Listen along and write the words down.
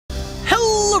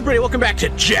everybody, welcome back to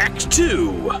Jak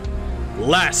 2.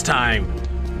 Last time,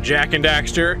 Jak and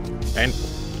Daxter and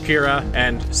Kira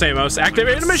and Samos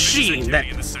activated a machine that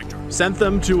sent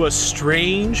them to a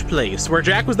strange place where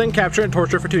Jak was then captured and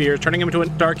tortured for 2 years, turning him into a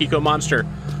dark eco monster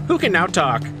who can now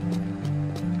talk.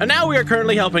 And now we are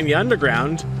currently helping the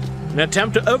Underground in an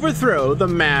attempt to overthrow the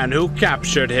man who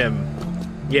captured him.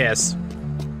 Yes.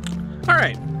 All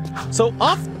right. So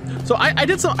I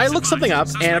looked something up,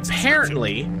 and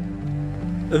apparently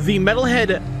the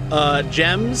metalhead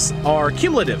gems are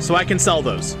cumulative, so I can sell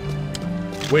those.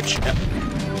 Which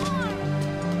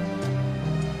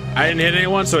I didn't hit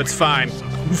anyone, so it's fine.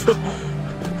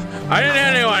 I didn't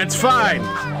hit anyone. It's fine.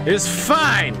 It's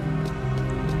fine.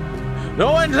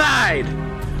 No one died.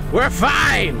 We're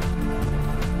fine.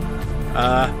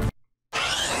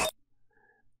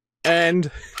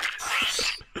 And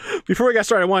before we got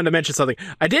started, I wanted to mention something.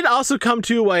 I did also come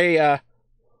to a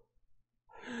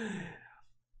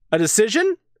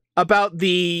decision about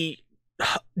the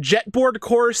jetboard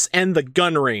course and the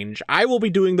gun range. I will be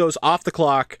doing those off the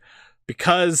clock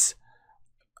because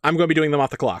I'm going to be doing them off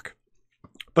the clock.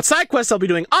 But side quests I'll be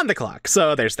doing on the clock,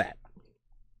 so there's that.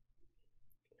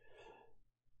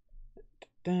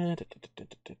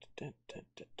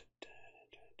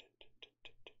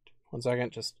 One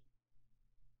second, just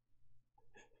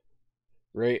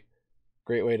great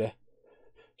way to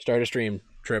start a stream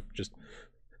trip. Just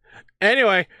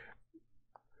anyway,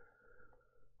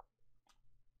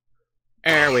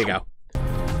 there we go.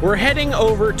 We're heading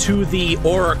over to the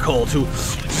Oracle to,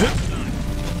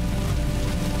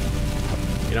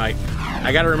 you know,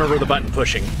 I gotta remember the button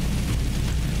pushing.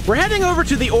 We're heading over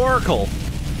to the Oracle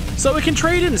so we can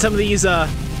trade in some of these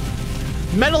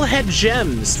metalhead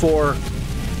gems for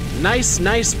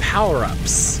nice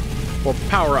power-ups. Or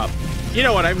power-up. You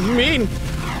know what I mean.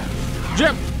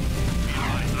 Gem.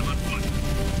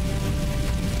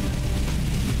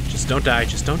 Just don't die,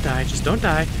 just don't die, just don't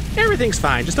die. Everything's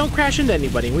fine, just don't crash into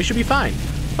anybody and we should be fine.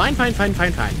 Fine.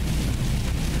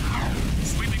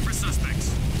 Sweeping for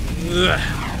suspects. Ugh.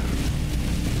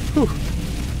 Whew.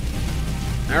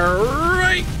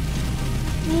 Alright.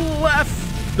 Left.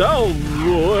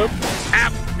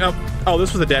 Oh,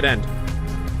 this was a dead end.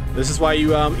 This is why you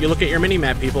look at your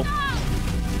mini-map, people.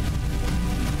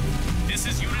 This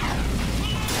is unit.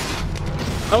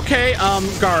 Okay,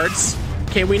 guards.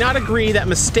 Can we not agree that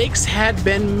mistakes had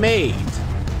been made?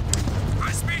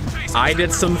 I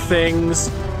did some things.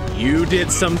 You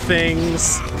did some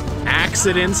things.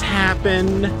 Accidents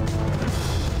happen.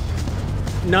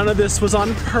 None of this was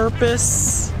on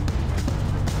purpose.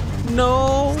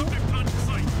 No.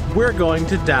 We're going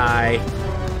to die.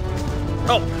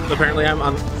 Oh, apparently I'm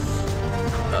on...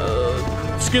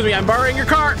 excuse me, I'm borrowing your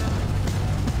car.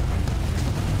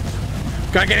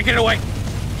 Gotta get it away.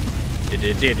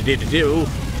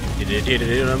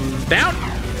 Down.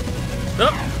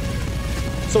 Up.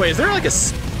 So wait, is there like a...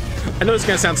 I know this is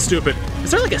gonna sound stupid.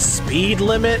 Is there like a speed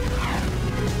limit?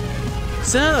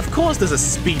 So, of course there's a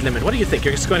speed limit. What do you think?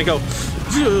 You're just going to go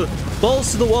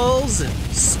balls to the walls,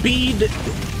 speed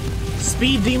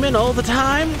demon all the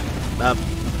time?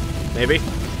 Maybe.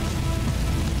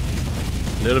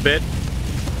 A little bit.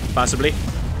 Possibly.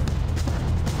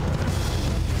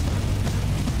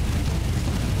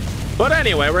 But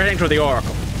anyway, we're heading toward the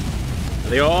Oracle.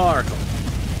 The Oracle.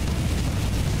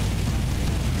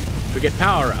 We get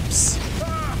power-ups.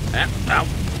 Ow.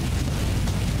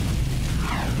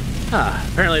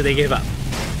 Apparently they gave up.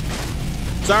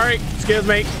 Sorry, excuse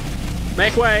me.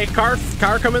 Make way. Car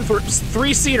coming through.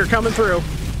 Three-seater coming through.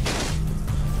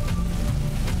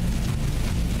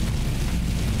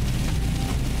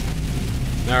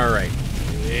 All right.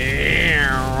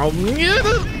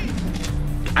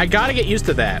 I gotta get used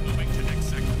to that.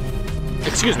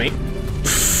 Excuse me.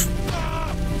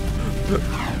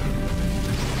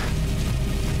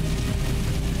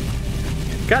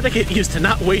 Gotta get used to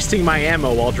not wasting my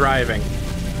ammo while driving.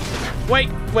 Wait.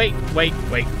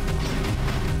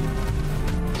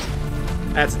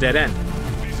 That's a dead end.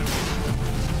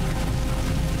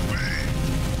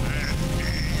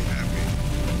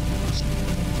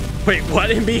 Wait,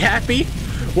 what? And be happy?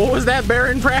 What was that,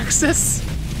 Baron Praxis?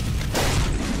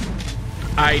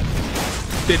 I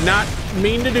did not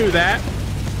mean to do that.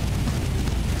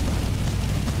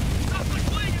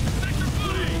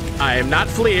 I am not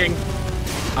fleeing.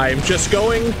 I am just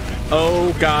going...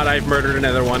 Oh god, I've murdered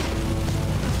another one.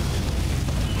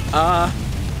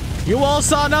 You all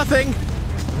saw nothing.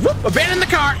 Whoop, abandon the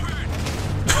car.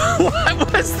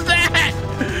 What was that?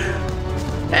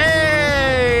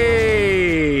 Hey!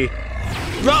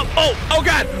 Oh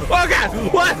God! Oh God!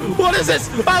 What is this?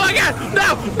 Oh my God!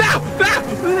 No!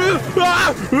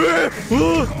 Well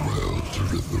to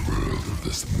rid the world of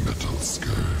this metal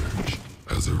scourge.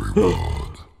 As a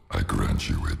reward, I grant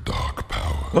you a dark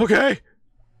power. Okay.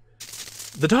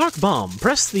 The dark bomb.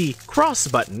 Press the cross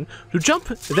button to jump,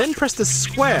 then press the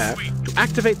square to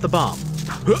activate the bomb.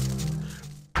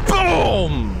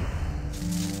 Boom!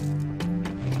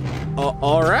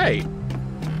 All right.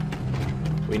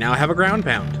 We now have a ground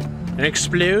pound. An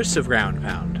explosive ground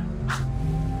pound.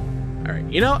 All right,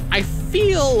 you know, I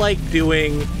feel like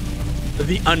doing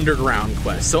the underground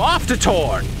quest. So off to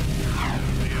Torn.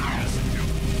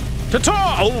 To Torn!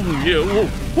 Oh, yeah,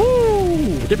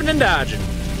 woo! Dipping and dodging.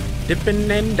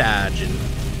 Dipping and dodging.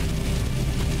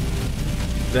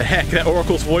 The heck, that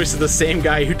Oracle's voice is the same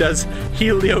guy who does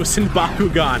Helios and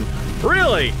Bakugan.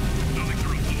 Really?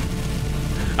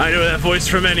 I know that voice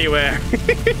from anywhere.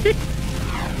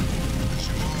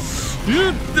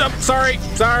 Sorry.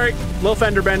 Little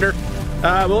fender bender.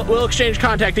 We'll exchange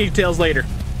contact details later.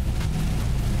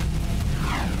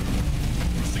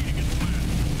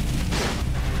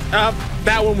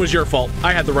 That one was your fault.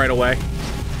 I had the right of way.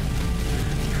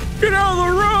 Get out of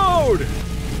the road!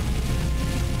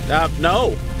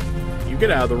 No. You get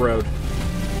out of the road.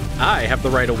 I have the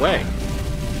right of way.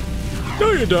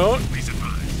 No, you don't.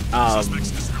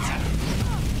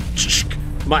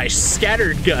 My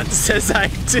scattered gun says I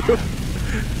do.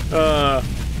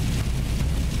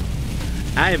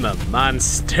 I'm a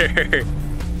monster.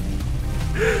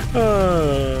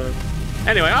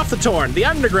 Anyway, off the Torn. The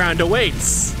underground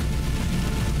awaits.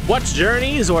 What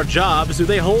journeys or jobs do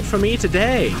they hold for me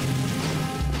today?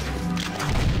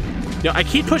 You know, I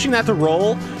keep pushing that to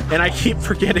roll, and I keep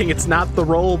forgetting it's not the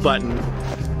roll button.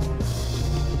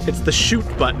 It's the shoot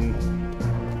button.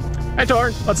 Hi,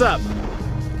 Torn. What's up?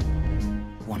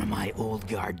 One of my old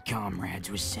guard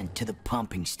comrades was sent to the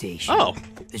pumping station. Oh.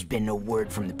 There's been no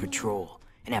word from the patrol.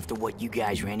 And after what you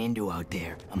guys ran into out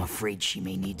there, I'm afraid she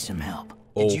may need some help.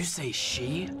 Oh. Did you say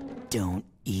she? Don't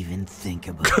even think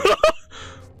about it.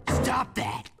 Stop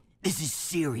that! This is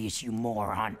serious, you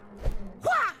moron.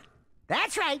 Wah!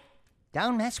 That's right.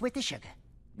 Don't mess with the sugar.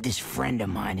 This friend of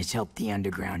mine has helped the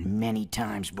underground many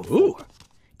times before. Ooh.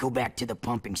 Go back to the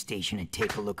pumping station and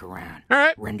take a look around. All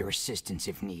right. Render assistance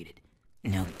if needed.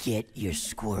 Now get your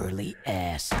squirrely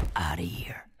ass out of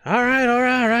here. All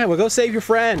right. Well, go save your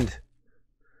friend.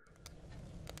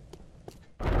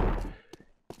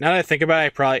 Now that I think about it, I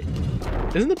probably...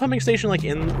 Isn't the pumping station, like,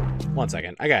 in... 1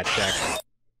 second. I gotta check.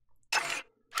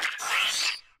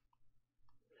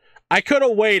 I could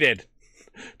have waited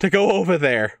to go over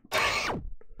there.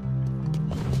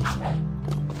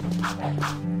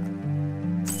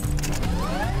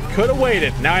 Could have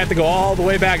waited. Now I have to go all the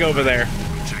way back over there.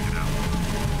 Check it out.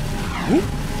 Whoop.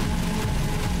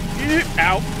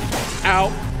 Ow.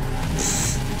 Ow.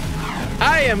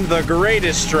 I am the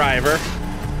greatest driver.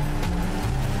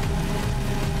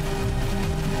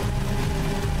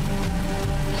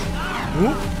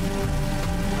 Whoop.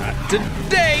 Not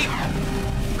today.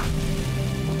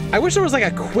 I wish there was like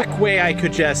a quick way I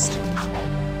could just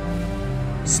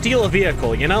steal a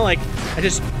vehicle, you know? Like, I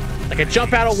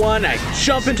jump out of one, I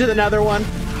jump into another one.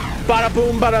 Bada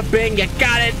boom, bada bing, you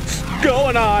got it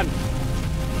going on.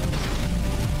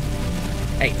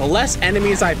 Hey, the less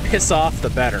enemies I piss off, the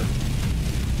better.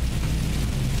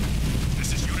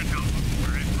 This is Unit Alpha.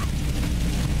 We're en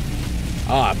route.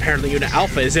 Ah, apparently Unit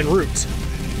Alpha is en route.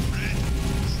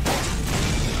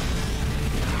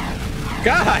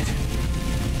 God!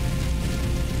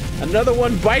 Another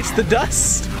one bites the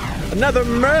dust. Another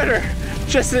murder.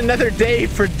 Just another day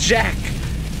for Jack.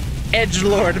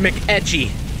 Edgelord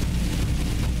McEdgy.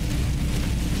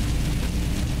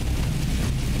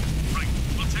 Right,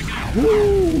 we'll take it out.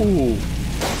 Woo!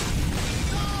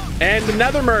 And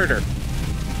another murder.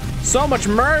 So much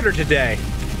murder today.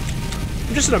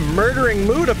 I'm just in a murdering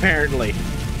mood, apparently.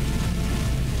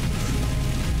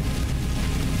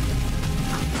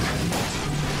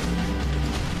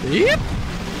 Yep.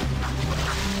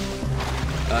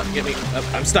 Get me up.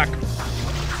 I'm stuck.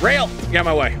 Rail! Get out of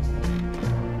my way.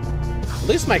 At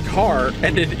least my car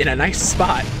ended in a nice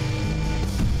spot.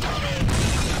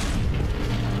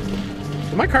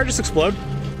 Did my car just explode?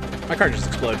 My car just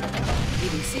exploded.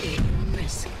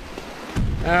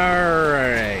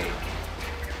 Alright.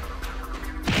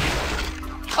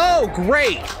 Oh,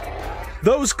 great!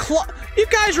 Those claw... You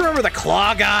guys remember the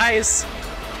claw guys?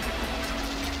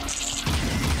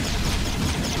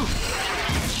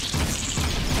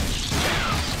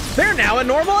 They're now a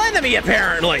normal enemy,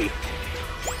 apparently!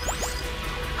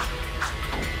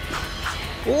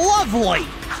 Lovely!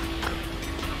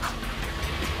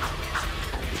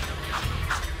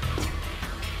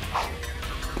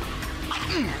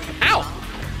 Ow!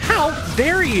 How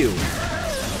dare you?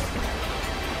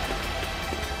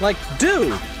 Like,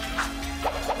 dude!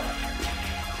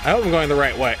 I hope I'm going the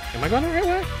right way. Am I going the right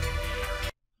way?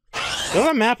 Do I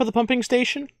have a map of the pumping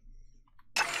station?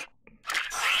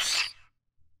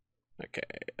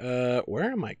 Okay,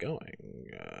 where am I going?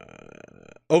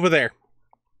 Over there.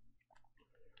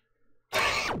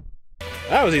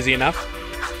 That was easy enough.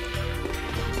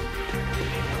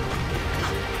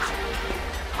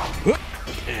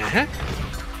 Uh-huh.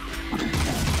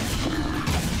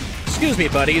 Excuse me,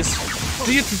 buddies.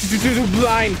 Do you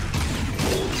mind?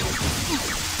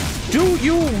 Do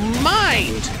you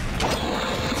mind?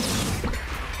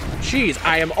 Jeez,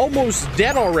 I am almost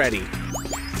dead already.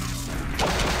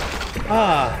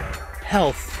 Ah,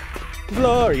 health.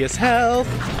 Glorious health.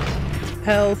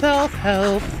 Health, health,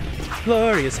 health.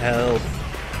 Glorious health.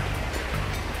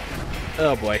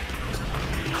 Oh boy.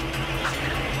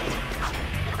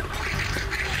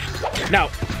 No.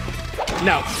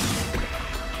 No.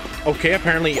 Okay,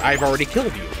 apparently I've already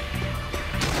killed you.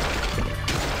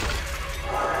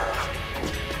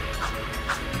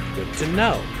 Good to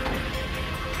know.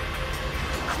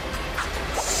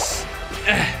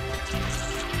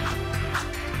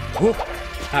 Whoop.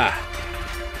 Ah.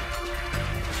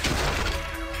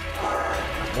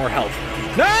 More health.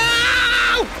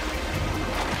 No!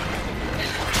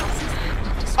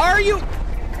 Are you...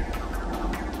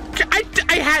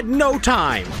 I had no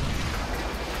time.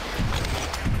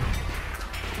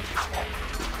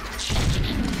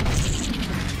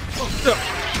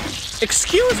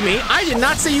 Excuse me, I did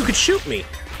not say you could shoot me.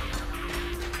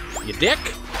 You dick.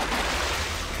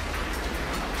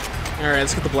 Alright,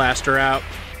 let's get the blaster out.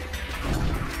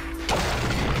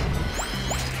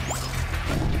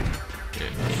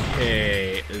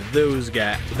 Okay, those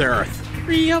guys. There are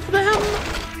 3 of them?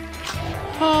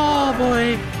 Oh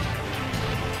boy.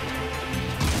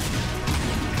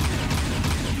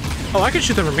 Oh, I can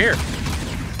shoot them from here.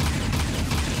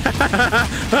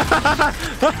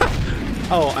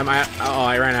 Oh,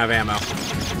 I ran out of ammo.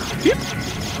 Yep.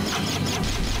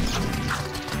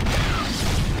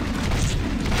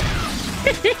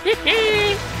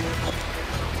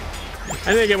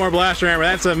 I didn't get more blaster ammo.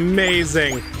 That's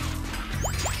amazing.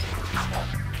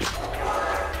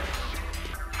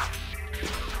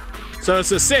 So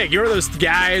it's a Sig. You remember those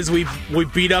guys we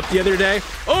beat up the other day?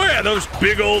 Oh yeah, those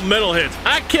big old metalheads.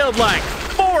 I killed like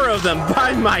 4 of them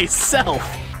by myself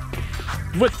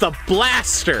with the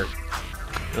blaster.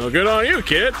 Well, good on you,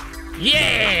 kid.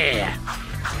 Yeah.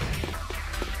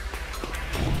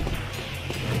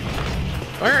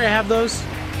 Do I already have those? I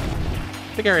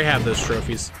think I already have those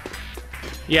trophies.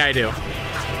 Yeah, I do.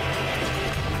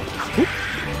 Whoop.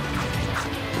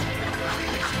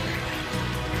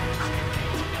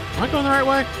 Am I going the right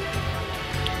way?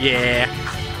 Yeah.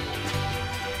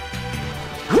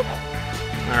 Whoop.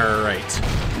 All right.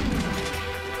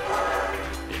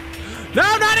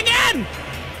 No, not again!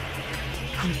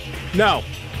 No,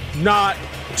 not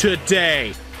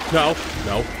today. No,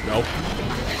 no, no.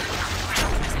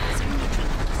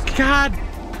 God,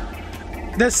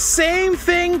 the same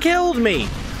thing killed me.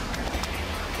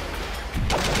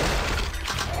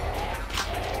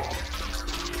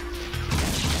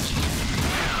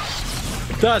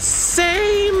 The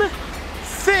same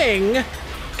thing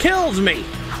killed me.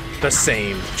 The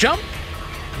same jump,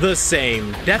 the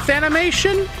same death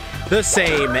animation, the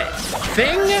same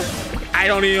thing. I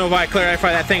don't even know if I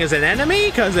clarify that thing as an enemy,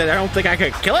 because I don't think I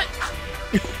could kill it.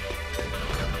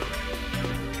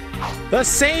 The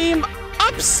same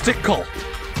obstacle.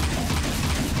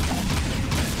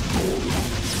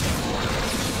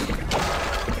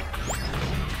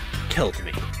 Killed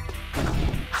me.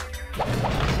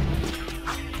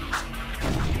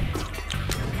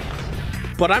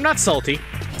 But I'm not salty.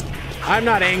 I'm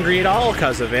not angry at all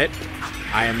because of it.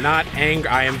 I am not angry.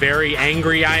 I am very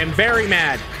angry. I am very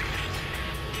mad.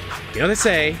 You know they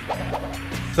say,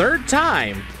 3rd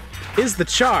time is the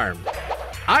charm.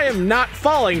 I am not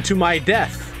falling to my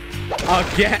death.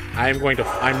 Again. I'm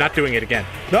not doing it again.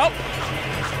 Nope.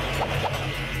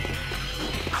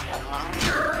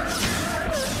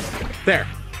 There.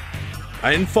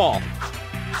 I didn't fall.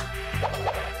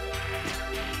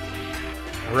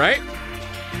 All right.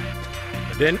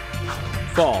 I didn't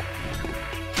fall.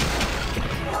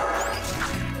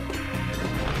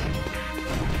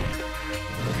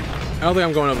 I don't think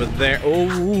I'm going over there. Oh.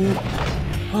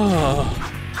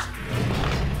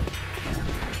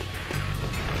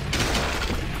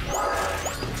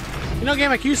 You know, game,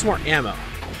 I could use some more ammo. I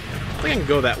don't think I can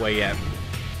go that way yet.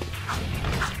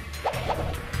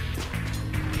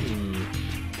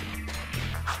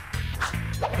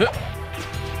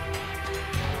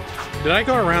 Did I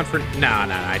go around for... No,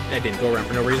 I didn't go around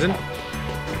for no reason.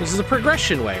 This is a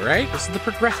progression way, right? This is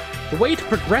the way to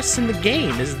progress in the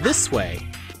game is this way.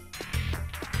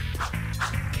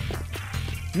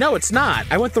 No, it's not.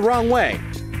 I went the wrong way.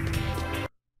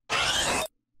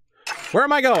 Where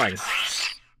am I going?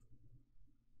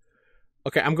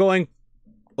 Okay, I'm going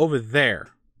over there.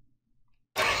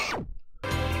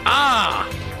 Ah!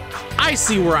 I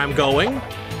see where I'm going.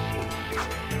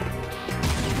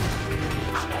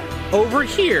 Over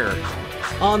here,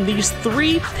 on these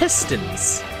 3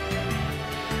 pistons.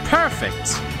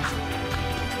 Perfect.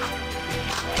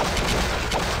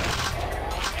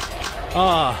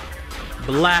 Ah,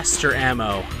 blaster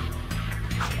ammo.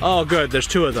 Oh, good, there's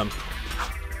 2 of them.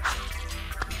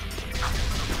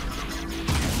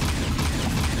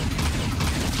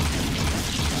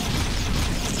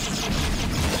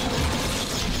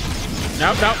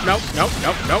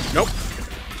 Nope.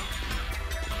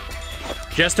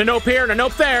 Just a nope here and a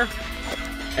nope there.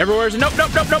 Everywhere's a nope.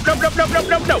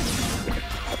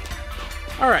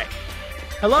 All right.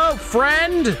 Hello,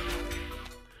 friend.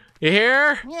 You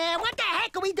here? Yeah, what the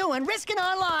heck are we doing? Risking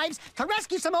our lives to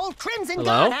rescue some old Krimzon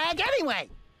Guard hag anyway.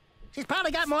 She's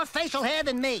probably got more facial hair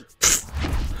than me.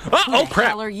 Oh,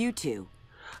 crap. How are you two?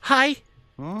 Hi.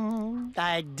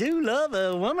 I do love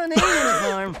a woman in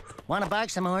uniform. Want to bark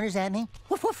some orders at me?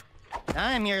 Woof woof.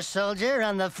 I'm your soldier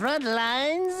on the front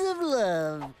lines of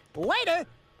love. Waiter,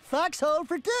 foxhole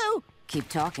for 2. Keep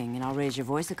talking and I'll raise your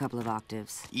voice a couple of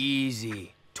octaves.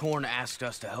 Easy. Torn asked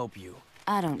us to help you.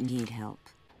 I don't need help,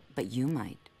 but you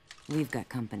might. We've got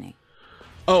company.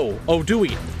 Oh, do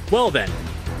we? Well then.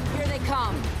 Here they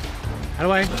come. How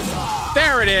do I?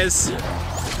 There it is.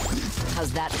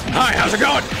 How's that? Hi, how's it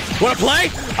going? Wanna play?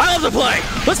 I love to play.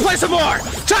 Let's play some more.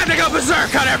 Time to go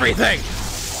berserk on everything.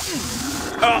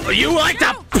 Oh, you like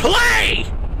to play?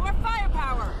 More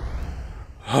firepower.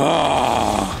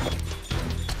 Oh.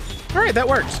 All right, that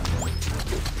works.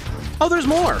 Oh, there's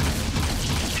more.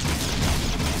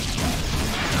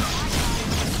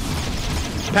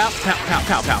 Pow.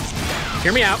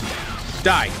 Hear me out.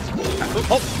 Die.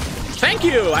 Oh, thank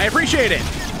you. I appreciate it.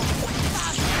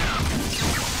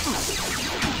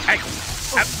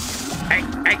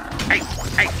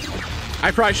 Hey.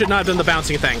 I probably should not have done the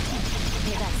bouncing thing.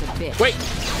 Hey, that's a bitch. Wait.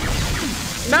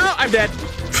 No, I'm dead.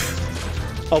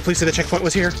 Oh, please say the checkpoint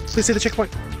was here. Please say the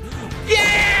checkpoint.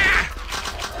 Yeah!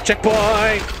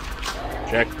 Checkpoint.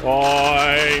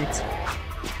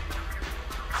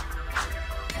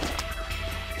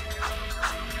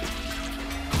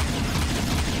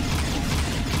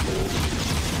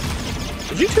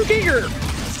 Did you two get your...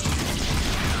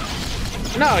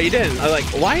 No, you didn't. I like,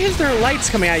 why is there lights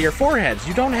coming out of your foreheads?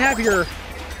 You don't have your...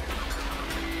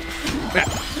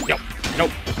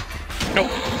 Nope.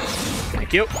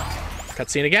 Thank you.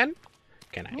 Cutscene again.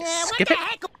 Can I skip it?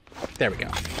 There we go.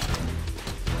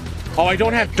 Oh, I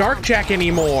don't have Dark Jack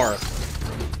anymore.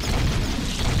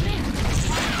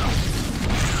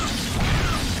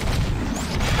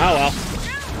 Oh well.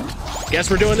 Guess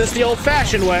we're doing this the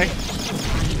old-fashioned way.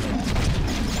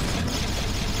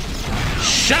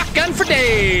 Shotgun for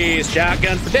days!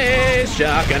 Shotgun for days!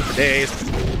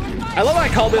 I love how I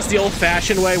call this the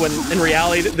old-fashioned way when in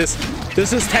reality this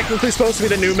is technically supposed to be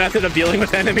the new method of dealing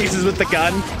with enemies is with the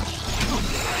gun.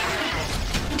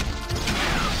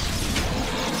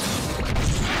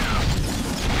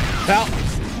 Well.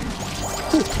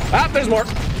 Ah, there's more.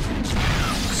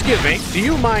 Excuse me, do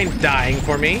you mind dying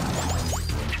for me?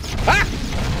 Ah!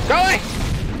 Go away!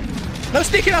 No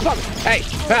sneaking up on me! Hey,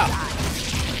 pal.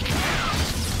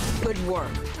 Good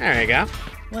work. There you go.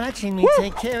 Watching me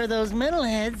take care of those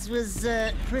metalheads was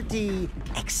pretty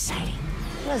exciting,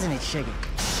 wasn't it, Sugar?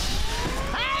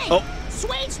 Hey! Oh.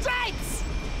 Sweet stripes!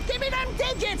 Give me them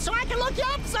digits so I can look you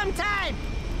up sometime!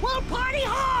 We'll party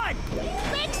hard!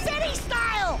 Big city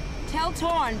style! Tell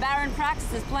Torn Baron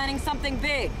Praxis is planning something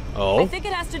big. Oh? I think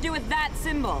it has to do with that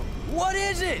symbol. What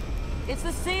is it? It's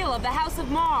the seal of the House of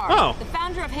Mars, Oh. the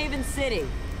founder of Haven City.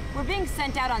 We're being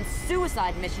sent out on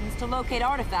suicide missions to locate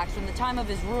artifacts from the time of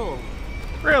his rule.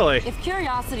 Really? If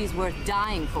curiosity's worth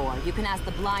dying for, you can ask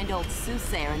the blind old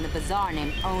soothsayer in the bazaar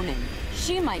named Onin.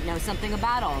 She might know something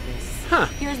about all this. Huh.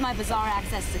 Here's my bazaar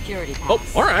access security pass.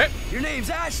 Oh, alright. Your name's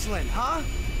Ashlyn, huh?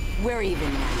 We're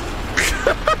even now.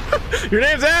 Your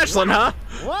name's Ashlyn, huh?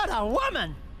 What a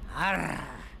woman! Arrgh.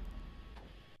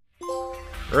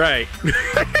 Right.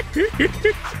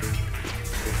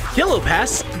 Yellow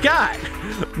Pass got.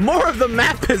 More of the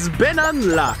map has been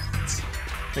unlocked.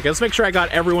 Okay, let's make sure I got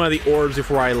every one of the orbs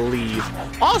before I leave.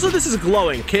 Also, this is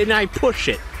glowing. Can I push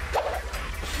it?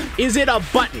 Is it a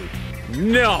button?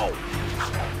 No.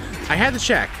 I had to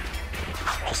check.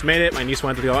 Just made it. My niece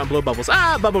wanted to go out and blow bubbles.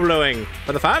 Ah, bubble blowing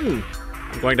for the fun.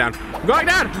 I'm going down. I'm going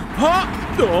down.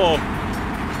 Oh.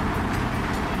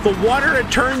 The water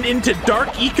had turned into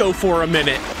dark eco for a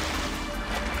minute.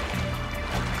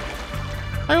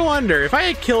 I wonder if I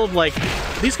had killed, like,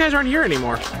 these guys aren't here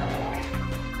anymore.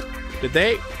 Did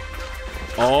they?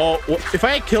 Oh, well, if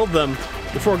I had killed them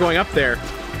before going up there,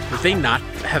 would they not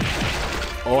have?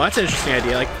 Oh, that's an interesting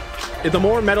idea. Like, if the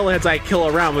more metalheads I kill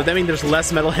around, would that mean there's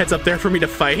less metalheads up there for me to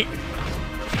fight?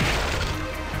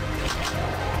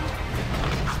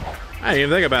 I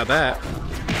didn't even think about that.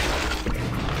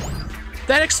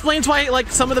 That explains why,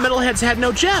 like, some of the metalheads had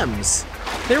no gems.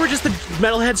 They were just the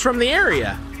metalheads from the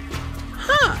area.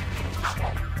 Huh.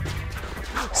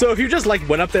 So if you just, like,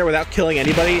 went up there without killing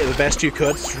anybody the best you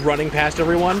could, just running past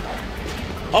everyone,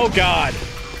 oh god,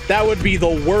 that would be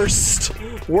the worst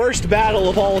battle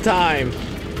of all time.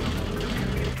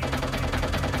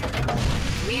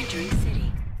 Re-entering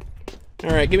city.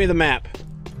 Alright, give me the map.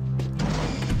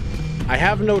 I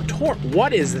have no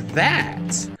what is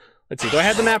that? Let's see, do I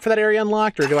have the map for that area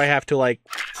unlocked, or do I have to, like,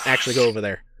 actually go over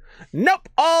there? Nope,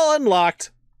 all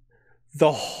unlocked.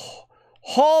 The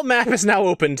whole map is now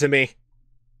open to me.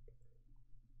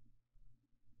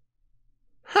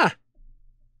 Huh.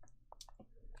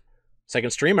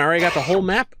 Second stream, I already got the whole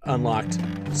map unlocked.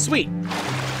 Sweet.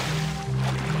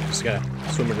 Just gotta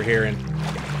swim over here and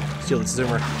steal the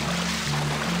zoomer.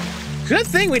 Good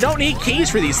thing we don't need keys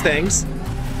for these things.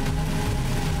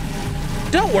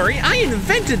 Don't worry, I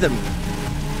invented them.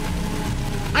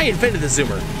 I invented the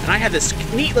zoomer, and I have this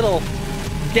neat little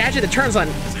gadget that turns on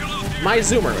my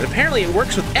zoomer. And apparently it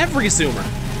works with every zoomer,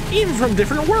 even from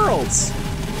different worlds.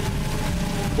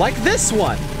 Like this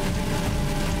one.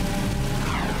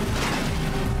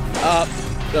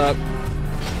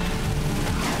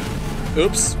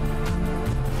 Oops.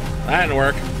 That didn't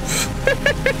work.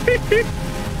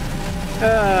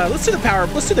 Let's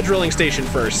do the drilling station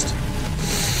first.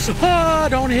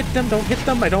 Don't hit them, don't hit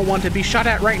them. I don't want to be shot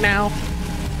at right now.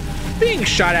 Being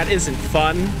shot at isn't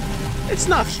fun. It's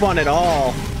not fun at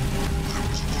all.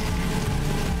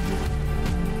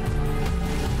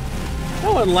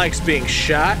 No one likes being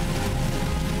shot.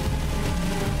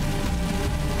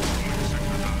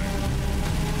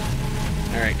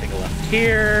 Alright, take a left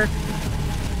here.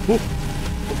 Ooh.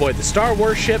 Avoid the Star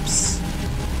Wars ships.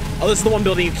 Oh, this is the one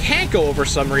building you can't go over for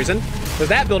some reason. Because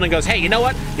that building goes, hey, you know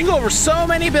what? You can go over so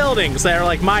many buildings that are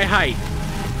like my height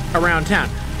around town.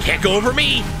 Can't go over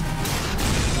me!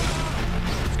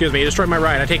 Excuse me, you destroyed my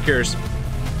ride. I take yours.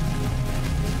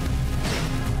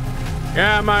 Get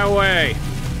out of my way.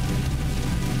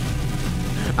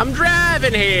 I'm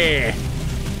driving here.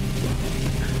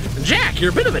 Jack,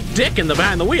 you're a bit of a dick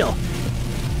behind the wheel.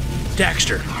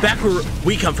 Daxter, back where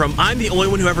we come from, I'm the only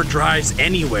one who ever drives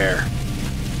anywhere.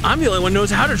 I'm the only one who knows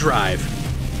how to drive.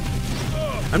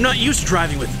 I'm not used to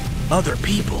driving with other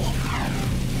people.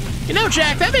 You know,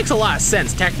 Jack, that makes a lot of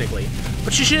sense, technically.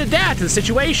 But you should adapt to the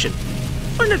situation.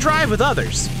 Learn to drive with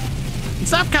others. And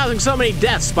stop causing so many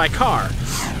deaths by car.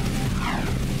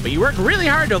 But you work really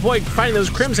hard to avoid finding those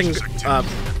Krimzon,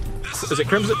 is it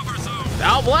Krimzon?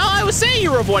 Oh, well, I was saying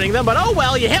you were avoiding them, but oh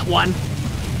well, you hit one.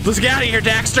 Let's get out of here,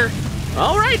 Daxter.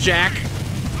 All right, Jack.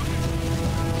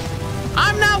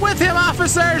 I'm not with him,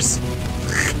 officers.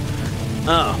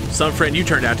 Oh, some friend you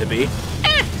turned out to be.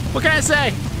 What can I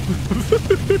say?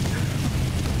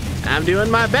 I'm doing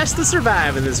my best to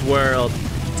survive in this world.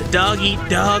 It's a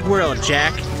dog-eat-dog world,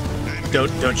 Jack.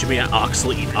 Don't you mean an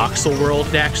oxel-eat-oxel world,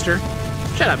 Daxter?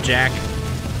 Shut up, Jack.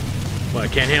 What, I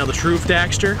can't handle the truth,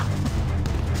 Daxter?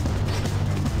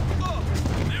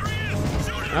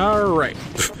 Alright.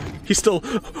 He's still...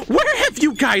 Where have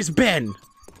you guys been?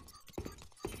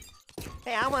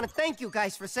 Hey, I want to thank you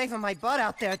guys for saving my butt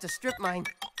out there at the strip mine.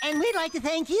 And we'd like to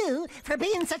thank you for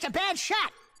being such a bad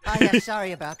shot. Oh, yeah,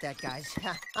 sorry about that, guys.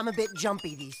 I'm a bit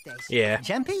jumpy these days. Yeah.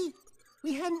 Jumpy?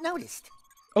 We hadn't noticed.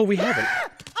 Oh, we haven't. A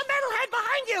metalhead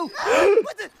behind you!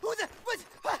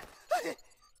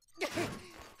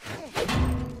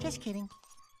 Just kidding.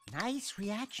 Nice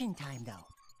reaction time, though.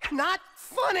 Not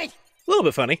funny! A little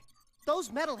bit funny. Those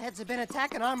metalheads have been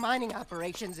attacking our mining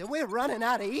operations, and we're running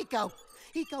out of eco.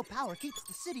 Eco power keeps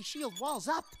the city shield walls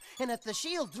up, and if the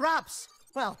shield drops,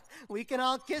 well, we can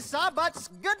all kiss our butts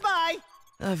goodbye.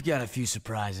 I've got a few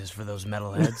surprises for those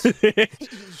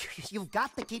metalheads. You've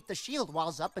got to keep the shield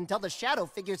walls up until the shadow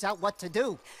figures out what to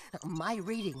do. My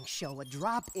readings show a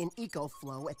drop in eco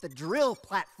flow at the drill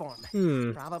platform.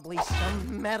 Probably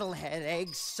some metalhead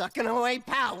egg sucking away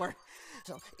power.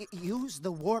 So use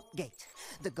the warp gate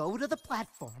to go to the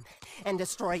platform and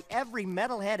destroy every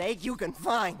metalhead egg you can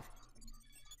find.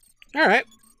 All right.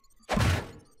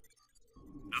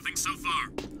 Nothing so far.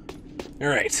 All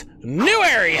right, new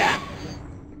area.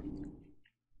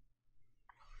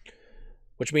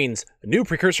 Which means new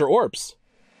precursor orbs.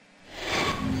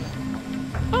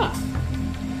 Huh.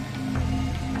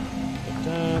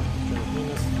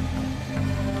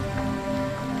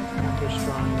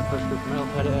 Destroying the first group of metal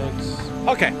head eggs.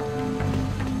 Okay.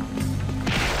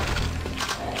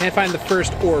 Can't find the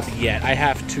first orb yet. I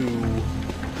have to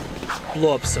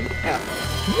blow up some.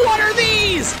 What are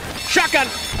these? Shotgun.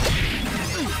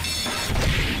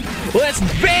 Let's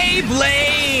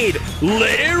Beyblade!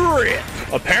 Let it rip!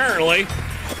 Apparently,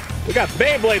 we got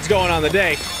Beyblades going on the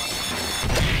day.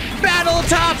 Battle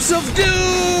Tops of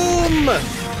Doom!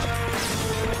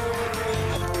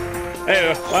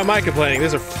 Hey, why am I complaining?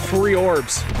 These are free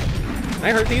orbs. Can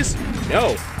I hurt these?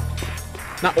 No.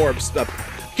 Not orbs.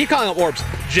 Keep calling them orbs.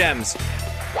 Gems.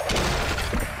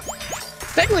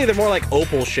 Technically, they're more like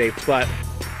opal shaped, but...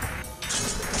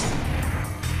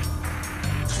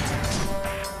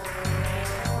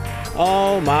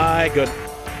 Oh my good.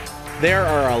 There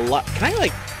are a lot. Can I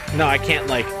like... No, I can't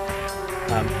like...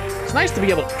 it's nice to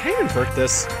be able... Can I invert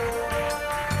this?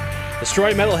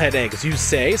 Destroy metalhead eggs, you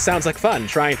say? Sounds like fun.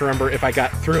 Trying to remember if I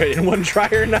got through it in one try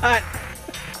or not.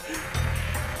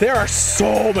 There are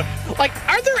so many... Like,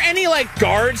 are there any, like,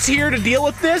 guards here to deal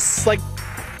with this? Like...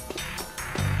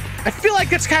 I feel like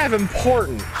that's kind of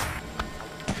important.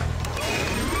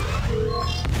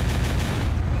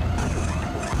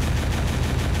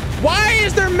 Why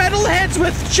is there metalheads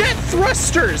with jet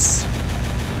thrusters?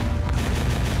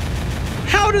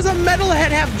 How does a metalhead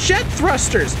have jet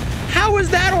thrusters? How is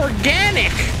that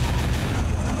organic?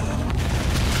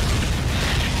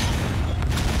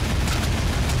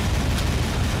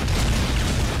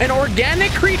 An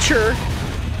organic creature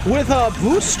with a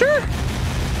booster?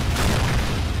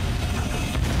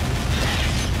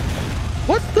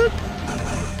 What the?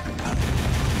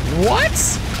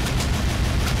 What?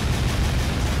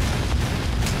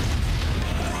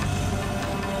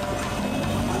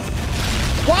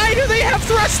 Why do they have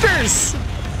thrusters?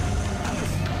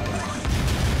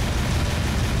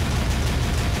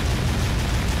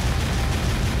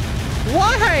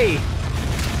 Why?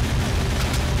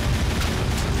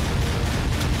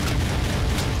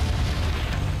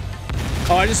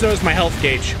 Oh, I just noticed my health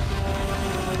gauge.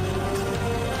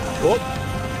 Whoop.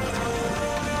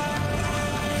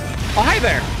 Oh, hi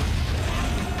there.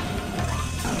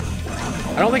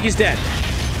 I don't think he's dead.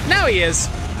 Now he is.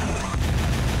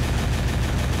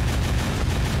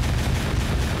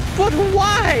 But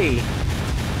why?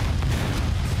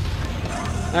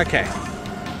 Okay.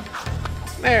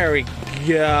 There we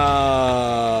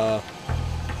go.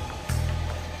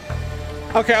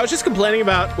 Okay, I was just complaining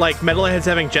about, like, metalheads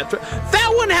having jet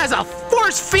that one has a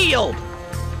force field!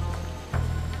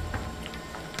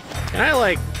 And I,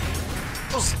 like...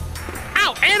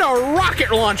 Ow! And a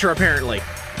rocket launcher, apparently!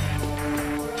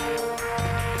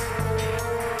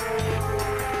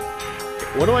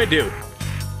 What do I do?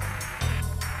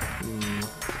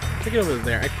 Take it over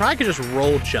there. I probably could just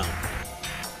roll jump.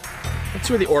 Let's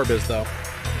see where the orb is, though.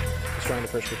 Destroying the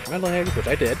first group of metalheads, which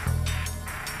I did.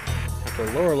 After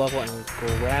a lower level, and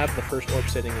grab the first orb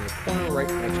sitting in the corner right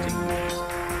next to you.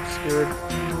 Obscured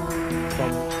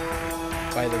from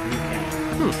by the view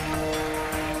camera.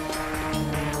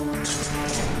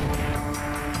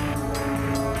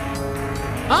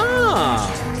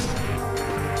 Ah!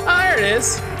 Ah, there it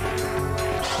is.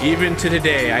 Even to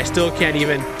today, I still can't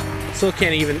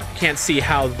see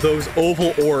how those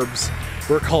oval orbs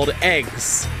were called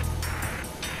eggs.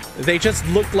 They just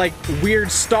looked like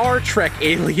weird Star Trek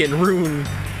alien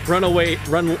runway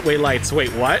lights.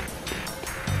 Wait, what?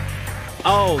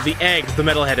 Oh, the eggs, the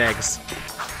metalhead eggs.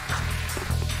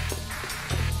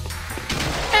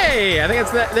 Hey, I think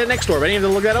that's the next orb. I didn't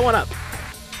even look that one up.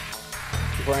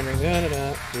 Before entering,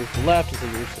 move to the left until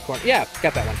you reach the corner. Yeah,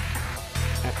 got that one.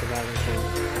 After that,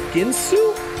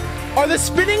 Ginsu? Are the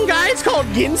spinning guys called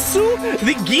Ginsu?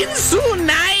 The Ginsu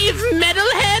knife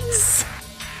metalheads?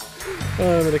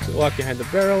 Walk behind the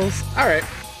barrels. Alright.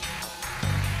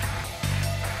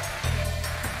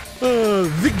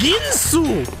 The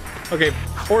Ginsu! Okay,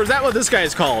 or is that what this guy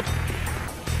is called?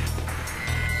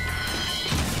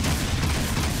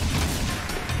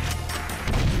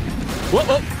 Whoa,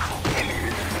 whoa.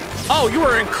 Oh, you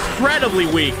are incredibly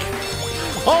weak.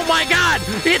 Oh my god!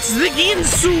 It's the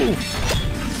Ginsu!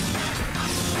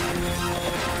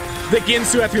 The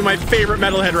Ginsu have to be my favorite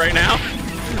metalhead right now.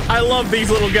 I love these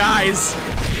little guys.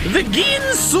 The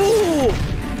Ginsu!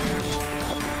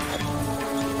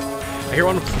 I hear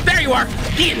one. There you are!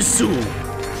 Ginsu!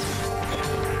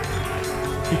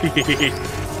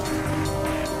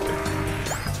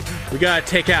 We gotta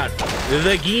take out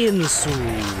the Ginsu.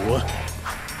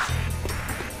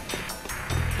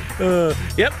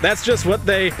 Yep, that's just what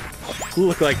they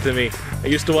look like to me. I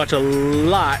used to watch a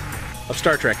lot of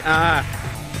Star Trek.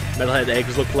 Metalhead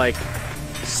eggs look like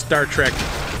Star Trek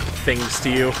things to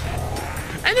you.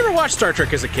 I never watched Star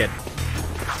Trek as a kid.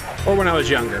 Or when I was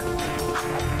younger.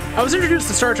 I was introduced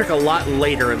to Star Trek a lot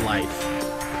later in life.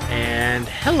 And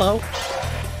hello.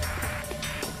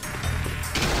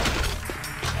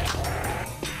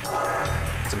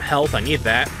 Some health, I need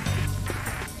that.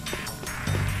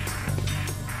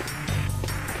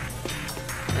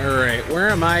 Alright, where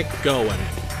am I going?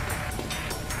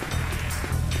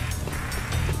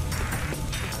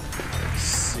 Let's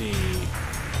see.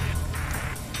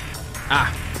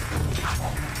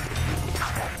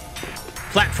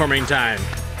 Platforming time.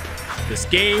 This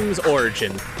game's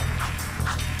origin.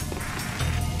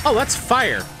 Oh, that's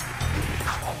fire.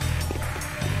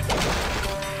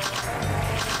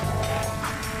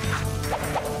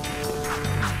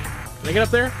 Can I get up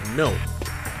there? No.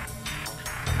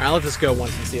 Alright, let's just go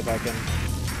once and see if I can.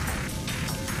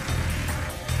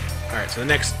 Alright, so the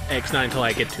next X9 until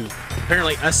I get to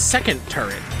apparently a second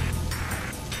turret.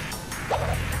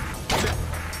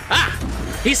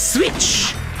 He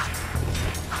switch!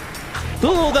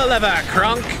 Pull the lever,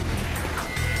 Kronk!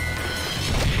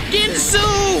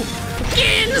 Ginsu!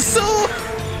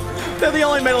 Ginsu! They're the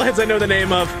only metalheads I know the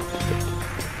name of.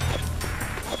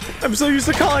 I'm so used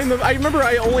to calling them. I remember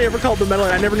I only ever called them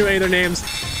metalhead. I never knew any of their names.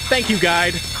 Thank you,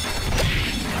 guide.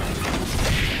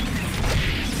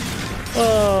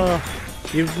 Oh,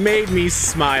 you've made me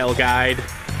smile, guide.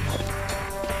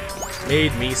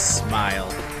 Made me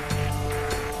smile.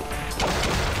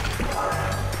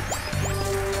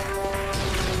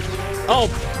 Oh,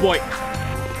 boy.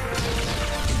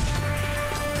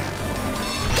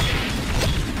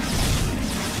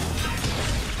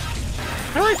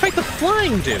 How do I fight the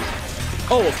flying dude?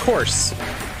 Oh, of course.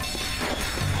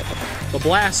 The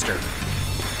blaster.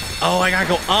 Oh, I gotta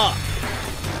go up.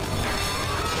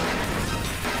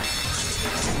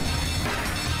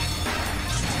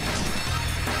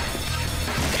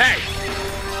 Hey!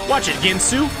 Watch it,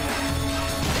 Ginsu.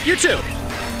 You too.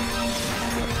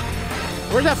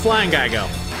 Where'd that flying guy go?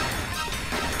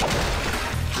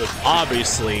 Look,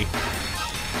 obviously.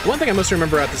 One thing I must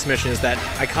remember about this mission is that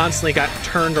I constantly got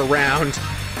turned around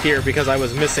here because I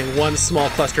was missing one small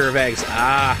cluster of eggs.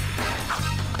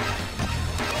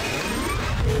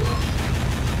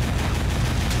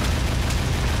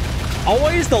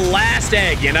 Always the last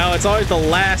egg, you know? It's always the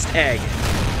last egg.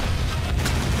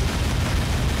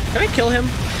 Can I kill him?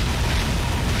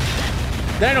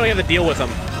 Then I don't have to deal with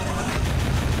him.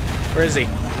 Where is he?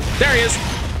 There he is!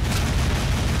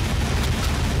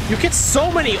 You get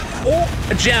so many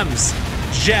gems.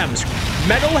 Gems.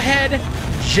 Metalhead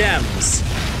gems.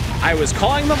 I was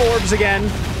calling them orbs again.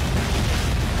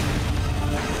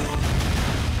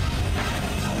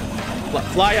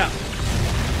 Fly up.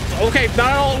 Okay,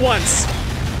 not all at once.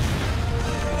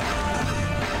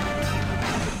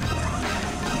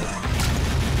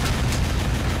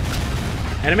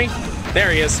 Enemy?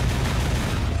 There he is.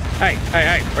 Hey, hey,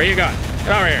 hey, where you going?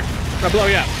 Get over here. I'm gonna blow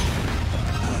you up.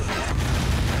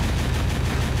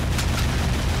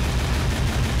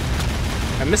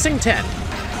 I'm missing 10.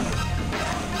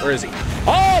 Where is he?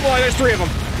 Oh boy, there's 3 of them.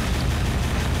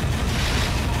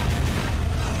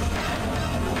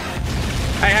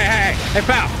 Hey, hey, hey, hey,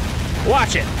 pal.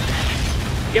 Watch it.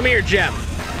 Give me your gem.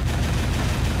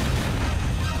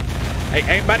 Hey,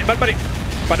 hey, buddy.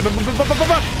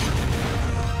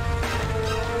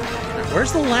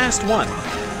 Where's the last one?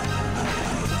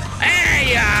 There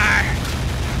you are!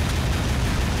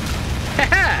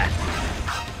 Haha!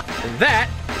 And that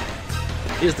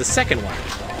is the second one.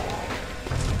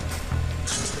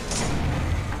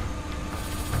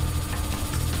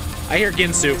 I hear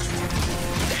Ginsu.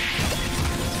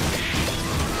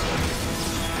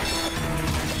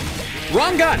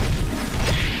 Wrong gun!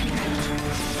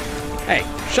 Hey,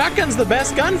 shotgun's the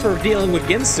best gun for dealing with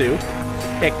Ginsu.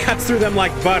 It cuts through them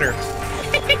like butter.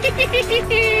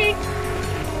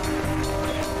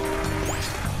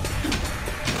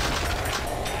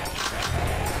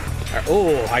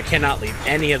 Oh, I cannot leave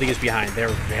any of these behind. They're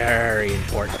very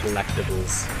important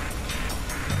collectibles.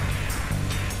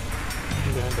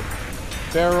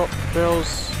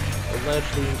 Barrels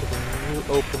allegedly into the new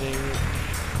opening.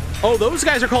 Oh, those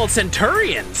guys are called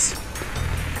Centurions.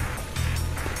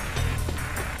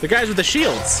 The guys with the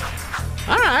shields.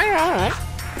 All right, all right.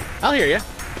 I'll hear you.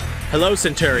 Hello,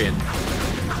 Centurion.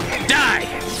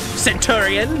 Die,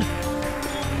 Centurion!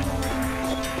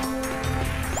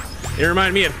 You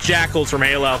remind me of jackals from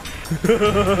Halo.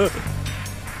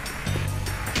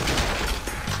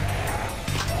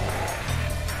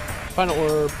 Final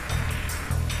orb.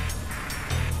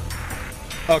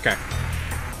 Okay.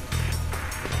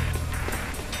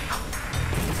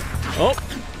 Oh,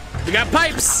 we got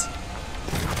pipes.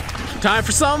 Time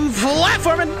for some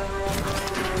platforming.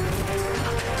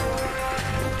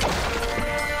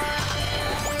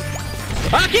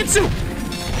 Ah, Kitsu!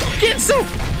 Kitsu!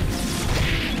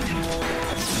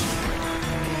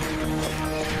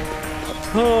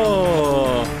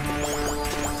 Oh.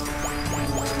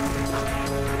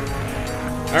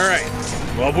 All right,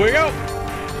 up we go.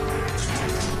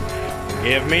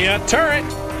 Give me a turret.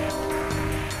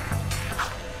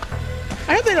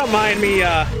 I hope they don't mind me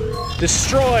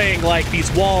destroying like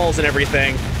these walls and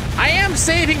everything. I am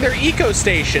saving their eco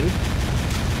station,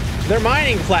 their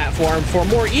mining platform, for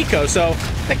more eco, so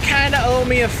they kind of owe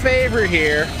me a favor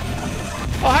here.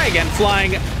 Oh, hi again,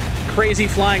 crazy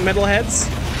flying metalheads.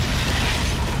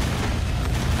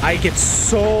 I get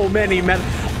so many metal.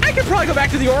 I could probably go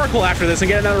back to the Oracle after this and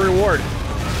get another reward.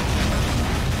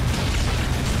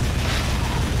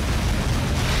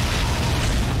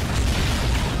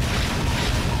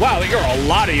 Wow, there are a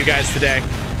lot of you guys today.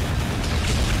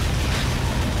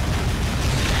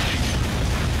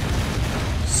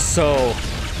 So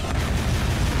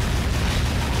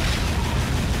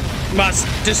must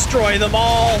destroy them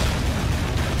all.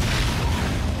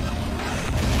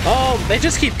 Oh, they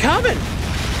just keep coming.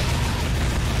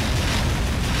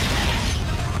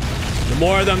 The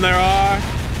more of them there are,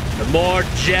 the more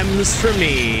gems for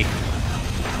me.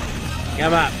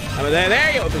 Come up.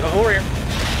 There you go. Over here.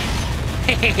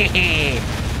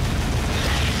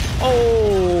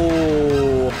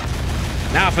 Oh.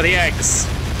 Now for the eggs.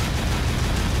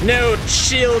 No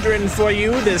children for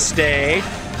you this day.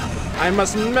 I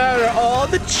must murder all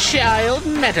the child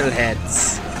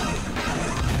metalheads.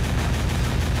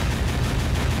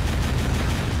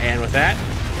 And with that...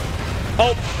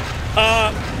 Oh!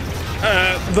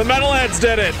 The metalheads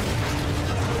did it!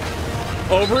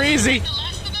 Over easy. The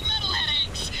last of the metalhead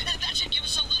eggs. That should give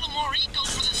us a little more eco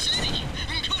for the city.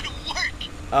 Good work.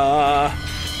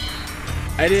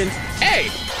 I didn't... Hey!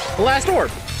 The last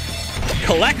orb.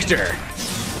 Collector.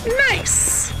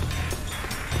 Nice!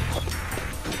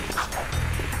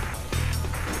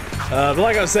 But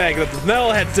like I was saying, the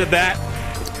metalheads did that.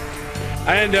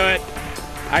 I didn't do it.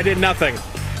 I did nothing.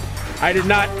 I did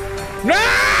not... No!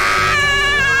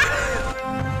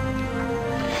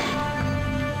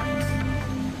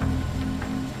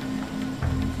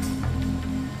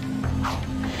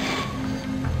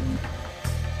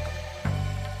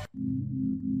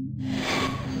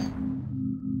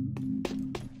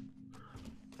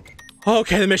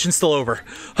 Okay, the mission's still over.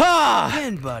 Ah!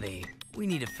 Ben, buddy, we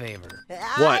need a favor.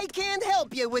 I can't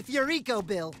help you with your eco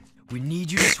bill. We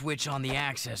need you to switch on the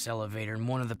access elevator in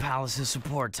one of the palace's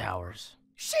support towers.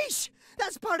 Sheesh!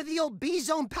 That's part of the old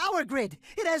B-Zone power grid.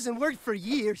 It hasn't worked for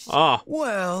years. Ah.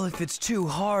 Well, if it's too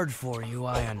hard for you,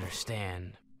 I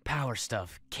understand. Power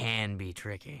stuff can be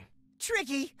tricky.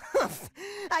 Tricky?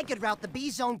 I could route the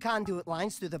B-Zone conduit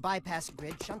lines through the bypass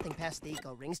grid, shunting past the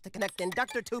eco rings to connect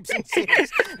inductor tubes in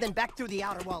series, then back through the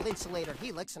outer wall insulator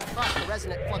helix and across the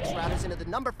resonant flux routers into the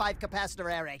number 5 capacitor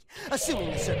array. Assuming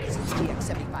the circuit's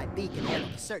GX75B can handle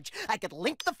the surge, I could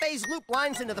link the phase loop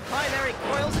lines into the primary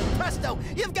coils, and presto,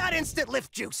 you've got instant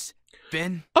lift juice.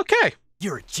 Ben, Okay.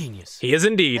 you're a genius. He is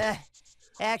indeed.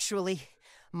 Actually,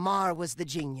 Mar was the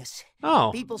genius.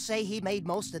 Oh. People say he made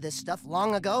most of this stuff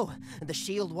long ago. The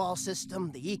shield wall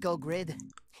system, the eco grid.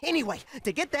 Anyway,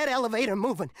 to get that elevator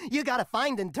moving, you gotta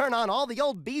find and turn on all the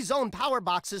old B-Zone power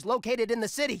boxes located in the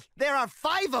city. There are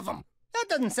 5 of them. That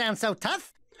doesn't sound so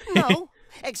tough. No,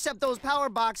 except those power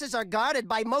boxes are guarded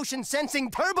by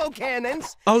motion-sensing turbo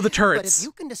cannons. Oh, the But turrets. if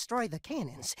you can destroy the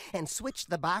cannons and switch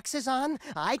the boxes on,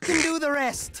 I can do the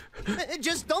rest.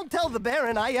 Just don't tell the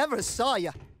Baron I ever saw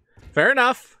you. Fair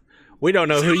enough. We don't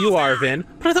know who you are, Vin.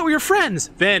 But I thought we were friends.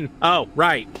 Vin. Oh,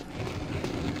 right.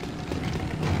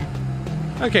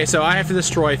 Okay, so I have to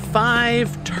destroy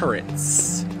 5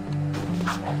 turrets.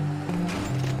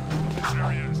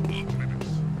 Areas off limits.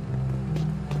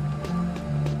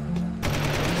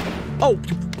 Oh,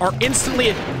 you are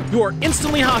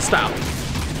instantly hostile.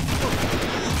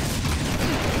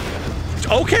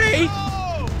 Okay.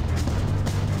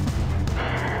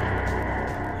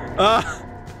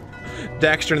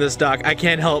 Daxter and this doc, I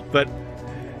can't help but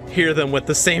hear them with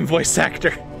the same voice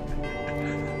actor.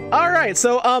 All right,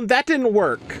 so that didn't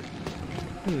work.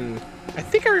 I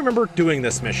think I remember doing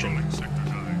this mission. Sector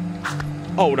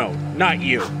 9. Oh no, not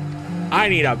you. I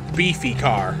need a beefy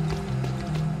car.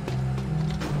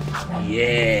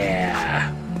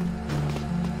 Yeah.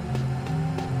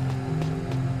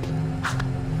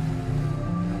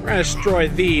 We're gonna destroy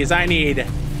these. I need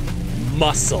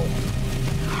muscle.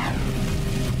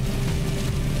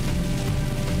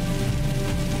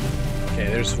 Okay,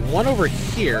 there's one over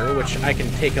here, which I can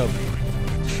take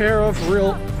care of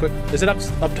real quick. Is it up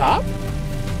top?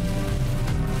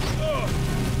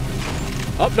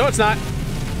 Oh, no, it's not.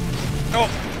 Oh.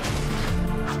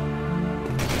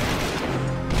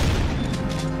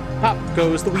 Pop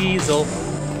goes the weasel.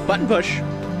 Button push.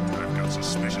 I've got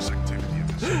suspicious activity in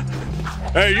this.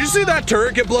 Hey, did you see that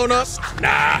turret get blown up?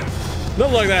 Nah,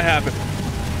 nothing like that happened.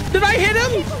 Did I hit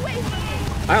him?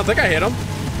 I don't think I hit him.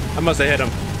 I must have hit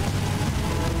him.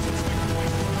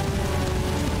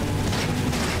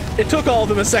 It took all of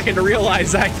them a second to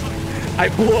realize I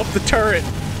blew up the turret.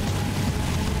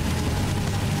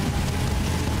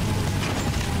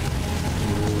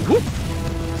 Whoop.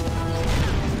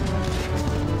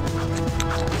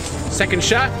 Second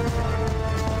shot.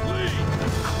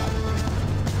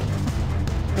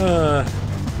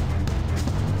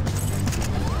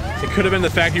 It could have been the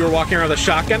fact you were walking around with a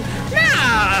shotgun.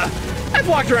 Nah! I've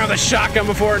walked around with a shotgun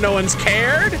before, no one's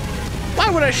cared. Why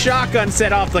would a shotgun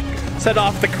set off the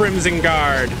Krimzon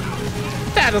Guard?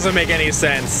 That doesn't make any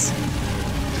sense.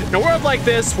 In a world like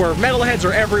this, where metalheads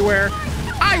are everywhere,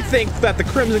 I think that the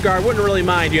Krimzon Guard wouldn't really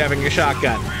mind you having a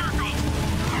shotgun.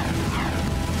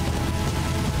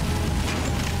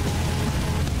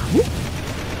 Whoop.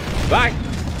 Bye.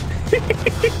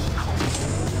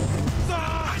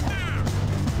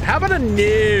 How about a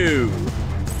no?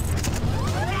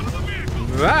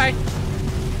 Bye.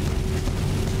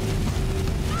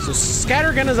 So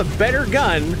scattergun is a better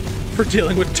gun for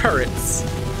dealing with turrets.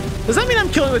 Does that mean I'm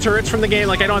killing the turrets from the game,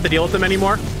 like I don't have to deal with them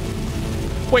anymore?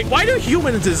 Wait, why do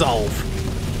humans dissolve?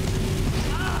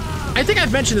 I think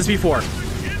I've mentioned this before.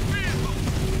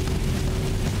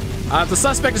 If the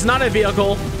suspect is not a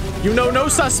vehicle, you know no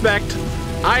suspect.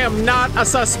 I am not a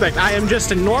suspect. I am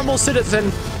just a normal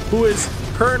citizen who is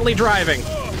currently driving.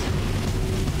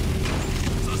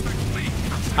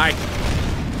 Hi.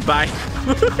 Bye.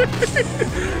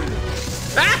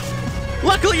 Ah!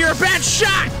 Luckily you're a bad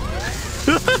shot!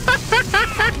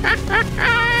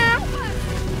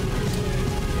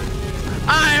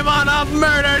 I'm on a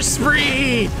murder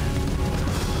spree!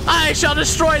 I shall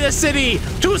destroy the city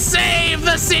to save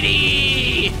the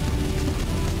city!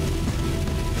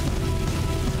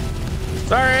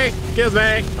 Sorry, excuse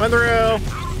me, went through.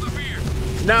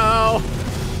 No.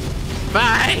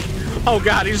 Bye. Oh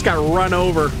God, he just got run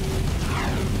over.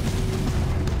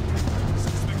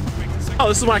 Oh,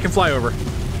 this is one I can fly over.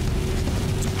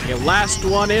 Okay, last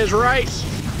one is right.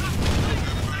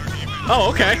 Oh,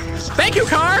 okay. Thank you,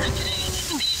 car. The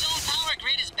zone power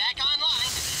grid is back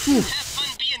online. Have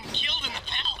fun being killed in the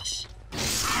palace.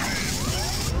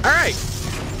 All right.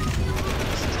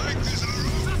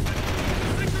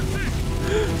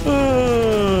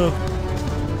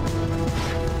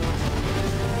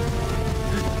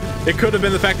 It could have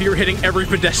been the fact that you were hitting every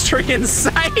pedestrian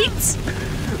site.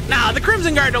 Nah, the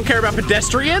Krimzon Guard don't care about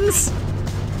pedestrians.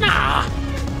 Nah.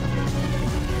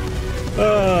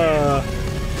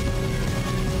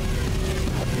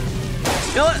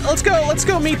 You know what, let's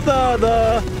go meet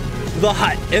the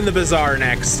hut in the bazaar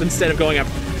next instead of going up.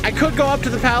 I could go up to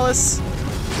the palace.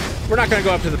 We're not gonna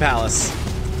go up to the palace.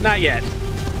 Not yet.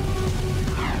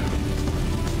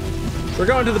 We're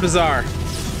going to the bazaar.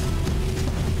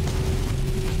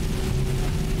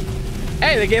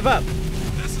 Hey, they gave up.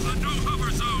 This is a no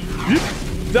hover zone.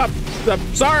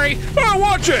 Sorry. Oh,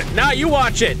 watch it. Now you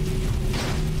watch it.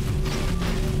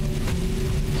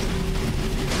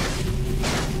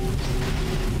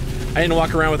 I didn't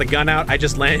walk around with a gun out. I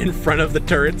just landed in front of the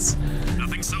turrets.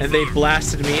 And they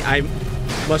blasted me. I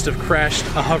must have crashed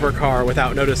a hover car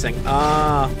without noticing.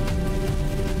 Ah.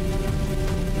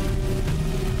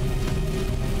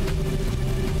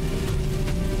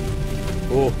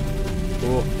 Oh.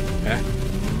 Oh. Okay.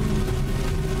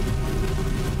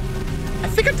 I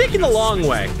think I'm taking the long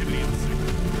way.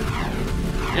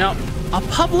 You know, a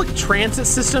public transit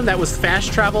system that was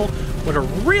fast travel would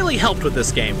have really helped with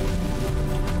this game.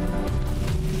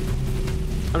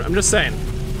 I'm just saying.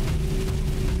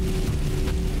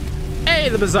 Hey,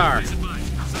 the bazaar.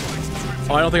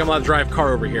 Oh, I don't think I'm allowed to drive a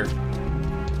car over here.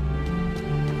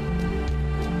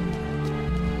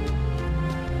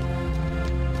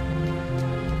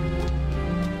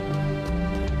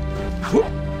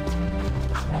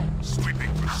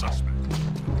 Sweeping for suspect.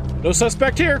 No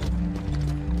suspect here.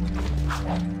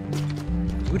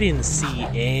 We didn't see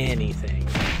anything.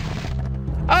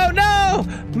 Oh no!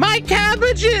 My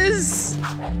cabbages!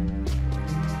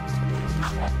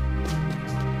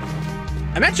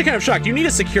 I'm actually kind of shocked. You need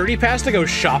a security pass to go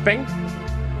shopping?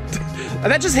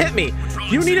 That just hit me.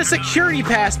 You need a security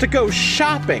pass to go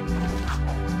shopping.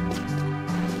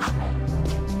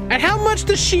 And how much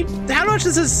does she? How much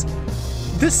does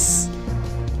this?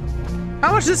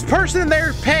 How much does this person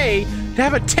there pay to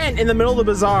have a tent in the middle of the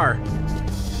bazaar?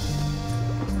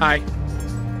 Hi.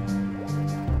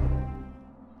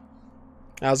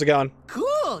 How's it going?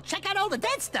 Cool. Check out all the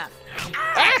dead stuff.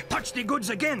 Touch the goods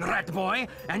again, rat boy,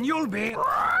 and you'll be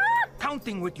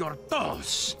counting with your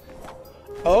toes.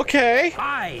 Okay.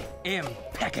 I am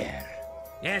Pecker.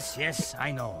 Yes,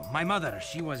 I know. My mother,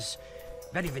 she was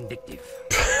very vindictive.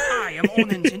 I am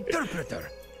Onen's interpreter.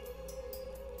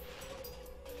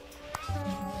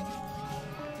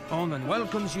 Onen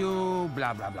welcomes you,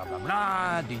 blah, blah, blah, blah,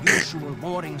 blah. The usual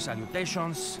boring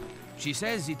salutations. She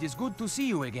says it is good to see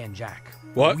you again, Jak.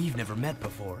 What? We've never met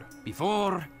before.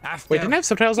 Before, after... Wait, didn't I have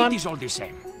subtitles on? It is all the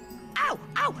same. Ow,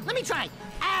 ow, let me try.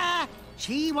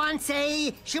 She wants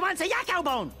a yakao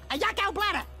bone, a yakao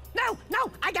bladder. No,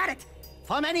 I got it.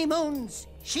 For many moons,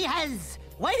 she has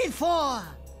waited for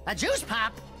a juice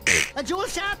pop, a jewel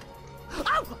shop.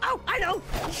 Oh, I know.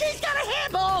 She's got a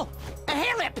hairball, a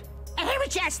hair lip, a hairy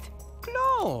chest.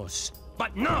 Close.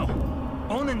 But no.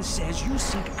 Onen says you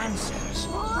seek answers.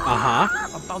 Uh-huh.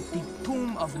 About the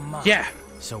Tomb of Ma. Yeah.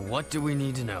 So what do we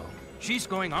need to know? She's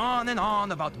going on and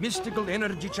on about mystical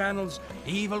energy channels,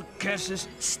 evil curses,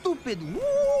 stupid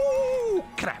woo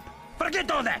crap. Forget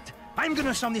all that. I'm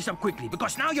gonna sum this up quickly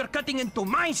because now you're cutting into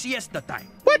my siesta time.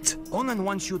 What? Onen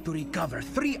wants you to recover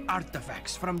 3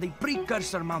 artifacts from the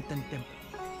Precursor Mountain Temple.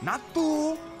 Not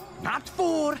 2, not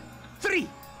 4, 3.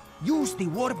 Use the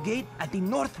warp gate at the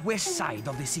northwest side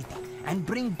of the city and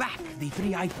bring back the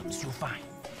 3 items you find.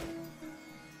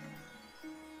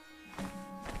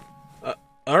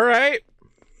 All right.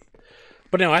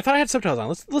 But no, I thought I had subtitles on.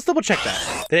 Let's double check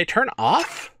that. Did they turn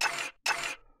off?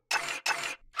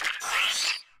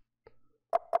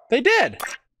 They did.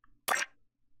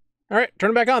 All right,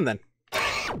 turn it back on then. Be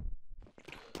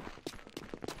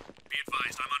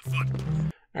advised, I'm on foot.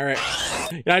 All right.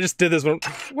 Yeah, I just did this one.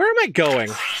 Where am I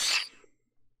going?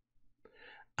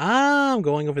 I'm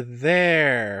going over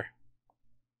there.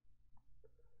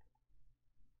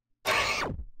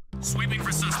 Sweeping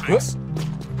for suspects.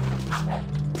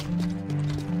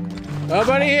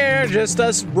 Nobody here, just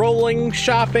us rolling,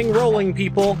 shopping, rolling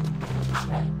people.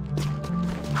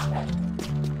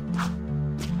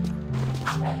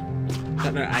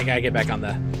 No, I gotta get back on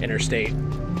the interstate.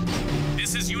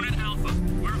 This is Unit Alpha.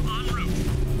 We're en route.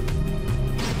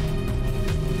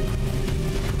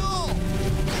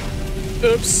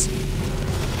 Oops.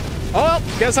 Oh,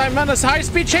 guess I'm on a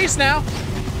high-speed chase now.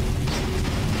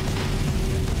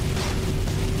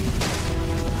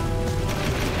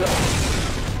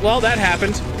 Well, that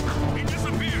happened. He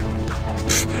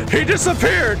disappeared. He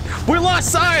disappeared! We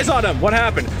lost eyes on him! What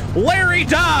happened? Larry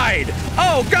died!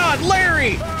 Oh God,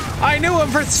 Larry! I knew him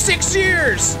for 6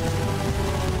 years!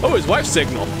 Oh, his wife's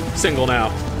single now.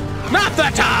 Not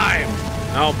the time!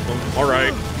 Oh,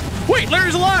 alright. Wait,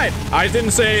 Larry's alive! I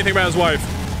didn't say anything about his wife.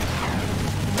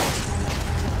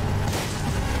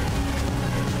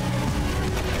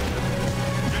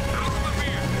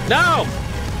 No!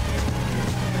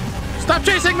 Stop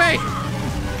chasing me!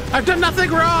 I've done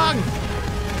nothing wrong!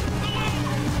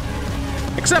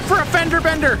 Except for a fender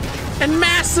bender and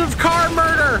massive car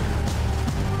murder!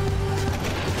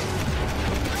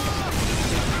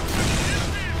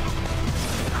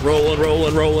 Roll.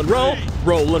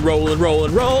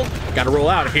 Gotta roll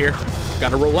out of here.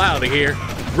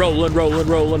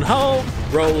 Rollin', ho!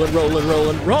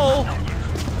 Roll.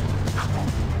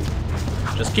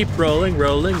 Just keep rolling,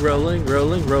 ride.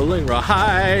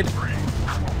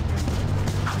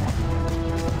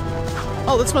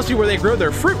 Oh, this must be where they grow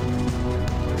their fruit.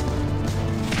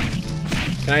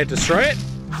 Can I destroy it?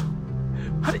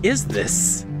 What is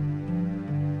this?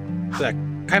 Is that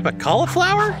type of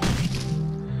cauliflower?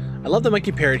 I love the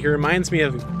monkey parrot. He reminds me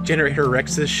of Generator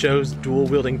Rex's show's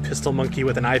dual-wielding pistol monkey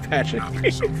with an eye patch.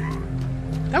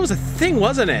 That was a thing,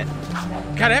 wasn't it?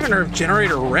 God, I haven't heard of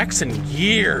Generator Rex in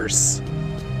years.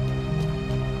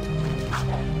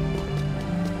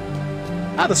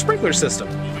 Ah, the sprinkler system.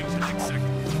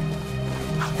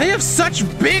 They have such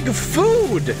big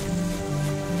food.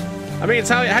 I mean, it's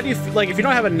how do you, like, if you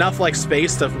don't have enough, like,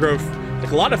 space to grow,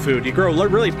 like, a lot of food, you grow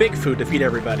really big food to feed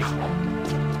everybody.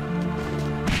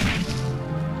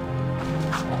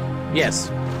 Yes.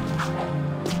 I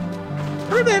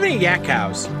wonder if they have any yak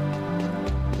cows.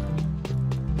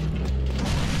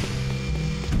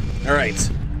 All right,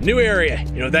 new area.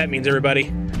 You know what that means,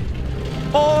 everybody.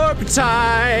 Orb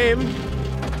time!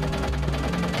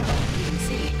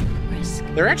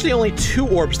 There are actually only 2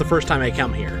 orbs the first time I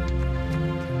come here.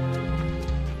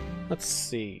 Let's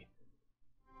see.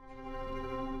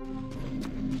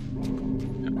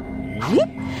 Whoop.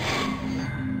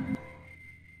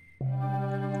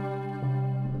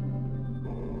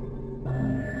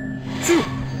 Phew.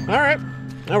 All right,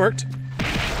 that worked.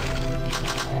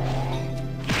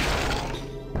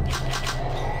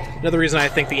 Another reason I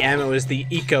think the ammo is the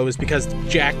eco is because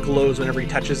Jak glows whenever he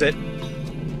touches it.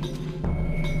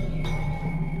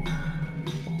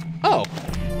 Oh.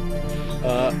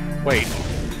 Wait.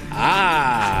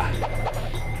 Ah.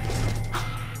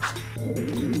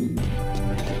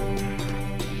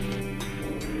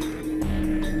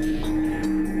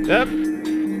 Yep.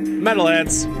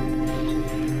 Metalheads.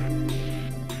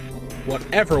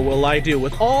 Whatever will I do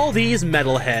with all these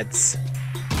metalheads?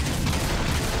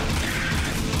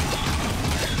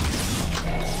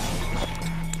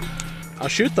 I'll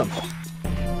shoot them.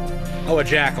 Oh, a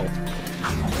jackal.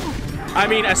 I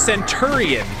mean, a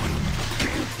centurion.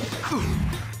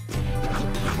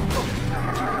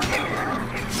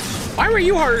 Why were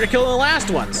you harder to kill than the last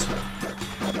ones?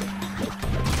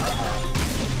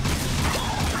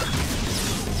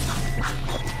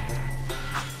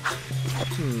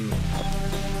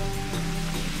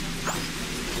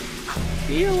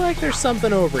 Feel like there's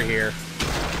something over here.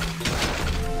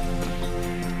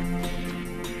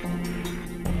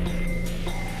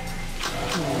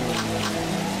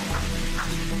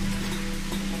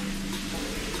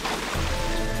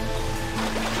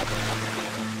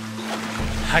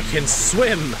 I can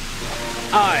swim.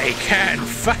 I can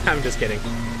I'm just kidding.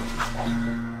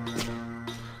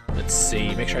 Let's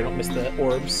see. Make sure I don't miss the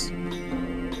orbs.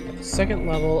 At the second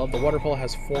level of the waterfall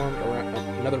has formed around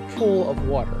another pool of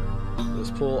water.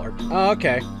 This pool are... Oh,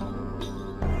 okay.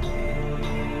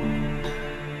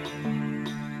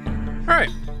 Alright.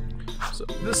 So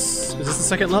this... Is this the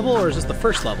second level or is this the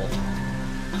first level?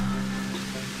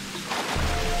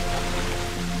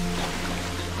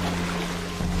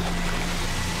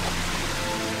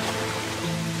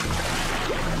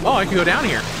 Oh, I can go down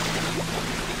here.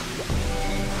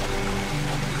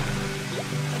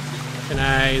 Can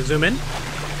I zoom in?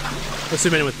 Let's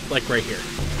zoom in with, like, right here.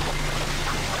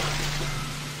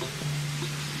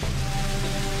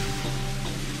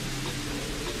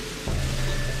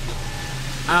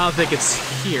 I don't think it's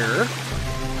here.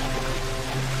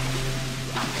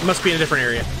 It must be in a different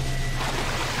area.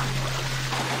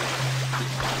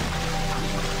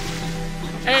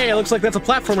 Hey, it looks like that's a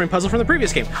platforming puzzle from the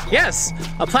previous game. Yes,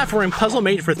 a platforming puzzle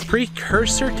made for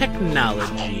precursor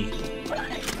technology.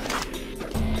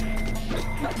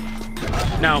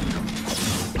 No.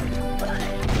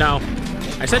 No.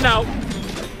 I said no.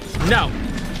 No.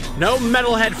 No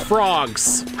metalhead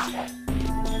frogs.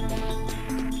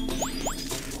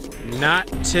 Not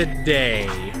today.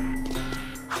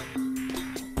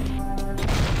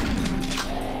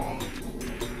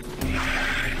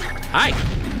 Hi.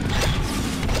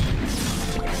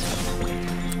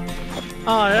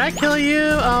 Oh, did I kill you?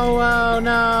 Oh,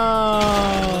 no.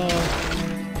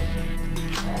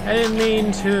 I didn't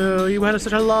mean to. You had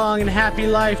such a long and happy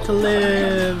life to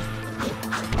live.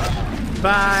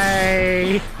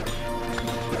 Bye.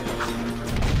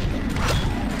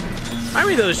 Remind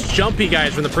me of those jumpy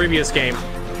guys from the previous game.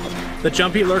 The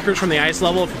jumpy lurkers from the ice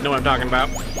level, if you know what I'm talking about.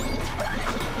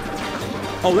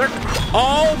 Oh, they're...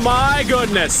 Oh, my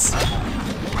goodness.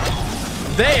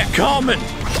 They are coming.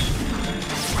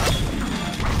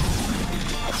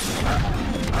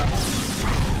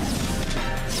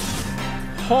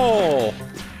 Oh.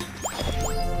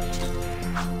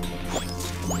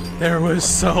 There was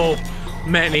so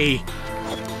many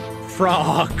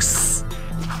frogs.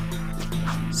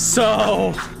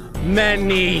 So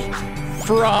many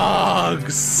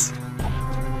frogs.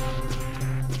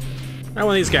 Not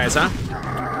one of these guys, huh?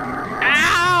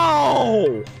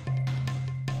 Ow!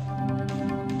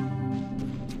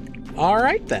 All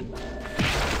right then.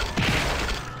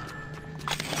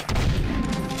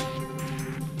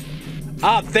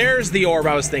 Ah, there's the orb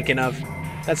I was thinking of.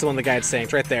 That's the one the guy's saying.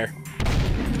 It's right there.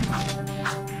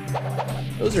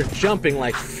 Those are jumping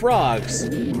like frogs,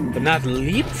 but not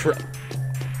leap frog.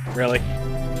 Really?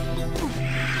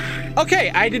 Okay,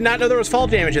 I did not know there was fall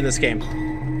damage in this game.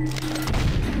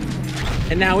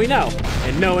 And now we know.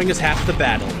 And knowing is half the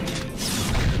battle.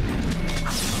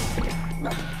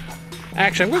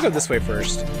 Actually, I'm gonna go this way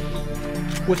first.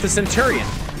 With the Centurion.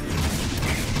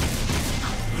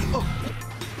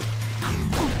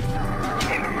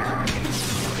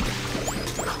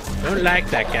 Don't like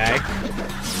that guy.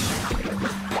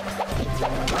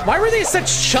 Why were they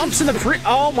such chumps in the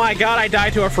Oh my god, I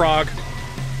died to a frog.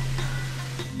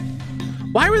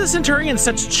 Why were the Centurions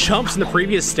such chumps in the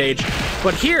previous stage?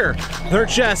 But here, they're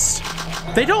just...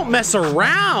 They don't mess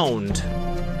around.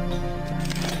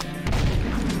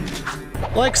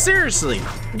 Like, seriously.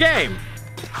 Game.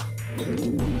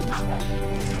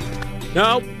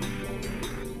 No.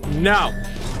 No.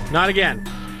 Not again.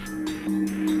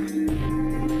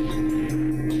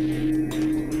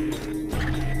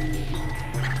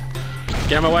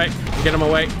 Get him away. Get him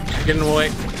away. Get him away.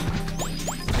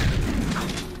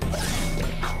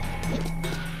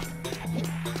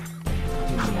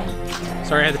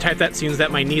 Sorry, I had to type that seems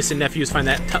that my niece and nephews find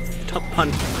that tough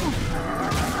pun.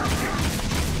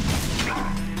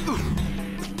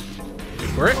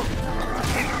 For it.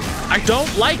 I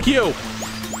don't like you.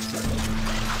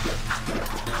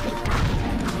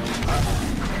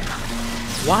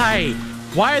 Why?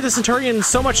 Why are the Centurions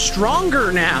so much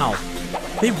stronger now?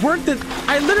 They weren't the...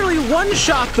 I literally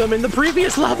one-shot them in the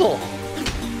previous level.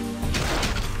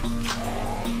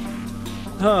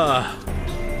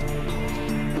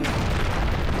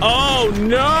 Oh,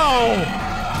 no!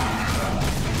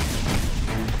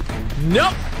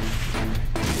 Nope.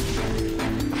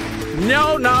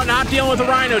 No, not dealing with a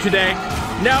rhino today.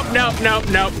 Nope.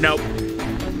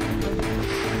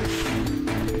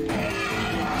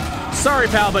 Sorry,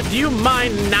 pal, but do you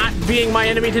mind not being my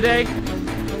enemy today?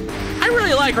 I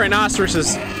really like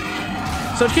rhinoceroses.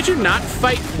 So could you not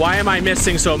fight? Why am I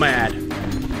missing so mad?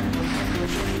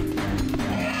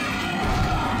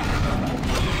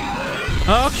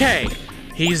 Okay,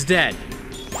 he's dead.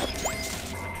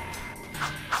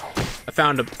 I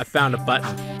found a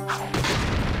button.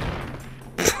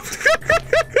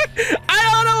 I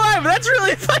don't know why, but that's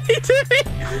really funny to me.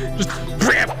 Just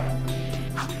bam.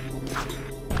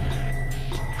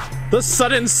 The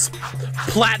sudden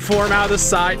platform out of the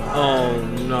side. Oh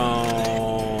no.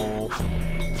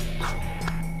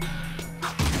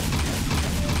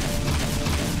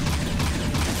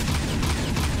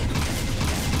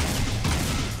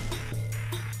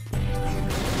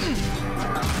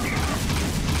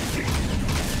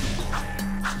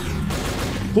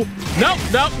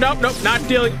 Nope, not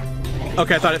dealing.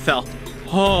 Okay, I thought it fell.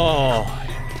 Oh,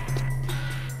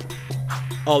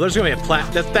 there's gonna be a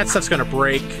that stuff's gonna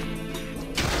break.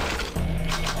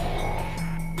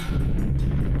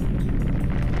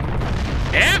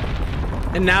 Yep,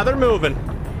 and now they're moving.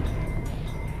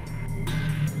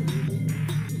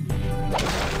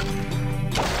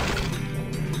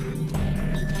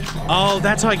 Oh,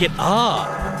 that's how I get up.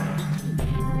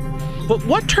 But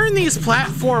what turned these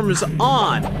platforms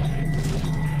on?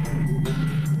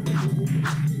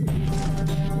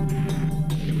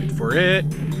 Wait for it.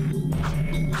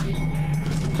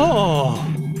 Oh.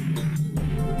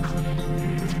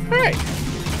 Alright.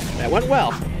 That went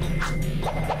well.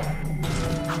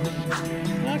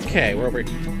 Okay, where are we?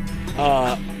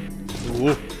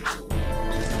 Ooh.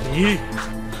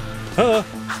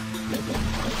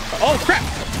 Oh crap!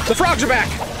 The frogs are back!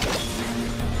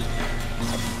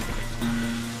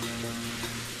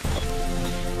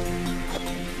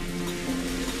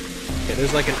 Okay,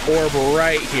 there's like an orb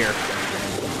right here.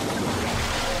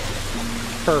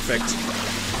 Perfect.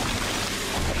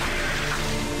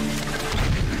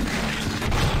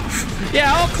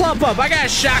 Yeah, I'll clump up. I got a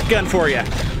shotgun for you.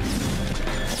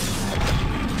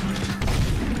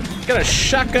 Got a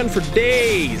shotgun for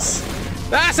days.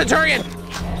 Ah, Centurion!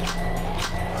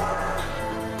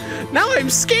 Now I'm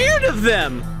scared of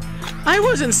them. I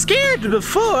wasn't scared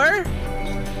before.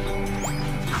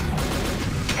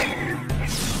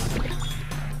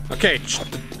 Okay,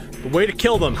 the way to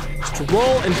kill them is to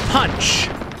roll and punch.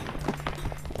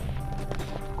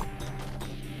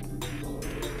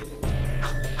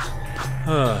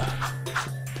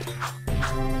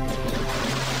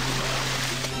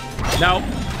 No.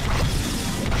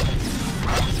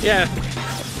 Yeah.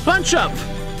 Bunch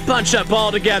up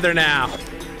all together now.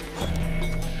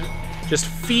 Just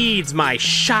feeds my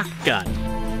shotgun.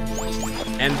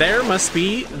 And there must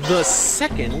be the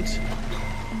second.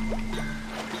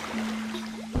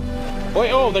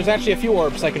 Oh, there's actually a few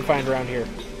orbs I can find around here.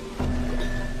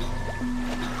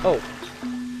 Oh.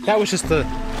 That was just the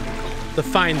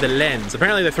find the lens.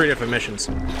 Apparently they're 3 different missions.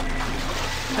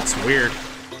 That's weird.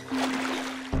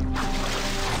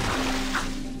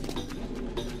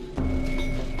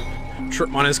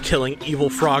 Tripmon is killing evil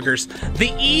froggers. The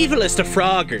evilest of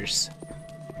froggers.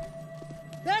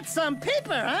 That's some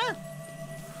paper, huh?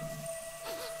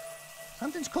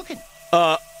 Something's cooking.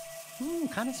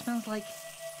 Kind of smells like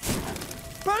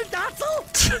burnt apple.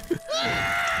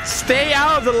 Stay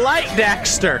out of the light,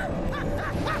 Daxter.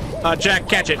 Jack,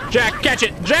 catch it. Jack, catch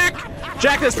it. Jack,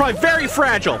 that's probably very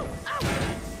fragile.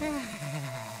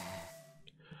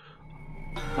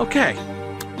 Okay,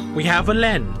 we have a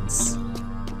lens.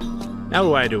 Now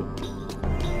what do?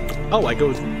 Oh, I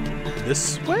go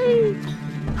this way?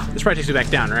 This probably takes me back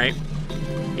down, right?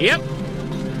 Yep.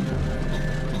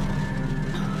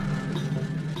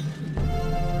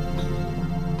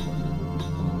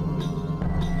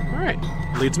 Alright,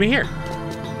 leads me here.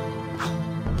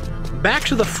 Back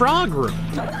to the frog room.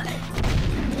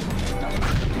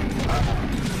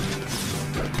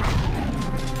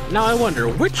 Now I wonder,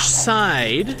 which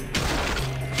side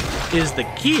is the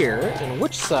gear and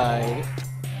which side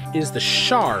is the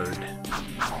shard?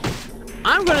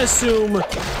 I'm gonna assume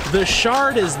the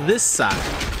shard is this side.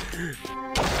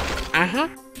 Uh-huh.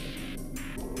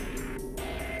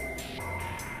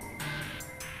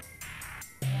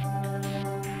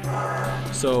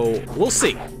 So, we'll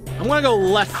see. I'm gonna go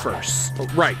left first. Oh,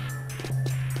 right.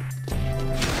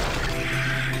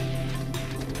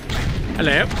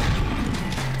 Hello.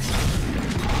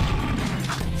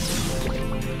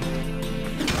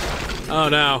 Oh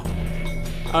no.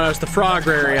 Oh no, it's the frog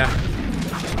area.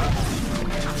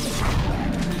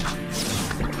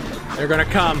 They're gonna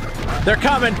come. They're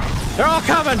coming. They're all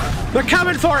coming. They're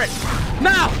coming for it.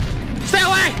 No! Stay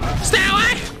away! Stay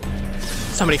away!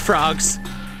 So many frogs.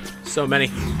 So many.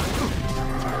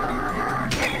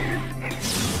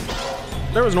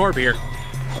 There was an orb here.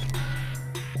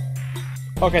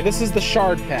 Okay, this is the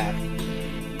shard path.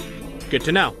 Good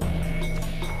to know.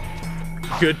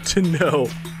 Good to know.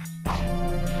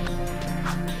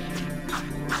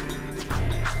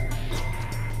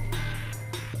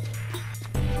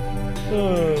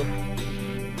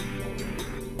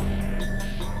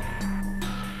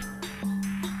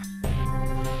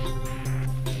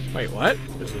 Wait, what?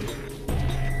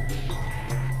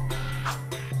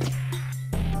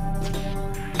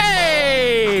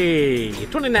 Hey!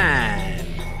 29!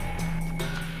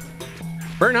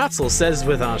 Bernotzel says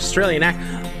with an Australian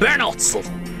accent, Bernotzel!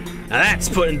 Now that's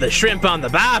putting the shrimp on the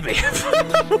barbie.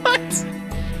 What?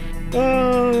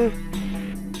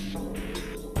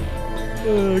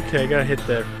 Okay, gotta hit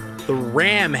the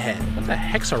ram head. What the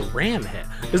heck's a ram head?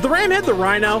 Is the ram head the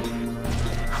rhino?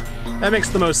 That makes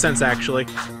the most sense, actually.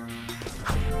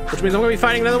 Which means I'm gonna be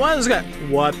fighting another one of those guys.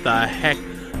 What the heck?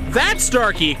 That's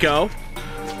Dark Eco!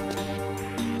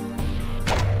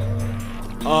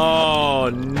 Oh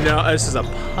no, this is a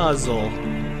puzzle.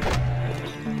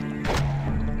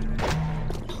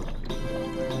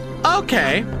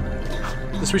 Okay.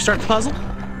 Let's restart the puzzle?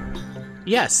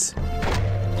 Yes.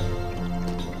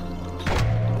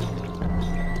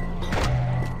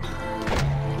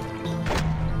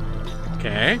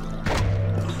 Okay.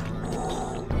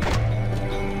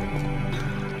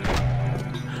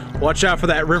 Watch out for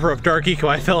that river of Dark Eco.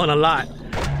 I fell in a lot.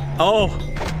 Oh,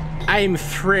 I'm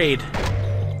afraid.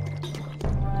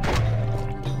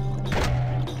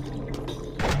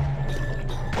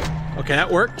 Okay,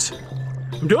 that worked.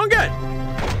 I'm doing good.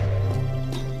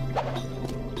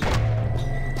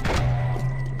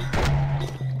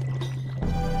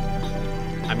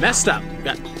 I messed up.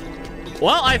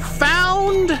 Well, I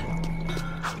found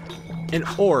an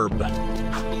orb.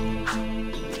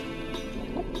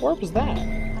 What orb was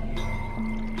that?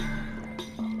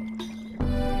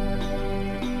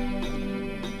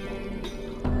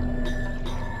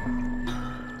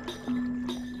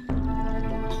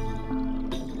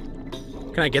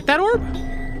 Can I get that orb?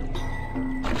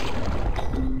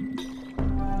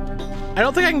 I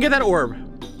don't think I can get that orb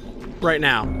right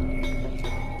now.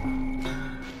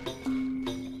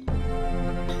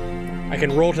 I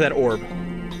can roll to that orb.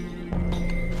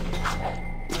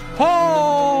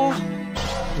 Oh!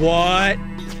 What?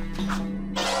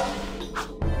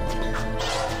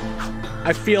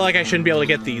 I feel like I shouldn't be able to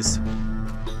get these.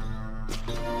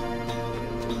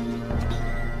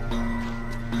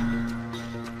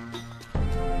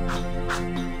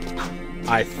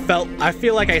 I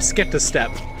feel like I skipped a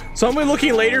step. So I'm gonna be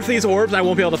looking later for these orbs, I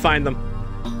won't be able to find them.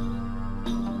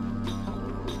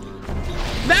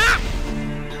 Nah!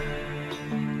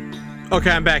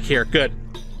 Okay, I'm back here, good.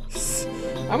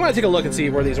 I'm gonna take a look and see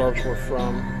where these orbs were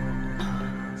from.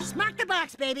 Smack the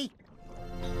box, baby.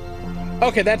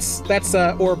 Okay, that's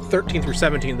orb 13 through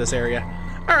 17 this area.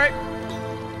 All right.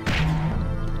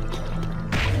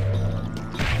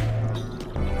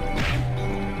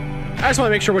 I just want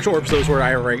to make sure which orbs those were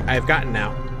I've gotten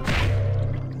now.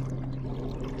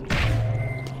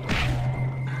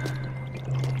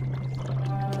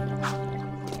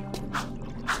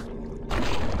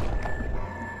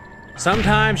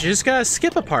 Sometimes you just gotta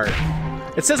skip a part.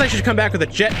 It says I should come back with a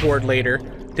jet board later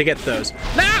to get those.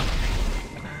 No!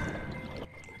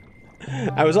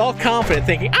 I was all confident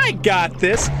thinking, I got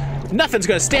this. Nothing's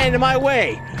gonna stand in my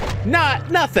way.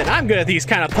 Nothing. I'm good at these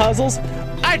kind of puzzles.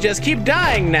 I just keep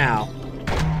dying now.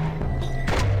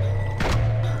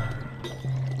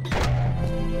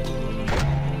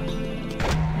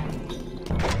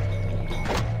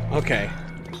 Okay.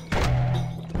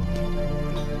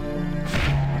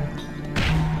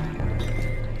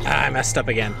 I messed up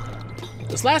again.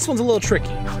 This last one's a little tricky.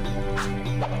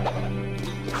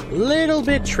 Little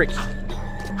bit tricky.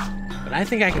 But I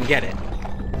think I can get it.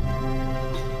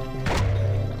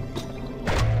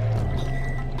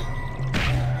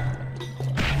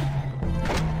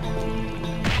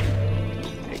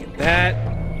 Get that.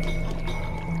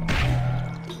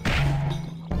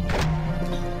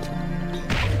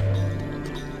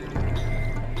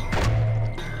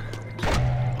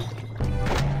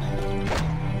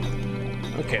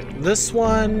 Okay, this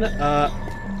one,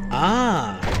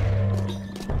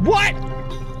 What?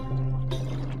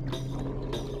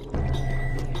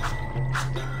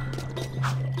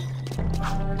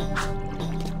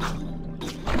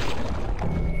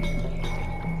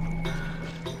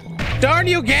 Darn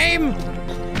you, game!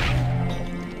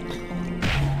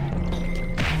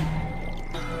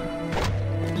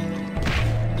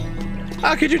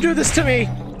 How could you do this to me?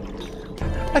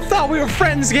 I thought we were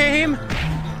friends, game!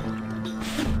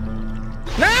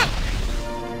 No!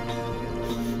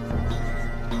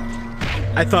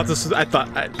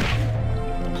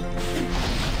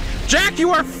 Jak,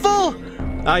 you are full!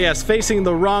 Ah yes, facing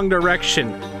the wrong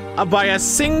direction. By a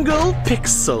single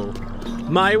pixel.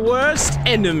 My worst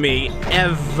enemy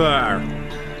ever.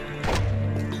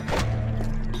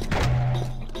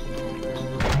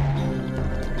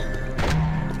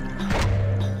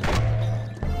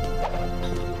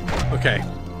 Okay.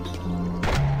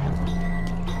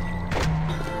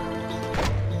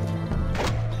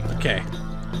 Okay.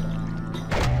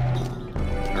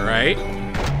 All right.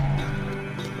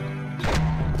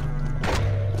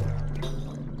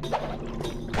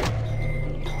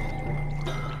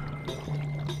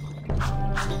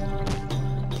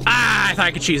 I thought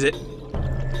I could cheese it.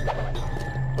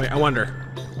 Wait, I wonder.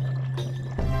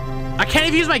 I can't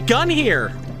even use my gun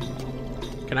here.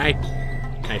 Can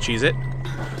I cheese it?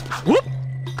 Whoop!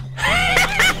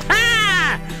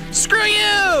 Screw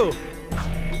you!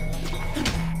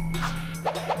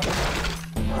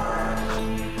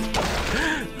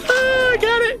 I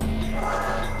got it.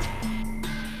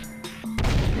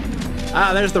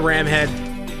 Ah, there's the ram head.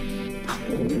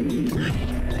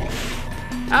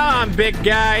 Oh, I'm big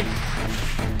guy.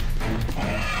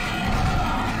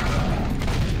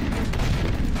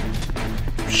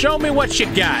 Show me what you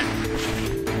got.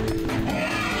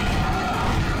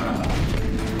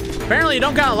 Apparently you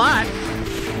don't got a lot.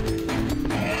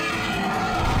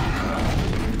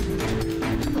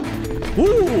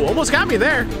 Ooh, almost got me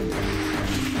there.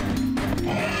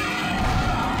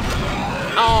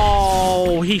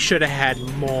 Oh, he should have had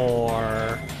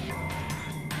more.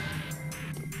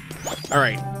 All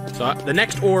right, so the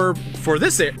next orb for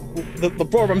this, the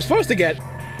orb I'm supposed to get.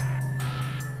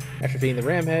 After defeating the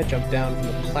ram head, jump down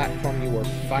from the platform you were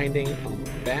finding on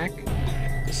the back.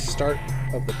 The start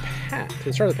of the path. To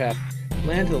the start of the path,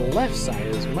 land to the left side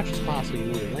as much as possible.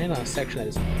 You will land on a section that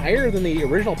is higher than the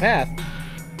original path.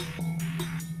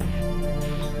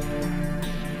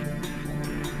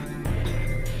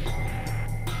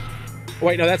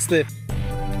 Wait, no, that's the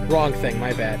wrong thing.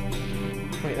 My bad.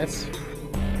 Wait, that's...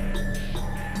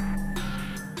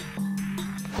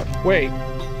 Wait.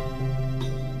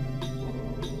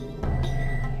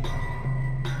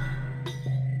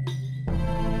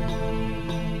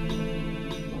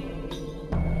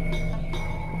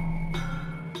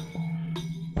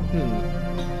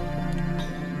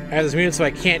 I have this muted so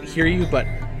I can't hear you, but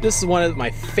this is one of my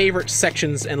favorite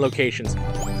sections and locations.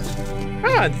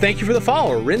 Ah, and thank you for the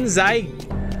follow, Rinzai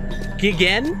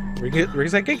Gigen.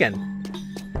 Rinzai Gigen.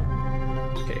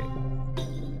 Okay.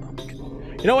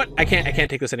 You know what? I can't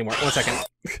take this anymore. 1 second.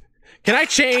 Can I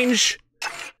change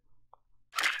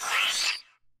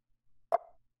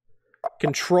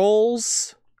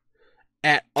controls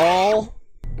at all?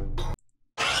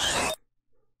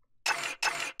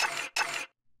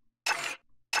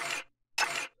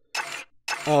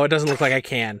 Oh, it doesn't look like I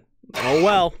can. Oh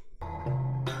well.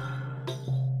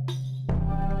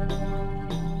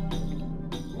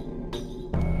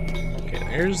 Okay,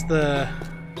 there's the...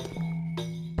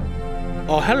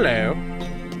 Oh, hello.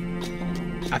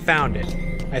 I found it,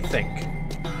 I think.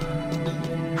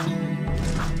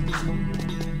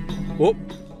 Whoop.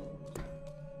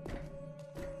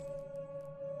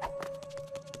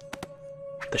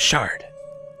 The shard.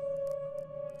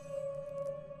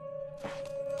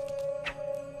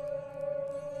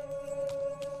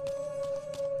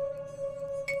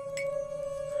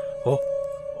 Oh,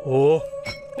 oh,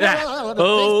 ah,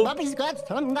 oh. This puppy's got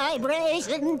some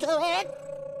vibration to it.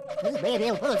 This baby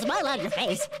will put a smile on your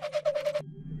face.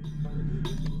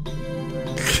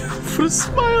 Put a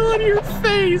smile on your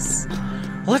face.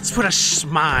 Let's put a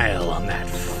smile on that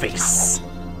face.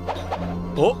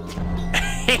 Oh,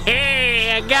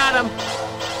 hey, I I got him.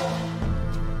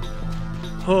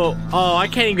 Oh, I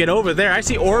can't even get over there. I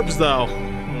see orbs, though.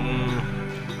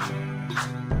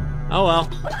 Oh, well.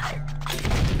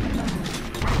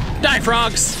 Die,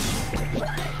 frogs!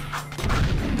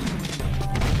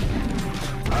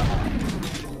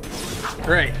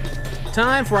 Great.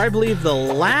 Time for, I believe, the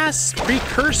last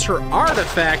precursor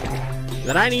artifact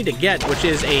that I need to get, which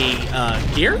is a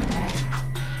gear?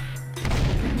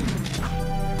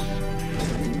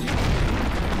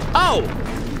 Oh!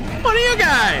 What are you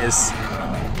guys?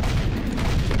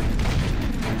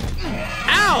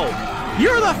 Ow!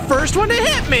 You're the first one to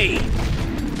hit me!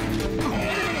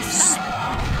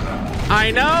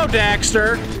 I know,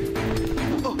 Daxter.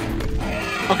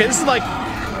 Okay, this is like...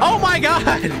 Oh my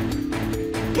god!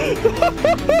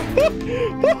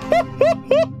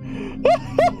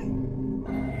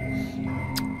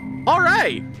 All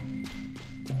right.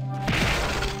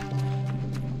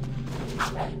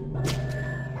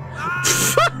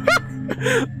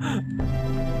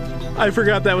 I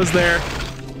forgot that was there.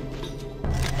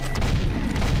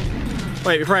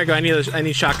 Wait, before I go, I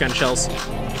need shotgun shells.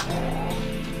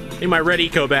 Need my red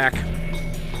eco back.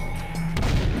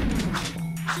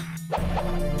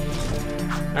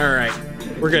 All right,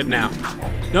 we're good now.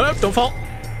 Nope, don't fall.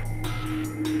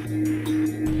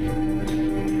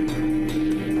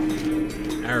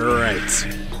 All right.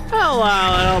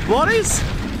 Hello, little buddies.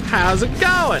 How's it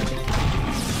going?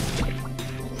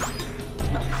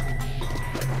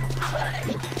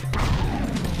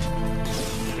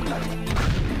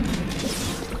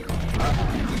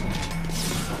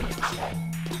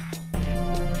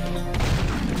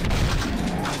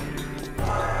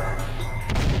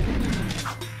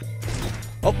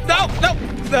 Oh, no,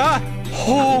 no!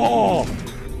 Oh!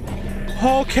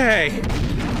 Okay.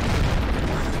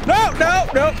 No, no,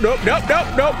 no, no, no,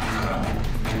 no, no!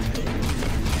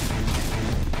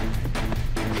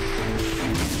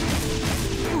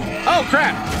 Oh,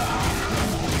 crap!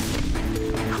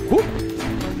 Whoop!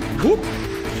 Whoop!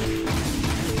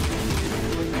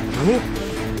 Whoop!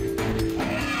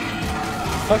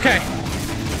 Okay.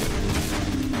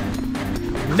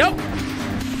 Nope!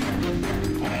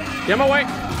 Get my way!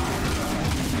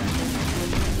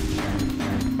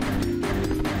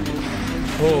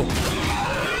 Oh.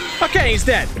 Okay, he's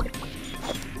dead.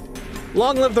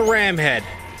 Long live the ram head.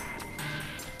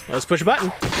 Let's push a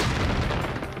button.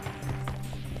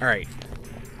 All right.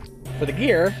 For the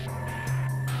gear.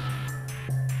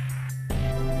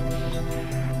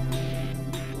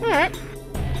 All right.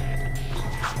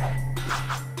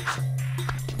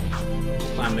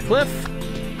 Climb the cliff.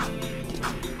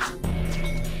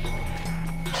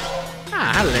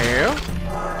 Ah, hello.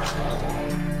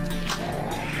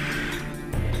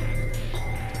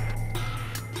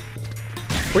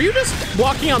 Were you just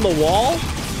walking on the wall?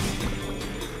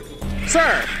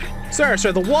 Sir! Sir,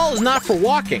 sir, the wall is not for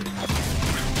walking.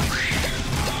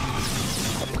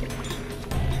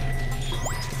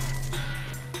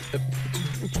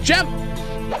 Jump!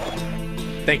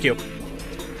 Thank you.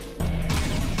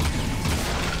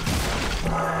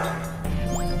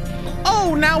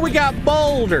 Oh, now we got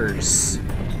boulders.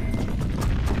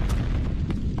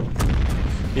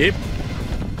 Yep.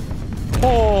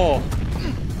 Oh.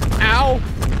 Ow.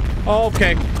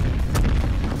 Okay.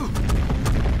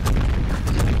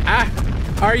 Ah,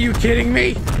 are you kidding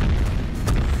me?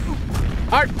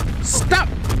 Art, stop!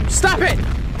 Stop it!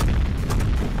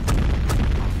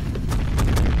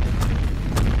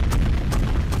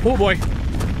 Oh boy.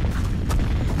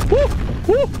 Woo!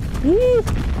 Woo! Woo!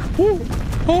 Woo!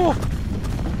 Oh!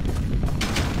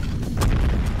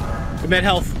 I'm at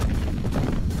health.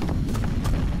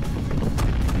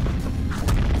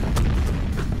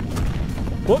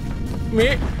 Whoop!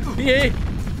 Me! Yeah!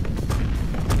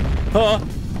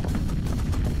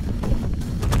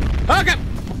 Okay!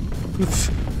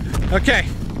 Okay.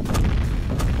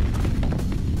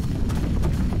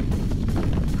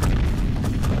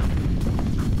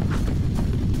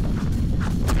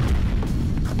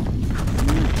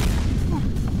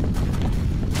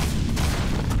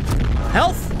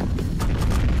 Health?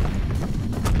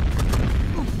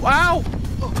 Wow!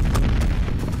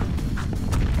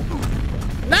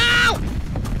 No!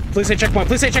 Please say checkpoint,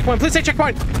 please say checkpoint, please say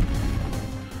checkpoint!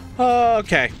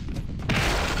 Okay.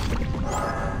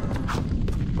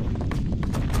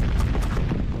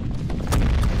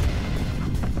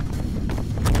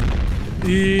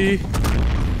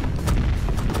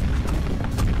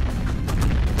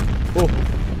 Oh.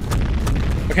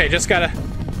 Okay, just gotta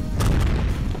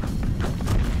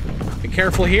be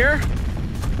careful here.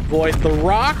 Avoid the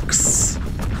rocks.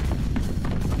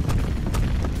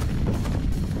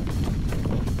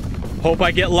 Hope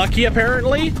I get lucky,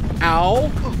 apparently.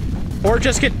 Ow. Or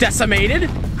just get decimated.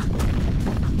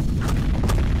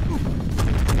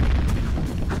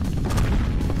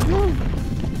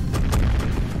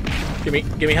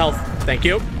 Give me health. Thank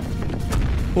you.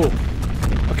 Ooh.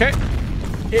 Okay.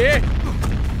 Yeah.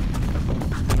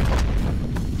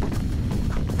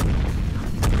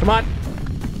 Come on.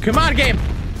 Come on, game.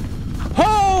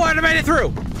 Oh, I made it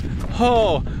through.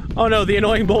 Oh no, the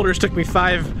annoying boulders took me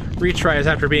 5 retries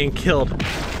after being killed.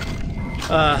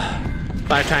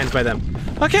 5 times by them.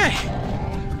 Okay.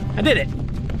 I did it.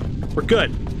 We're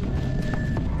good.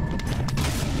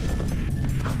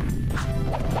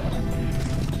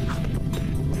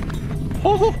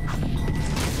 Oh.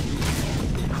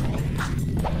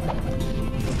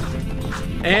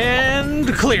 And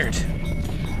cleared.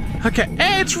 Okay,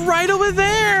 hey, it's right over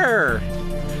there!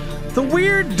 The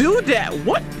weird doodad.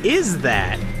 What is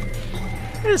that?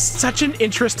 It is such an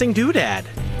interesting doodad.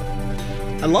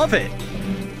 I love it.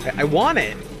 I want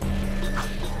it.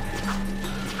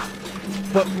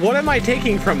 But what am I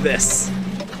taking from this?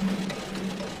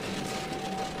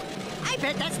 I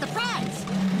bet that's the prize.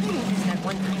 Is that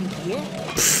one time a year?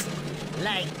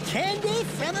 Like candy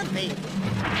from a baby.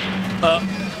 Oh.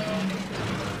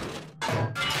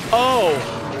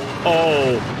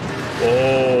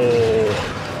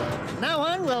 No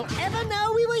one will ever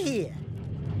know we were here.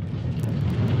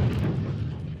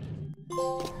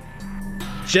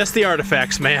 Just the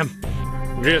artifacts, ma'am.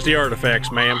 Just the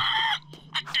artifacts, ma'am.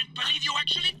 I can't believe you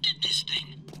actually did this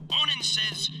thing. Onin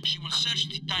says she will search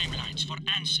the timelines for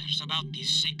answers about these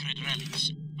sacred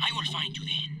relics. I will find you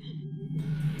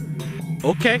then.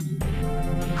 Okay.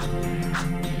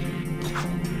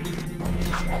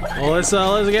 Well, let's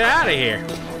get out of here.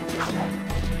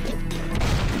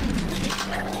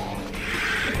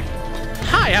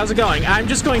 Hi, how's it going? I'm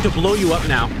just going to blow you up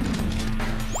now.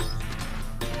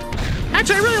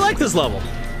 Actually, I really like this level.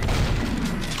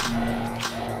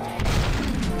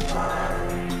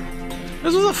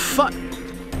 This was a fun...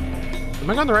 Am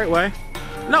I going the right way?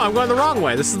 No, I'm going the wrong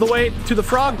way. This is the way to the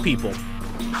frog people.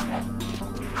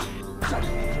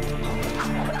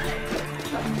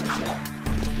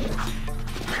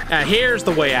 Here's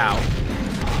the way out.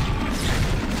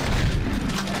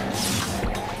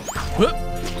 Hup.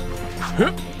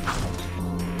 Hup.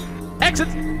 Exit.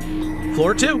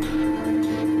 Floor 2.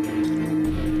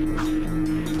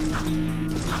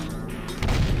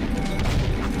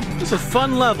 This is a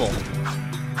fun level.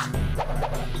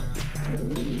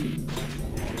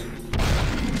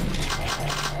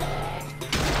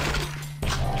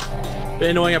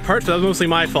 Been annoying at parts, but that was mostly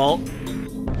my fault.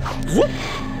 Whoop.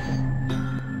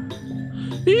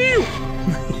 Ew!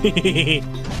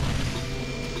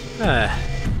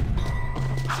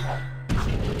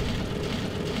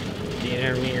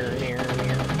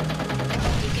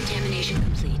 Decontamination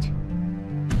complete.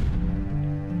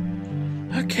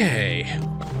 Okay.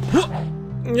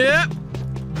 Yeah.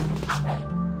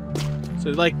 So,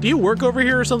 like, do you work over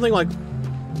here or something? Like,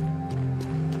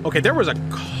 okay, there was a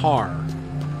car.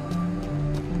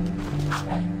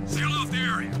 Seal off the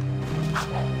area.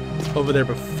 Over there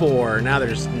before. Now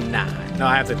there's not. No,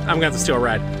 I'm gonna have to steal a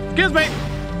ride. Excuse me.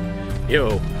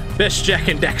 Yo, best Jak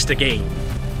and Daxter game.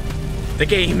 The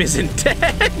game isn't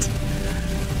dead.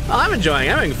 Well, I'm enjoying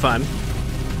it. I'm having fun.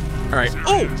 All right.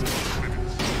 Oh!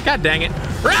 God dang it!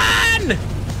 Run!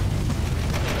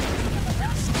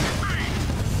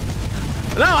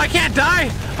 No, I can't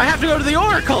die. I have to go to the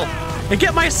Oracle and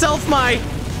get myself a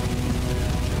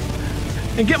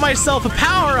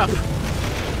power up.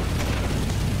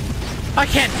 I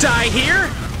can't die here!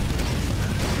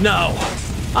 No!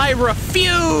 I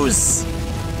refuse!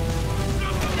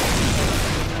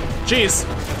 Jeez.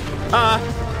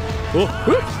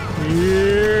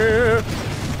 Yeah.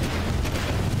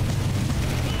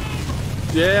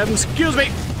 Yeah, excuse me.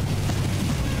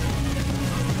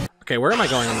 Okay, where am I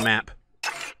going on the map?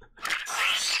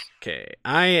 Okay,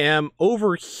 I am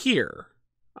over here.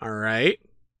 Alright.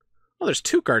 Oh, there's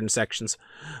 2 garden sections.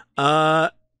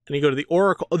 And you go to the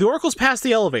Oracle. Oh, the Oracle's past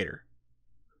the elevator.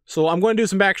 So I'm going to do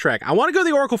some backtrack. I want to go to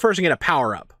the Oracle first and get a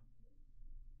power-up.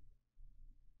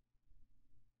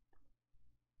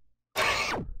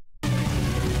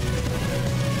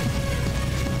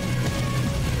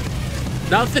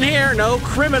 Nothing here, no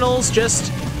criminals,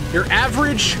 just your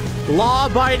average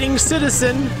law-abiding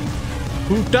citizen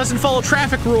who doesn't follow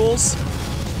traffic rules.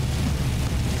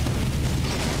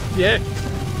 Yeah.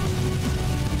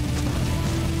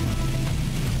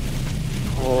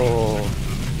 Oh.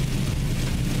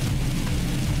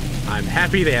 I'm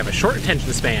happy they have a short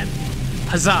attention span.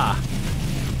 Huzzah.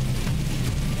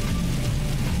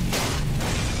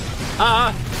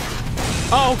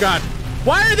 Oh, God.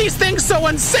 Why are these things so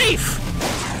unsafe?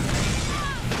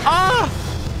 Ah!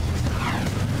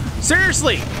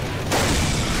 Seriously.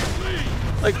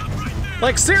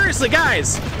 Like seriously,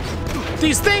 guys.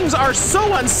 These things are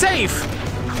so unsafe.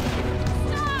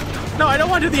 No, I don't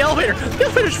want to do the elevator. The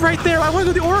elevator's right there. I want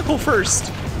to go to the Oracle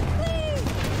first.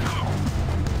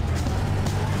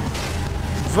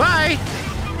 Bye.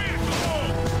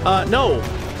 No.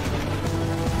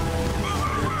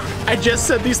 I just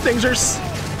said these things are...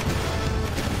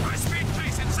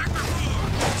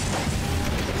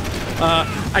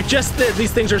 I just said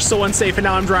these things are so unsafe, and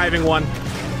now I'm driving one.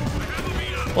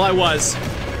 Well, I was.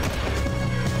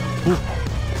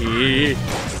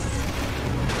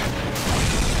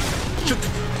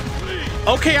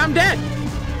 Okay, I'm dead.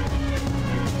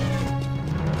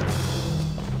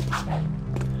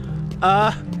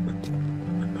 Oh.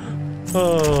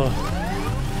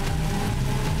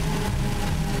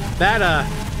 That,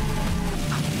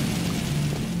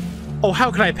 Oh,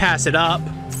 how can I pass it up?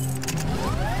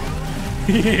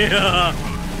 Yeah.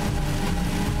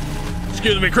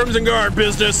 Excuse me, Krimzon Guard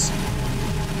business.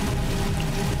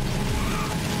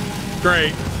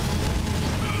 Great.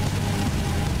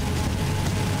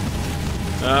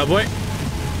 Boy.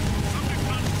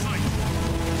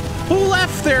 Who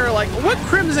left their, like, what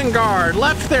Krimzon Guard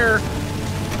left their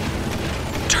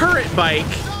turret bike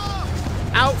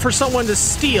out for someone to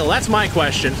steal? That's my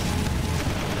question.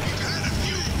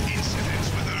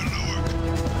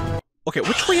 Okay,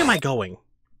 which way am I going?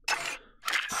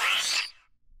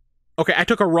 Okay, I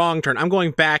took a wrong turn. I'm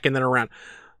going back and then around.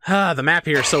 Ah, the map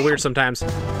here is so weird sometimes.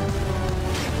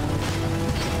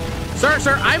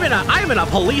 Sir, I'm in a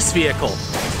police vehicle.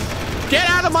 Get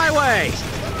out of my way!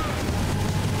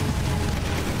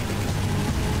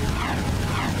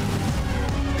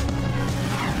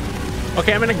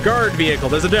 Okay, I'm in a guard vehicle.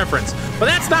 There's a difference. But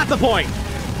that's not the point.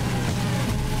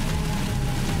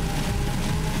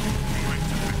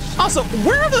 Also,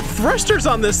 where are the thrusters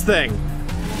on this thing?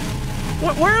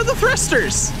 Where are the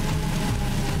thrusters?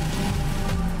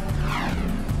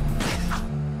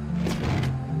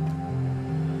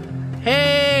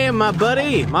 Hey, my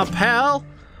buddy, my pal.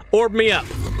 Orb me up.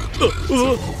 The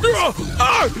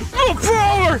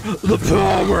power! The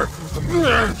power!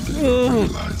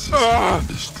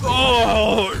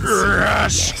 Oh,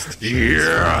 yes!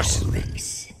 Yes!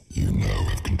 You now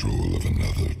have control of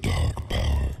another dark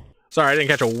power. Sorry, I didn't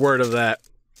catch a word of that.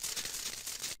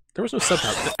 There was no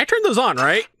subtitles. I turned those on,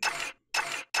 right?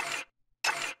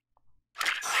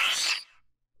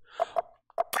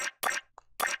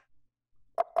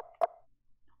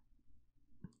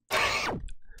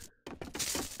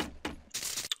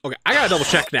 Okay, I gotta double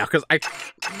check now, because I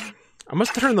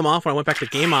must have turned them off when I went back to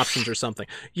game options or something.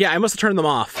 Yeah, I must have turned them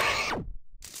off.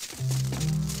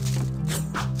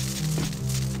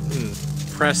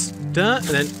 Press done, and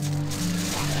then...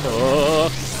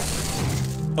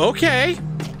 okay.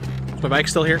 Is my bike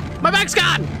still here? My bike's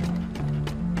gone!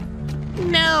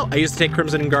 No! I used to take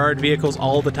Krimzon Guard vehicles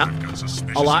all the time.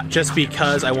 A lot, just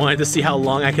because I wanted to see how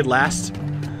long I could last.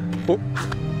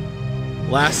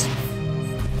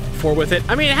 For with it.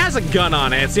 I mean, it has a gun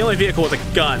on it. It's the only vehicle with a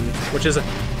gun, which is a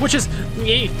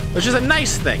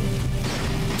nice thing.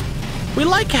 We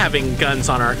like having guns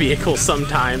on our vehicles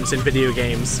sometimes in video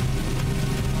games.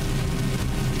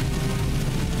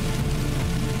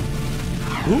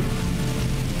 Ooh.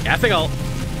 Yeah, I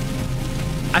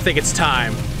think it's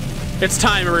time. It's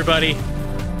time, everybody.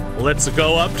 Let's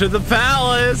go up to the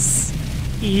palace.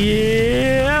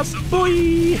 Yeah,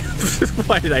 boy.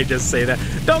 Why did I just say that?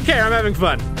 Don't care, I'm having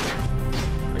fun.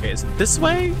 Okay, is it this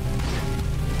way?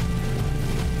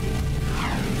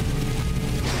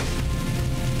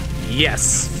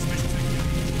 Yes.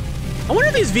 I wonder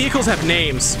if these vehicles have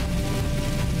names.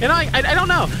 And I don't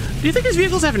know. Do you think these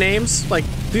vehicles have names? Like,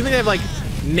 do you think they have, like,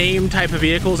 name type of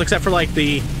vehicles, except for, like,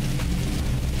 the...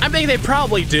 I think they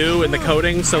probably do in the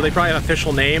coding, so they probably have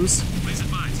official names. Please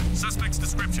advise. Suspect's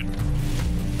description.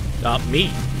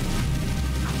 Me.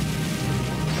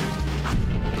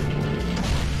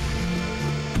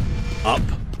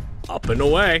 Up and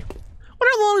away.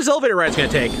 Wonder how long this elevator ride's gonna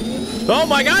take. Oh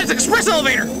my god, it's express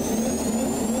elevator!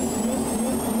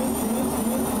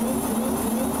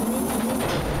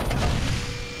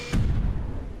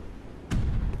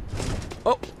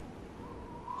 Oh.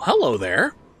 Hello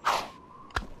there.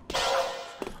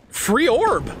 Free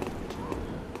orb.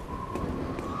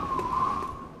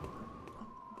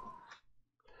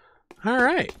 All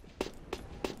right.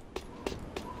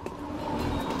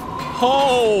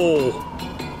 Oh.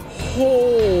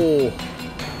 Oh.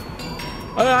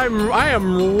 I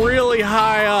am really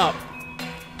high up.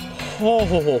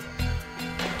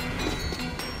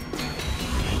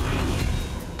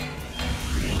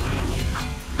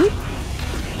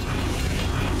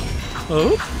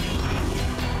 Oh.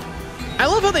 I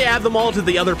love how they add them all to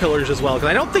the other pillars as well, because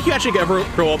I don't think you actually ever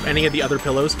grow up any of the other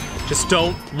pillows. Just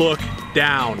don't look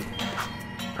down.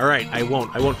 All right, I won't.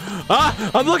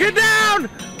 Ah, I'm looking down!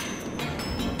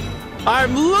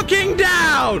 I'm looking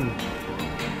down!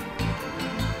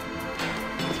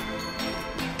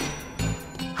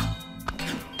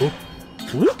 Ooh.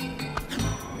 Ooh.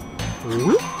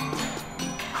 Ooh.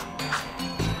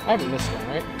 I haven't missed one,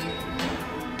 right?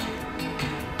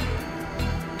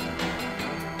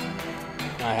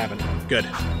 I haven't. Good.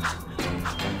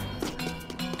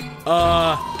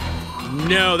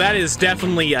 No, that is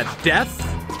definitely a death.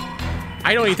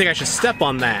 I don't even think I should step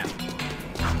on that.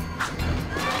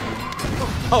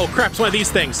 Oh, crap, it's one of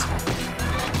these things.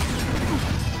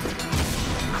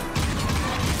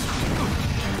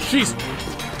 Jeez.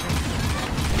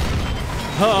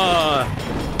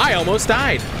 I almost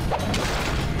died.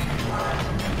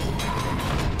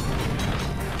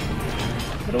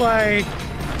 How do I...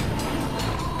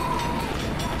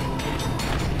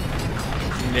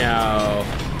 No.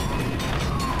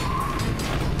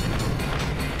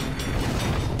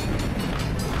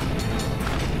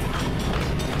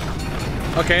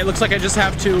 Okay, it looks like I just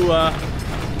have to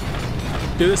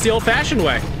do this the old-fashioned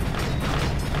way.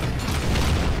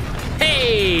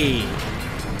 Hey!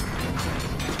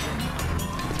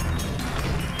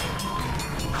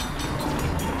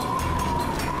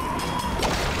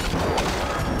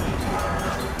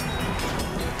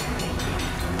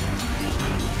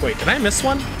 Wait, did I miss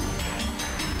one?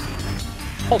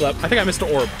 Hold up, I think I missed an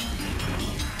orb.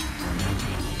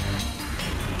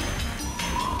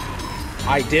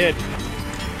 I did.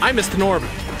 I missed an orb.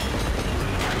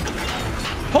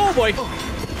 Oh boy.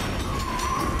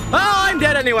 Oh, I'm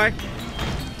dead anyway.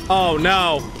 Oh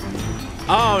no.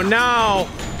 Oh no.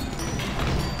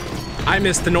 I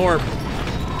missed an orb.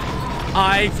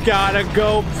 I've gotta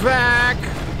go back.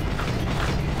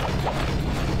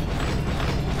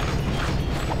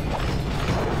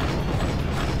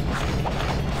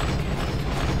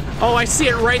 Oh, I see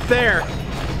it right there.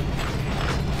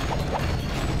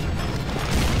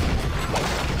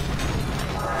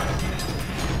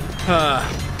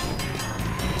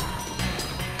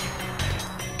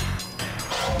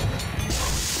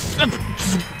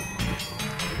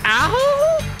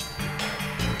 Ow!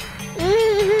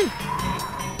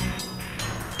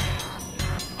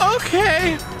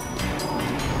 Okay.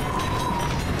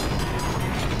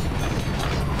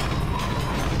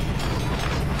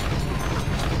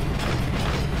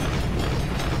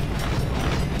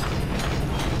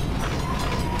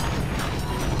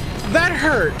 That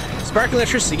hurt. Sparkling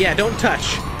electricity, yeah, don't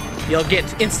touch. You'll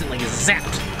get instantly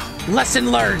zapped.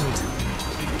 Lesson learned.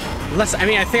 I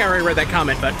mean, I think I already read that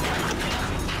comment, but...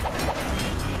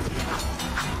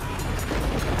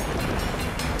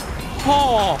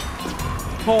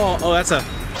 Oh, that's a...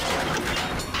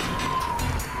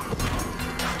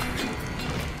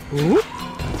 Whoop.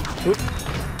 Whoop.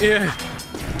 Yeah.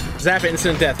 Zap it,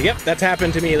 instant death. Yep, that's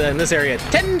happened to me in this area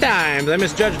 10 times. I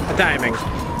misjudged the timing.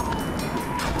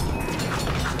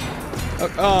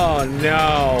 Oh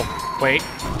no. Wait.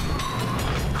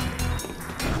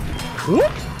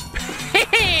 Whoop!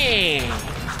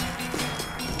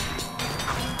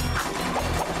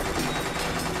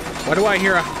 Why do I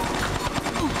hear a...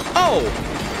 Oh!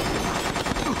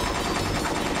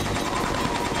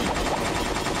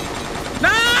 No!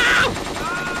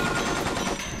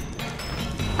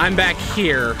 I'm back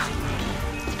here.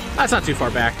 That's not too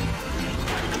far back.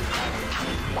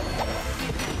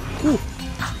 Ooh.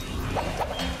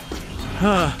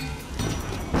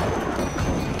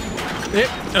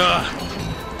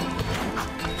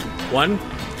 One,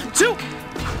 two.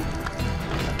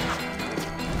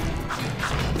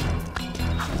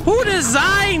 Who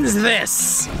designs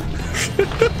this?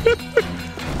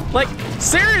 Like,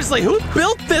 seriously, who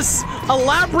built this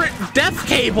elaborate death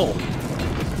cable?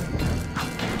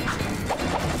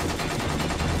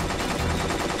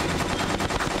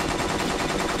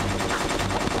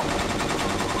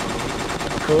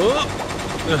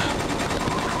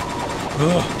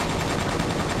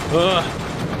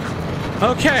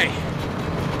 Okay.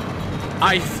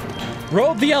 I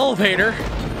rode the elevator.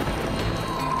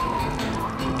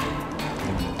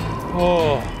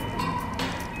 Oh.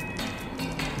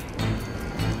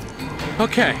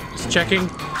 Okay, just checking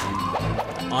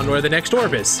on where the next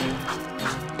orb is.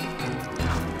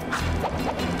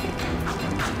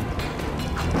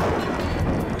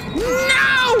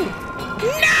 No!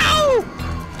 No!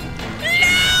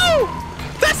 No!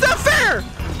 That's not fair!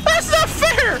 That's not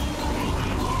fair!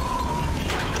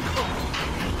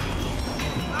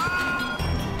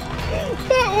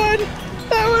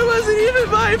 That one wasn't even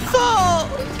my fault!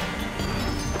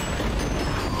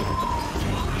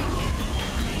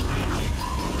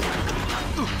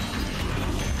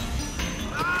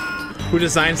 Who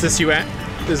designs this?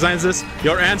 Designs this?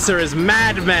 Your answer is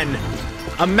madmen.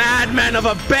 A madman of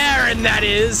a baron, that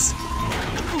is.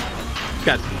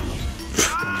 God.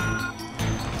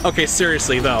 Okay,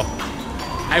 seriously though.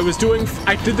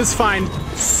 I did this fine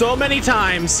so many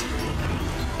times.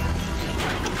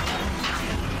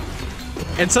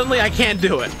 And suddenly I can't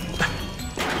do it.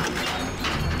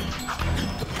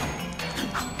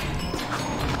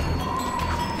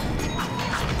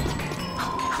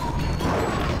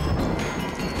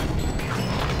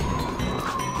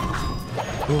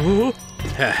 Ooh.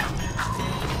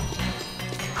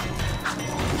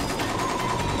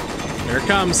 Here it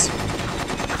comes.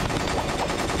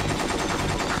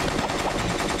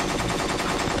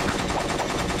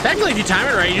 Technically, if you time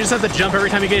it right, you just have to jump every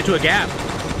time you get into a gap.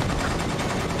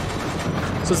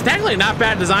 So it's technically not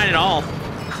bad design at all.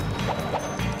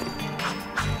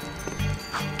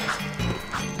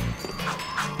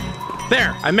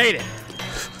 There, I made it.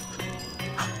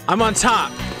 I'm on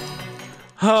top.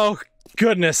 Oh,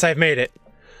 goodness, I've made it.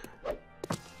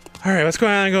 All right, what's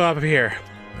going on? Go up here.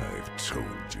 I've told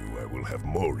you I will have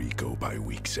more eco by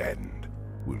week's end.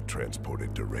 We'll transport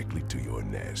it directly to your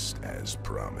nest, as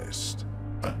promised.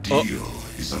 A deal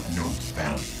is of no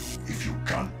value if you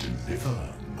can't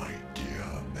deliver, my dear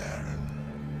Baron.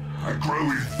 I grow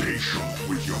impatient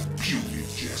with your puny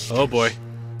gestures. Oh boy.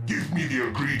 Give me the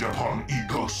agreed upon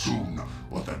eco soon,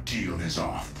 or the deal is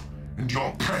off, and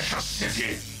your precious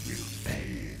city will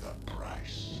pay the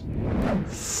price.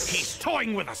 He's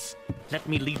toying with us. Let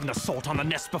me lead an assault on the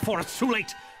nest before it's too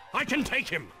late. I can take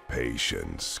him.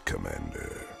 Patience,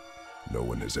 Commander. No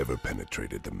one has ever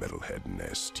penetrated the Metalhead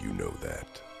nest, you know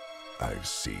that. I've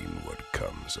seen what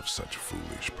comes of such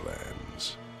foolish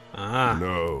plans. Ah.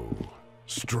 No.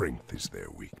 Strength is their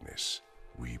weakness.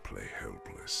 We play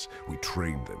helpless. We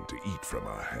train them to eat from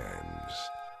our hands.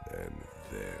 And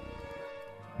then...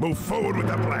 Move forward with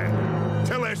the plan.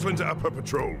 Tell Ashlyn to up her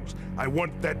patrols. I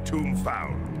want that tomb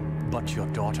found. But your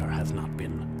daughter has not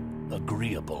been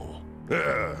agreeable.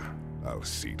 I'll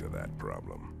see to that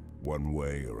problem. One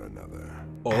way or another.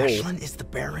 Oh. Ashlyn is the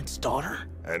Baron's daughter?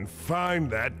 And find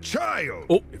that child!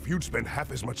 Oh. If you'd spent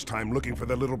half as much time looking for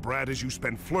the little brat as you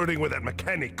spent flirting with that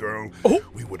mechanic girl,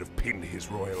 we would have pinned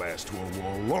his royal ass to a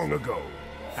wall long ago.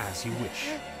 As you wish.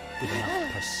 With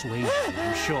enough persuasion,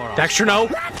 I'm sure. Daxter, no!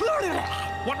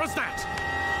 What was that?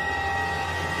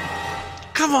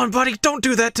 Come on, buddy, don't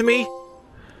do that to me!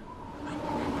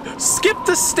 Skip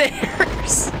the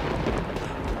stairs!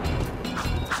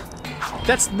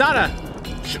 That's not a...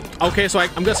 Okay, so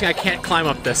I'm guessing I can't climb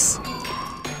up this.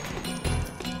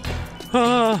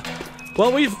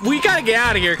 Well, we gotta get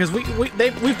out of here because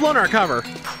we've blown our cover.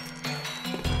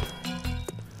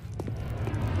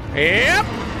 Yep.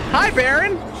 Hi,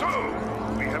 Baron. So,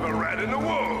 we have a rat in the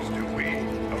walls, do we?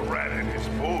 A rat in his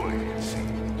boy, it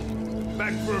seems.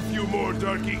 Back for a few more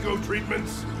dark eco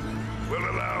treatments? Will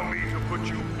allow me to put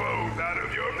you both out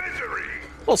of your misery.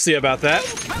 We'll see about that.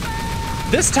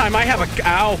 This time I have a...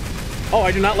 Ow. Oh,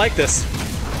 I do not like this.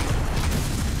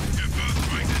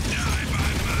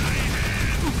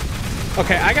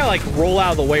 Okay, I gotta, like, roll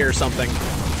out of the way or something.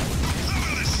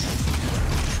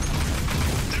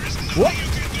 What?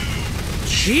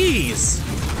 Jeez.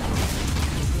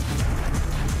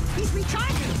 He's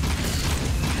recharging.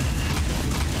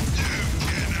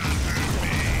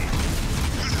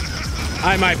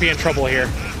 I might be in trouble here.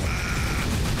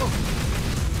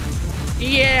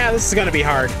 Yeah, this is gonna be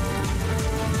hard.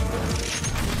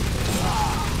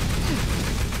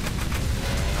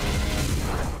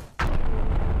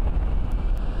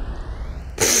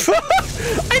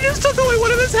 I just took away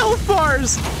one of his health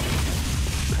bars!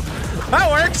 That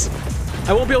works!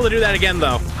 I won't be able to do that again,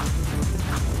 though.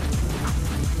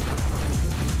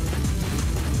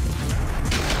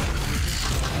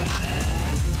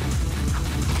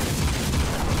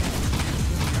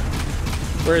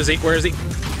 Where is he? Where is he?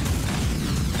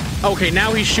 Okay,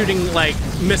 now he's shooting, like,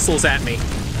 missiles at me.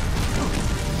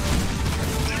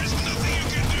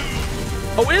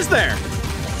 Oh, is there?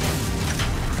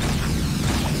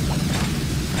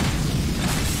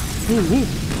 Ooh, ooh.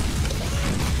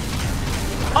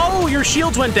 Oh, your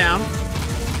shields went down.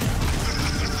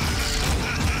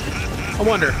 I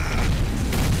wonder.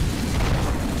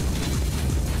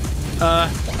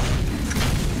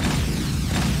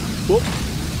 Whoop.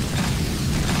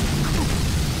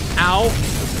 Ow.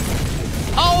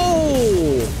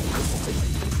 Oh!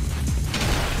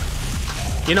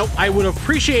 You know, I would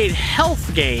appreciate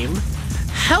health game.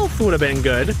 Health would have been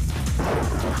good.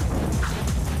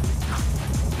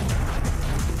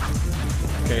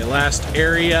 Okay, last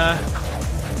area.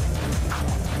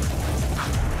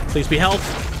 Please be health.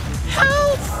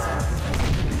 Health!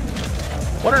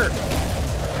 What are...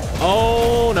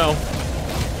 Oh, no.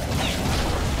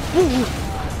 Woo.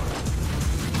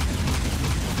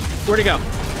 Where'd he go?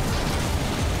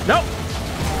 Nope.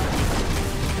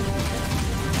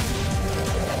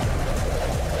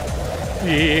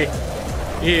 Yeah.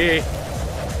 Yeah.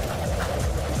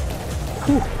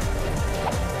 Whew.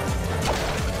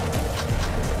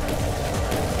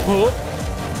 Oh.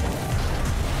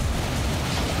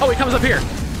 Oh, he comes up here.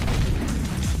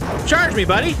 Charge me,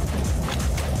 buddy.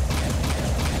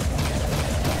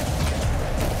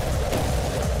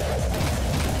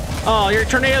 Oh, your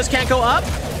tornadoes can't go up?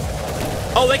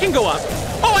 Oh, they can go up.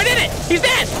 Oh, I did it! He's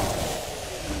dead!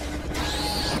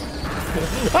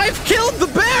 I've killed the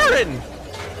Baron!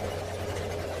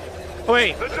 Oh,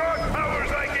 wait. The dark powers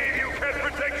I gave you can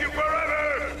protect you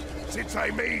forever! Since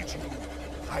I made you,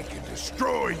 I can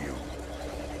destroy you.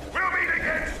 We'll meet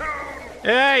again soon!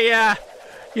 Yeah.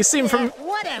 You seem from...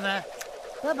 Whatever.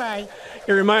 Bye-bye.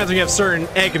 It reminds me of certain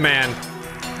Eggman.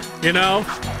 You know?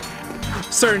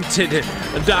 Certain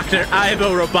Dr.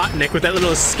 Ivo Robotnik with that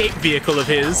little escape vehicle of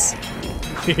his.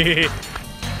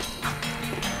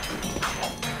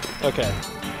 Okay.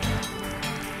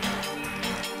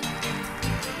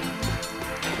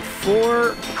 4...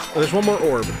 Oh, there's one more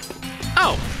orb.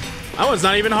 Oh! That one's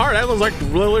not even hard. That one's like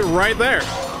literally right there.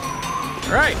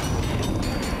 Alright.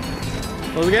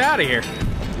 Let's get out of here.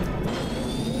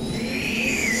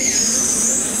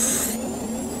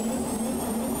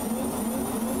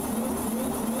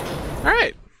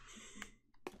 Alright.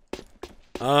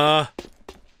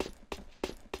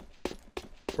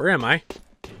 Where am I?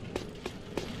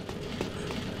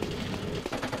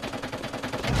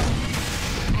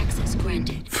 Access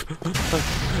granted.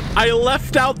 I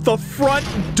left out the front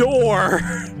door.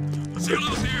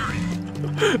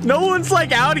 No one's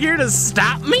like out here to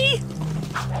stop me?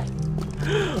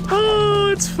 Oh,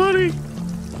 it's funny.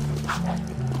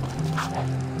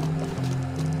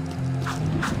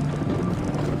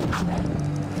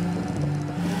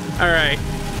 All right.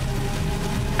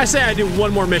 I say I do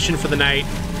one more mission for the night.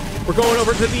 We're going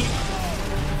over to the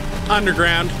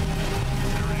underground.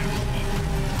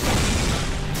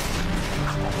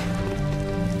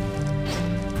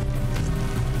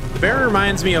 The Baron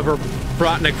reminds me of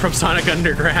Robotnik from Sonic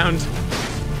Underground.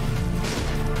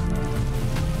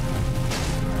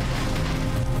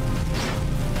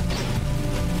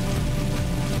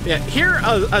 Yeah, here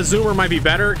a zoomer might be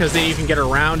better because then you can get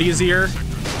around easier.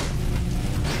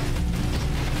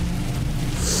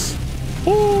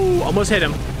 Ooh, almost hit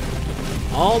him.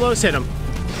 Almost hit him.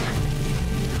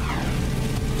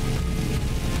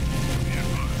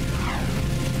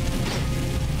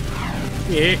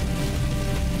 Yeah.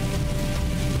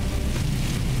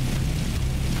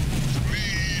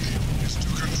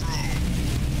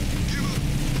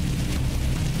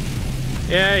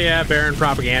 Yeah, Baron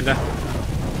propaganda.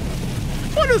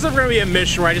 I wonder if there's ever gonna be a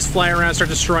mission where I just fly around and start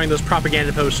destroying those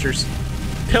propaganda posters.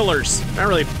 Pillars, not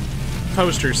really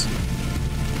posters.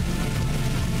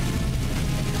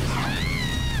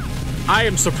 I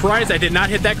am surprised I did not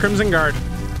hit that Krimzon Guard.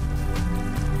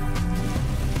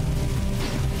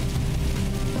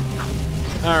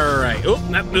 Alright. Oop,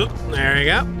 there we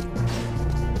go.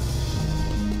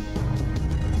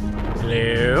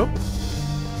 Hello.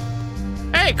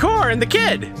 Hey, Core and the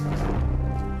kid!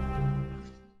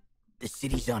 The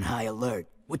city's on high alert.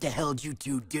 What the hell did you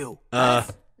two do?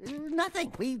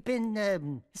 Nothing. We've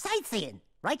been, sightseeing.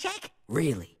 Right, Jack?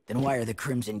 Really? Then why are the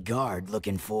Krimzon Guard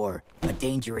looking for a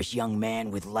dangerous young man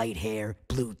with light hair,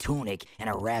 blue tunic, and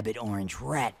a rabbit orange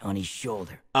rat on his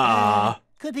shoulder?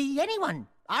 Could be anyone.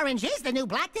 Orange is the new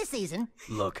black this season.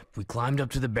 Look, we climbed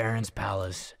up to the Baron's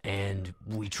palace, and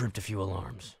we tripped a few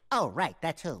alarms. Oh, right,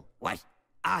 that's who. What?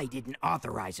 I didn't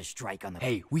authorize a strike on the...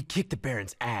 Hey, we kicked the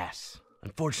Baron's ass.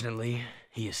 Unfortunately,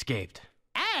 he escaped.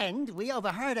 And we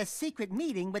overheard a secret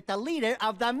meeting with the leader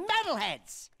of the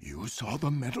Metalheads. You saw the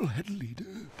metalhead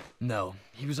leader? No,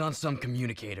 he was on some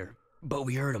communicator, but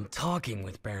we heard him talking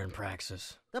with Baron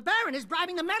Praxis. The Baron is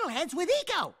bribing the Metalheads with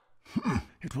eco.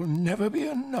 It will never be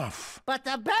enough. But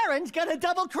the Baron's gonna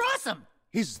double-cross him.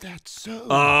 Is that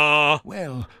so?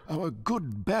 Well, our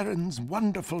good Baron's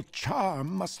wonderful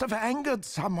charm must have angered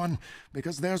someone,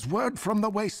 because there's word from the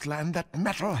wasteland that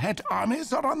metalhead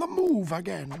armies are on the move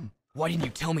again. Why didn't you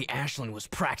tell me Ashlyn was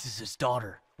Praxis's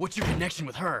daughter? What's your connection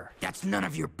with her? That's none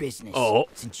of your business. Oh.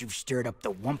 Since you've stirred up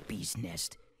the Wumpy's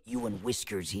nest, you and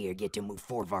Whiskers here get to move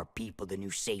 4 of our people to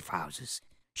new safe houses.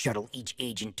 Shuttle each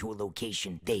agent to a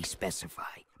location they specify.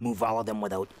 Move all of them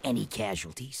without any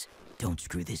casualties. Don't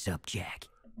screw this up, Jack.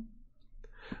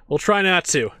 We'll try not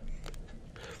to.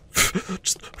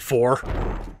 Just 4.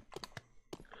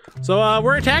 So,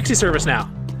 we're a taxi service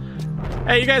now.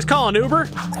 Hey, you guys calling Uber?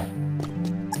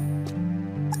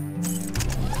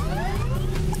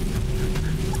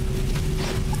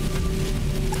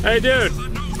 Hey, dude. To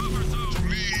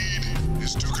lead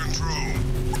is to control.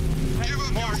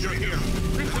 Give up your here.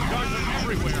 Krimzon Guards are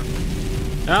everywhere.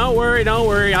 Don't worry, don't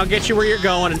worry. I'll get you where you're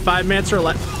going in 5 minutes or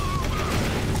less.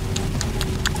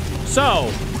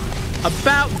 So,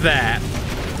 about that.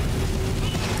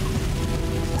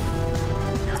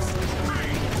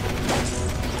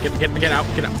 Get out,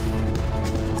 get out.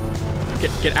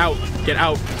 Get out, get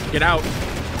out, get out.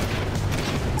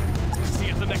 See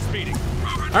you at the next meeting.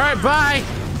 All right, bye.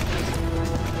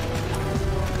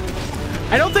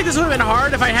 I don't think this would have been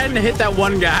hard if I hadn't hit that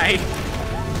one guy.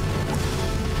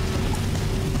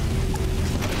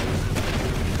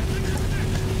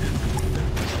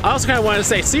 I also kind of wanted to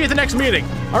say, see you at the next meeting.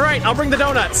 All right, I'll bring the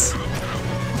donuts.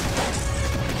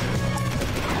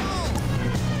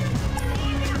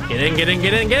 Get in, get in,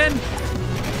 get in, get in.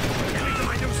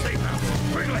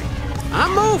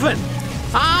 I'm moving.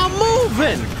 I'm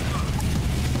moving.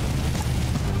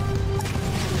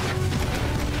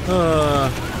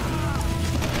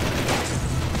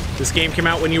 This game came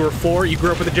out when you were 4. You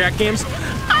grew up with the Jak games.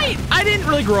 I didn't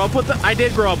really grow up with them. I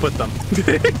did grow up with them.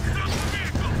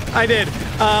 I did.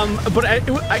 But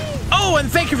oh,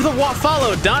 and thank you for the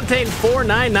follow,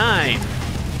 Dante499.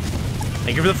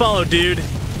 Thank you for the follow, dude.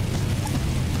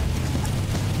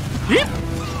 Yep.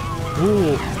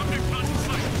 Ooh.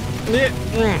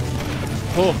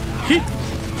 Oh.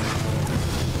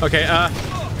 Okay.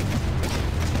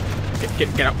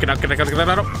 Get out. Get out. Get out. Get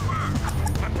out.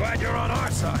 I'm glad you're on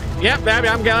our side. Yep, baby.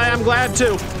 I'm glad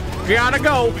too. Gotta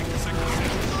go.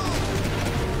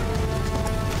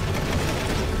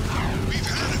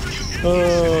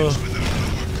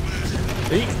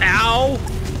 Ow!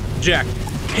 Jak.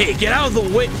 Hey, get out of the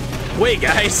way. Wait,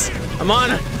 guys.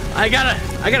 I got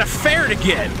a fare to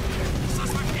get.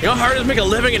 You know how hard it is to make a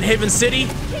living in Haven City?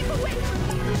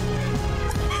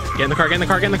 Get in the car, get in the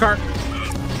car, get in the car.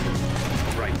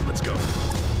 Right, let's go.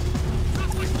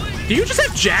 Do you just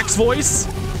have Jak's voice?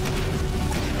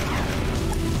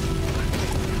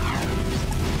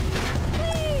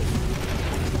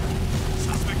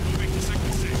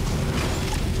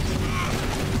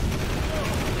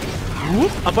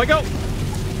 Whoop, up I go.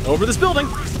 Over this building.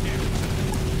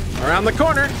 Around the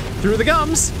corner. Through the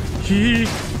gums.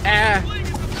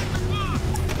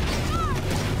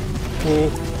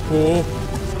 Oh.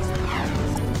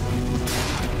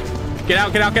 Get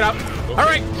out, get out, get out. Okay. All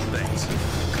right. Thanks.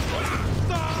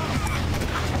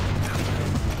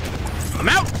 I'm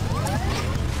out.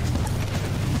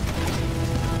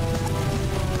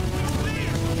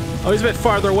 Oh, he's a bit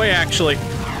farther away, actually.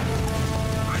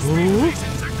 Ooh.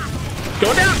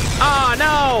 Go down! Ah,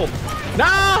 no!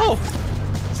 No!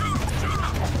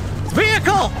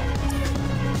 Vehicle!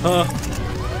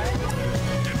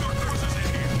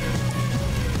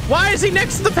 Why is he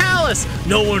next to the palace?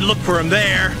 No one looked for him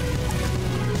there.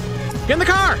 Get in the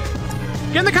car!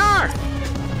 Get in the car!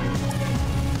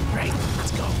 Right,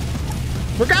 let's go.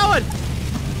 We're going!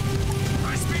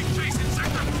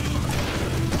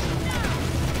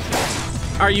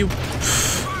 Are you...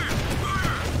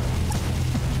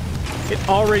 It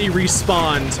already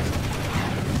respawned.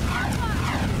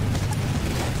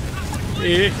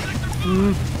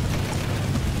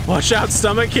 Watch out,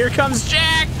 stomach. Here comes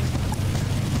Jak!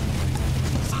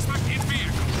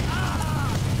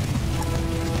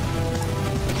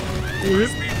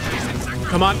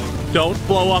 Come on. Don't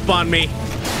blow up on me.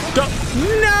 Don't.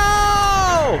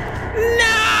 No! No!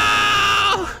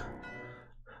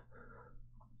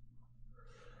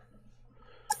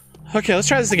 Okay, let's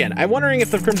try this again. I'm wondering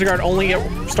if the Krimzon Guard only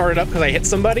get started up because I hit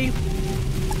somebody,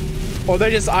 or they're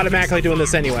just automatically doing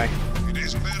this anyway. It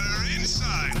is better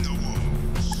inside the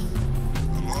walls.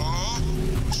 The law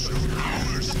will show no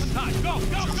mercy.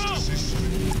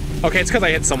 Go! Okay, it's because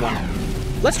I hit someone.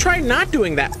 Let's try not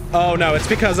doing that. Oh no, it's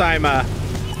because I'm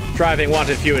driving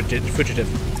wanted fugitive.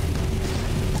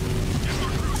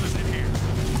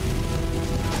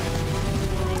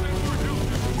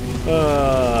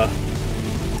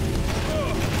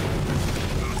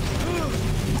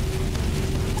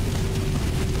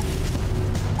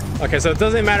 Okay, so it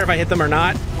doesn't matter if I hit them or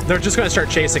not. They're just gonna start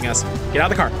chasing us. Get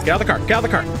out of the car. Get out of the car. Get out of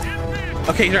the car.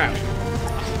 Okay, he's out.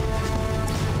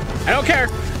 I don't care.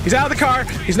 He's out of the car.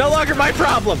 He's no longer my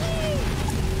problem.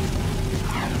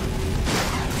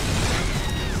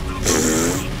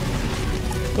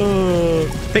 I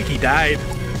think he died.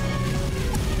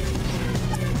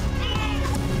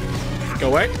 Go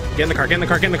away. Get in the car. Get in the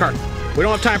car. Get in the car. We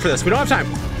don't have time for this. We don't have time.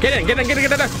 Get in. Get in. Get in.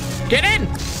 Get in. Get in.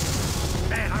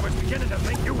 Man, I was beginning to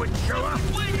think you wouldn't show up.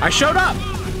 I showed up.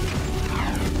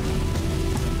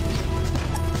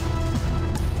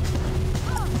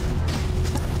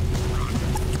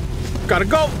 Gotta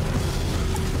go.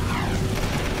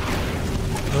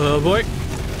 Oh boy.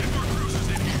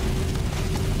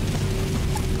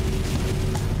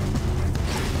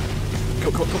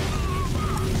 Go, go, go.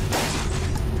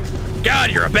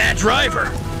 God, you're a bad driver.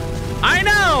 I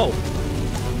know.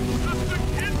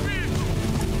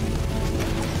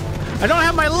 I don't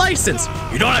have my license.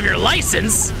 You don't have your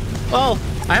license? Well,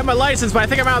 I have my license, but I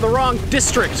think I'm out of the wrong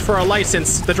district for a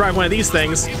license to drive one of these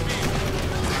things.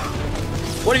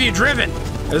 What have you driven?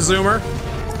 A Zoomer?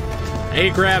 A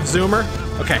grav Zoomer?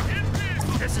 Okay.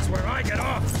 This is where I get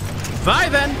off. Bye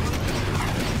then.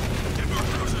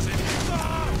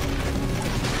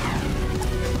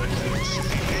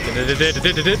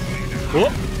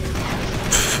 Whoop.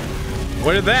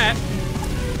 What did that?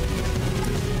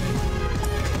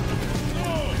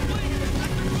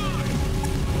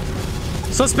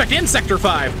 Suspect in Sector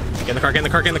 5. Get in the car, get in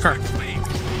the car, get in the car.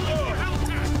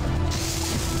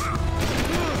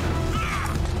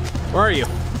 Where are you?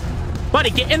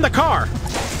 Buddy, get in the car!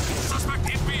 Suspect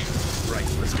hit me. Right,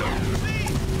 let's go.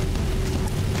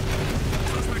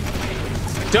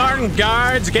 Darn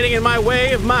guards getting in my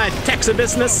way of my taxi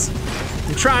business.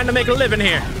 I'm trying to make a living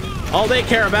here. All they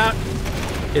care about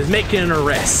is making an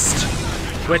arrest,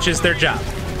 which is their job.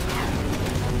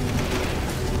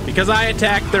 Because I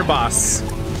attacked their boss.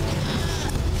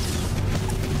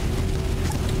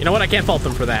 You know what? I can't fault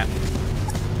them for that.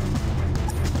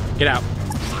 Get out.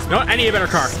 You know what? I need a better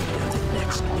car.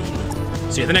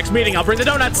 See you at the next meeting. I'll bring the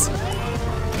donuts.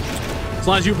 As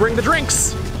long as you bring the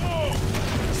drinks.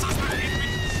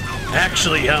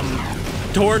 Actually,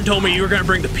 Torn told me you were gonna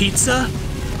bring the pizza.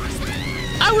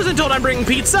 I wasn't told I'm bringing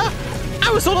pizza.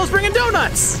 I was told I was bringing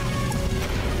donuts.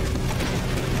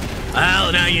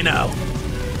 Well, now you know.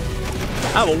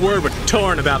 I have a word with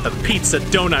Torn about the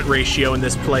pizza-donut ratio in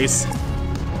this place.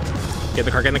 Get in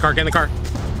the car, get in the car, get in the car.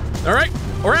 All right,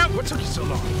 we're out. What took you so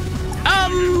long?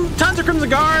 Tons of Krimzon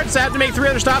Guards. I have to make 3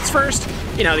 other stops first.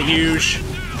 You know, the huge.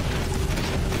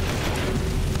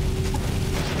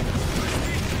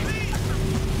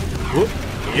 Whoop,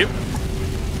 yep.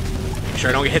 Make sure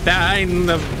I don't get hit that in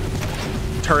the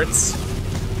turrets.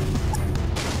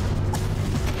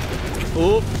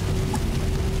 Oop.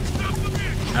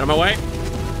 Out of my way.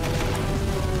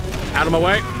 Out of my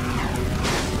way.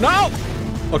 No!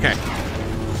 Okay.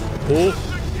 Cool.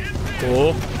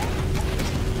 Cool.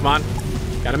 Come on.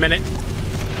 Got a minute.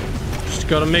 Just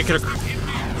gotta make it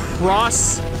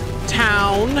across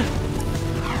town.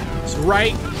 It's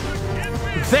right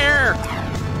there.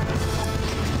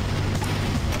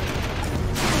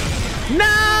 No!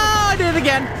 I did it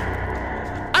again.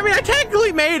 I mean, I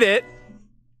technically made it.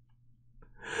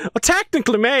 I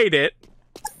technically made it.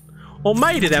 I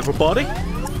made it, everybody.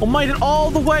 I made it all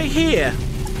the way here.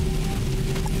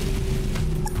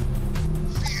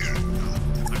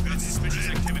 I've got suspicious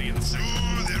activity in the sector.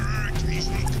 Oh, there are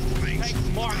occasional complaints.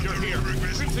 Thank Mark, you're here.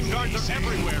 Krimzon Guards are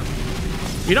everywhere.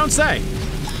 You don't say.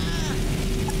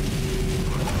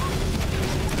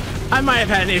 I might have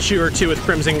had an issue or two with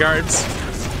Krimzon Guards.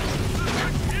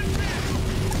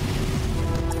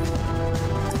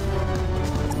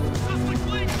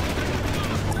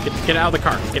 Get out of the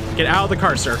car. Get out of the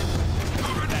car, sir.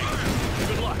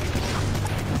 Good luck.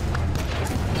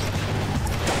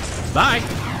 Bye.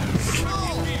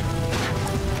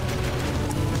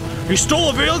 He stole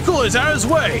a vehicle. Is out of his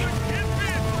way.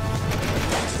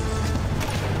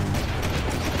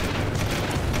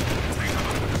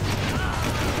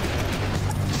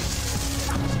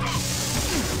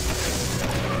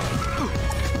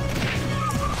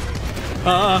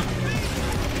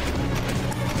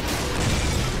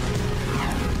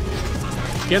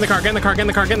 Get in the car, get in the car, get in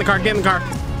the car, get in the car, get in the car.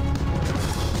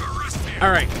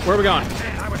 All right, where are we going?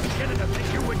 I was beginning to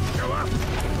think you wouldn't show up.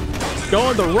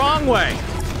 Going the wrong way.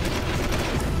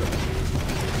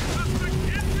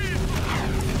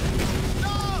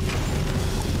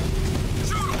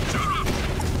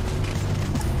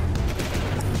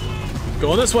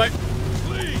 Going this way.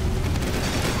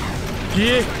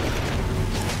 Yeah.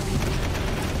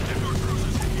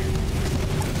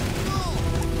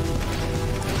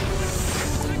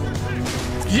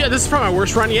 Yeah, this is probably my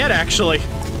worst run yet, actually.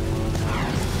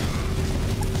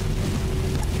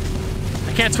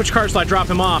 I can't switch cars till I drop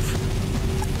him off.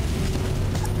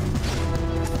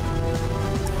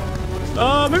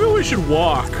 Maybe we should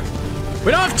walk.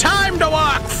 We don't have time to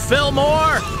walk,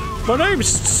 Fillmore! My name's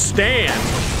Stan.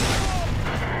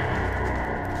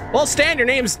 Well, Stan, your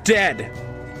name's dead.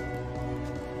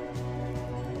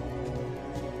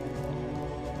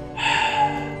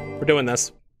 We're doing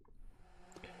this.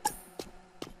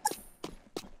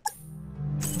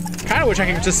 Kinda wish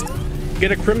I could just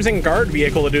get a Krimzon Guard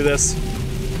vehicle to do this.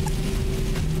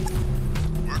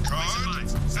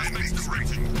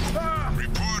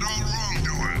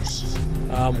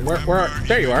 Where?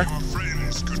 There you are.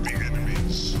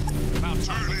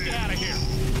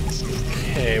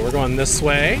 Okay, we're going this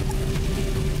way.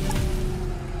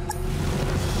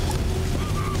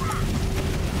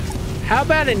 How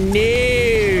about a no?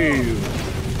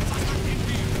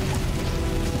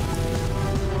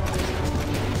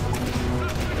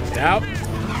 Get out.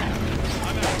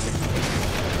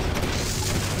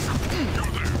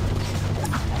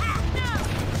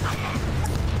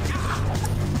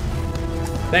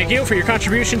 Thank you for your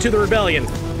contribution to the rebellion.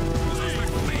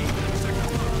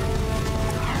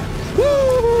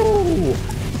 Woo!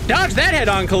 Dodge that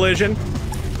head-on collision.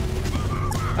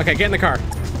 Okay, get in the car.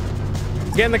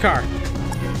 Get in the car.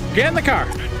 Get in the car.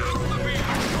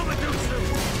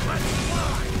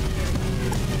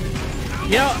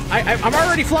 You know, I'm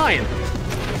already flying.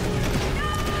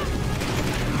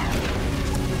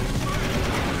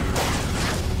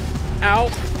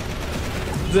 Ow.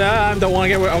 I don't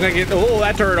want to get. I'm gonna get. Oh,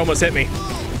 that turret almost hit me.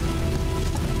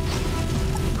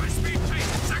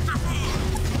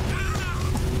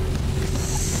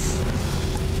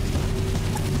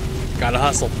 Gotta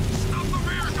hustle.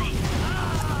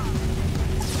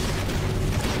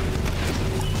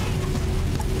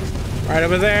 Right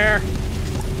over there.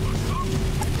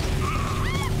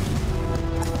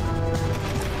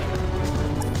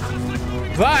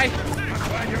 Bye.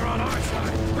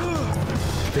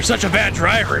 You're such a bad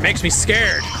driver, it makes me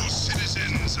scared.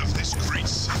 Citizens of this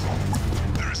Greece,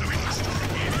 there is a monster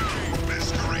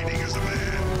masquerading as a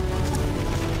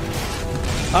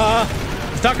man.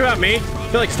 He's talking about me. I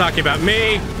feel like he's talking about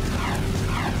me.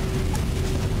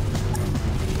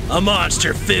 A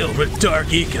monster filled with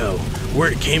dark eco.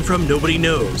 Where it came from, nobody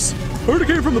knows. Heard it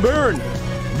came from the Baron.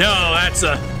 No,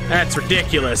 that's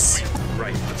ridiculous.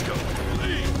 Right, let's go.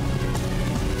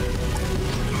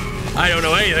 I don't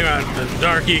know anything about the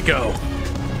dark eco.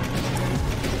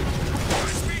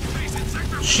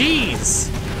 Jeez.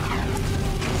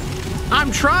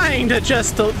 I'm trying to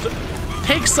just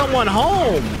take someone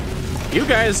home. You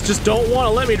guys just don't want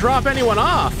to let me drop anyone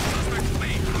off.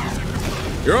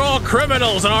 You're all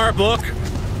criminals in our book.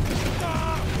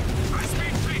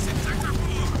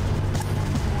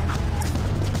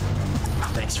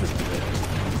 Thanks for the bit.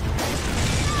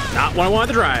 Not what I wanted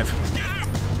to drive.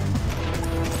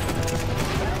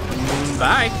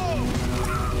 Bye.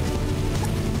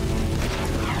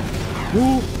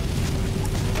 Woo.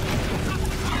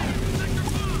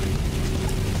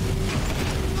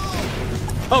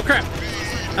 Oh crap!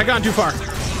 I gone too far.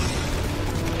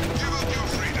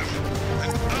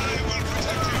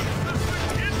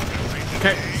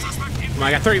 Okay.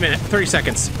 I got 30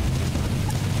 seconds.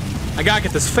 I gotta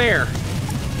get this fare.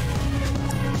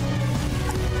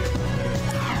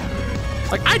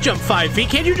 Like, I jump 5 feet.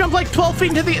 Can't you jump like 12 feet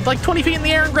into the, like 20 feet in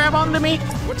the air and grab onto me?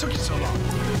 What took you so long?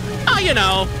 Oh, you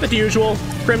know, the usual.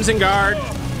 Krimzon Guard.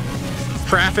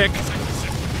 Traffic.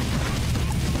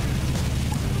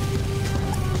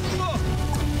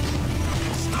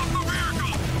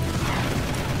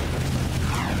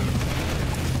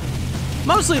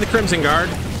 Mostly the Krimzon Guard.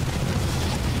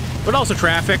 But also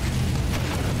traffic.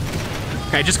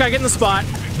 Okay, I just gotta get in the spot.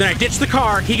 Then I ditch the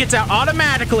car. He gets out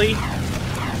automatically.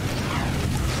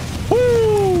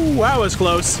 Woo! That was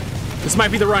close. This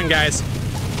might be the run, guys.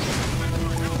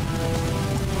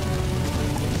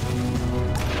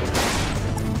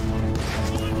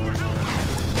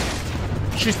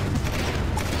 She's...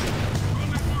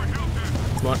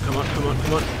 Come on, come on, come on,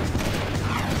 come on.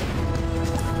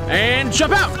 And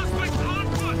jump out!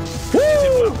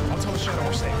 Woo!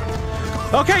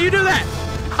 Okay, you do that.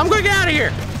 I'm gonna get out of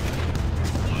here.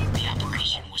 The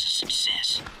operation was a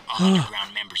success. All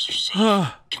underground members are safe.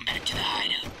 Come back to the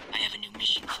hideout. I have a new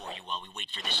mission for you while we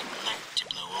wait for this alert to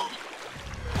blow over.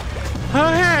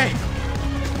 Okay.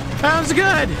 Sounds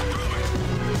good.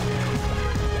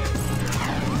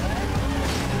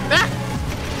 Ah.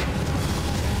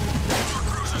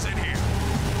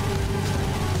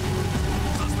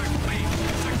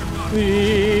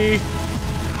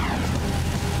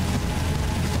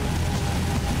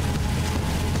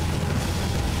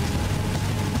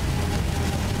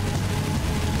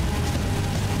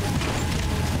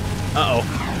 Uh-oh.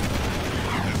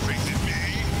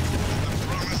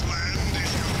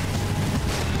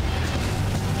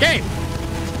 Game!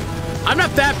 I'm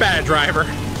not that bad a driver.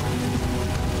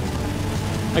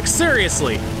 Like,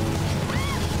 seriously.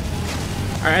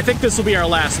 Alright, I think this will be our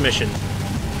last mission.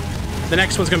 The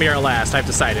next one's gonna be our last, I've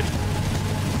decided.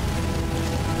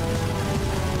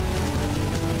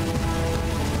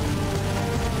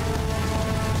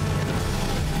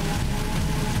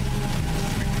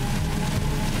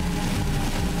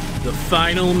 The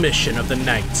final mission of the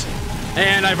night.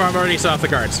 And I've already set off the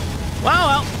guards.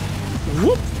 Well.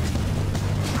 Whoop.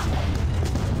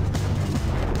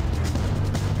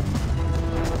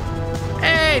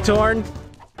 Hey, Torn.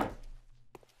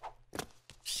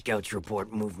 Scouts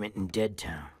report movement in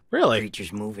Deadtown. Really?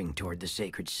 Creatures moving toward the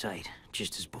sacred site,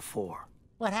 just as before.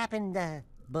 What happened,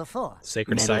 before?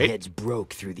 Sacred site? Metalheads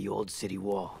broke through the old city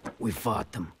wall. We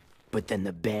fought them, but then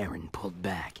the Baron pulled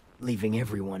back, leaving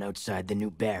everyone outside the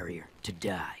new barrier to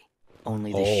die.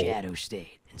 Only the Shadow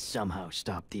stayed and somehow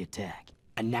stopped the attack.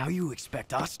 And now you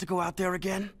expect us to go out there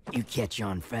again? You catch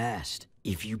on fast.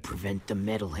 If you prevent the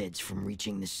Metalheads from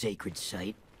reaching the sacred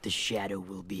site, the Shadow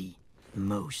will be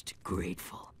most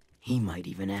grateful. He might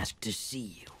even ask to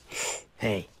see you.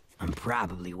 Hey, I'm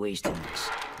probably wasting this,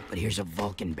 but here's a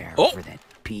Vulcan barrel for that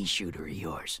pea shooter of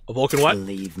yours. A Vulcan what?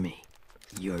 Believe me,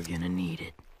 you're gonna need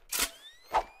it.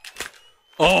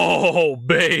 Oh,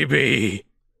 baby.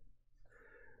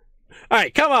 All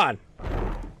right, come on.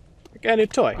 I got a new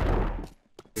toy.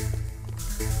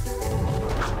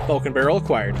 Vulcan barrel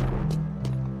acquired.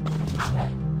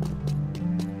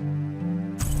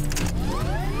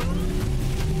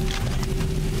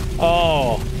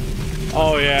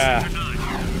 Oh yeah.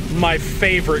 My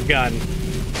favorite gun.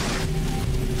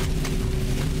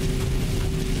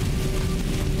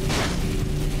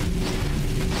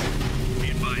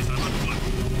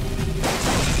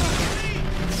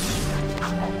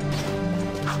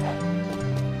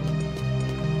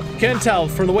 Can tell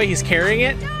from the way he's carrying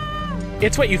it,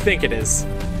 it's what you think it is.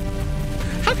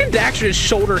 How can Daxter just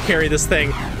shoulder carry this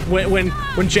thing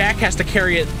when Jak has to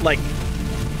carry it like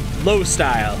low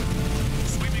style?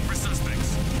 Sweeping for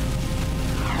suspects.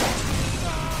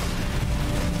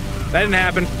 That didn't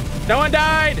happen. No one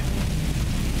died.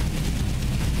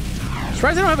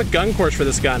 Surprised I don't have a gun course for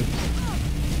this gun.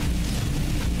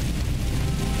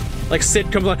 Like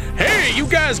Sid comes on, hey, you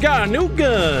guys got a new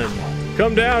gun.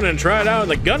 Come down and try it out in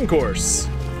the gun course.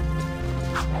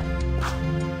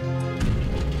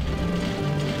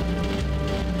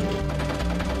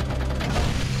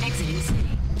 Exiting city.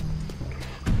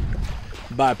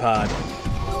 Bipod.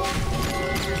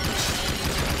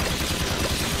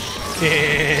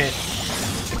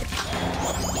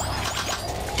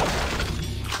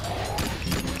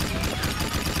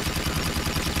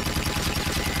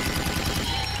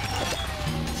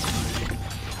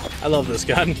 I love this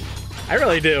gun. I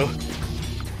really do.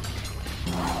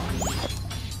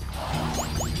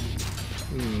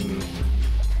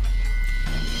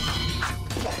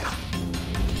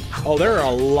 Oh, there are a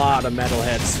lot of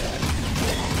metalheads.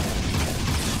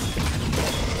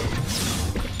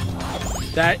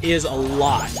 That is a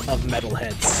lot of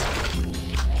metalheads.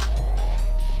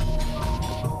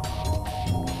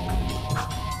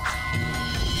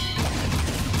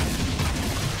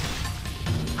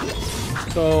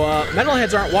 So,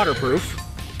 metalheads aren't waterproof.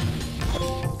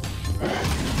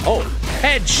 Oh,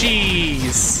 head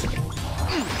cheese!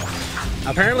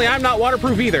 Apparently I'm not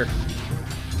waterproof either.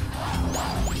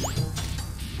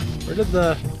 Where did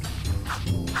that...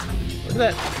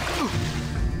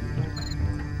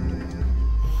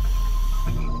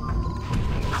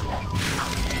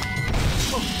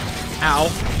 Ow.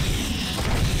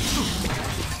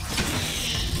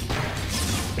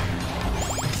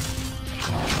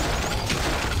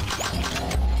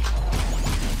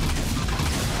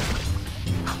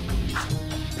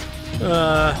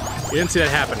 You didn't see that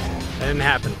happen. That didn't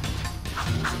happen.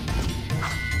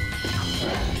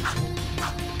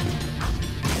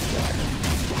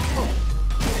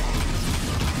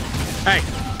 Hey,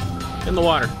 get in the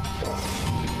water.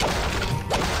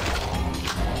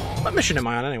 What mission am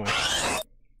I on anyway?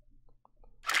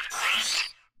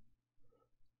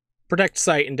 Protect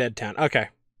site in Deadtown. Okay.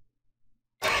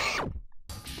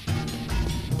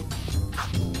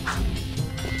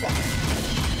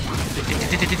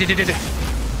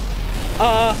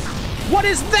 What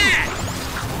is that?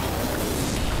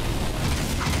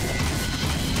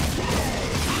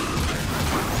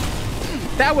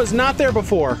 That was not there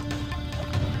before.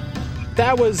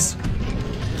 That was...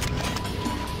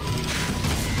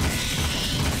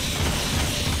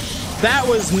 That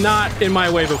was not in my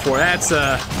way before. That's,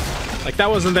 like, that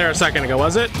wasn't there a second ago,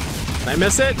 was it? Did I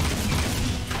miss it?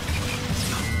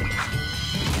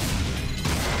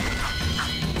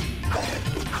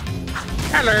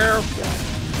 Hello.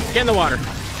 Get in the water.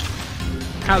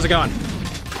 How's it going?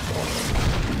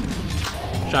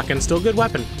 Shotgun's still a good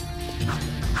weapon.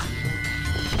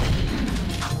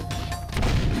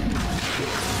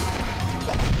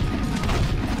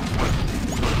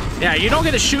 Yeah, you don't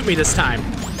get to shoot me this time.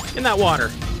 In that water.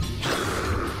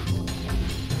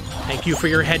 Thank you for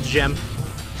your head gem.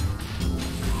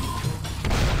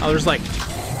 Oh, there's like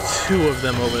 2 of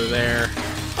them over there.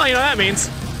 Oh, you know what that means.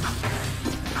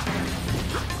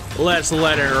 Let's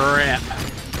let it rip.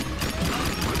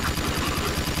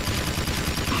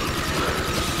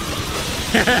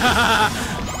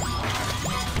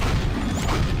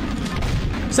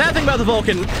 Sad thing about the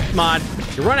Vulcan mod,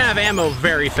 you run out of ammo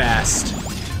very fast.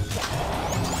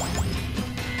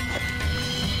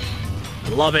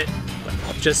 Love it, but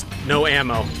just no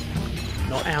ammo.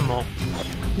 No ammo.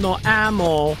 No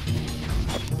ammo.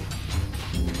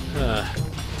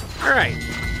 Alright.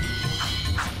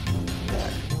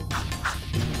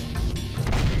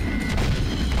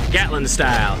 Gatlin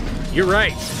style. You're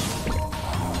right.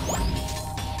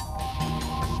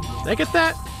 Did I get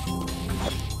that?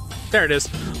 There it is.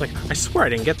 Like, I swear I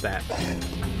didn't get that.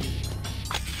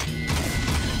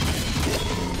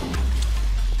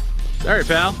 Sorry,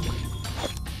 pal.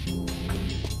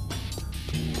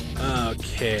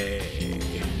 Okay.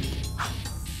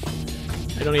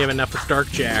 I don't even have enough with Dark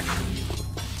Jack.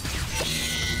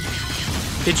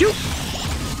 Did you?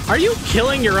 Are you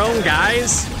killing your own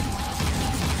guys?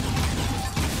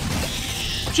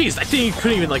 Jeez, I think you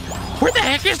couldn't even, like, where the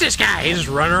heck is this guy? He's just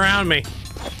running around me.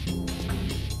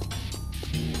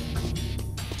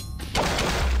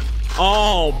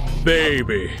 Oh,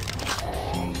 baby.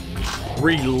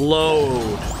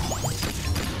 Reload.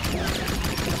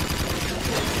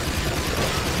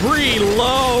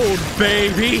 Reload,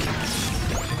 baby.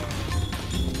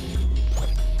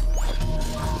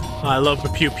 Oh, I love the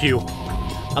pew-pew.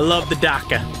 I love the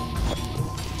DACA.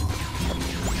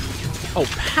 Oh,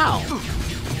 pal.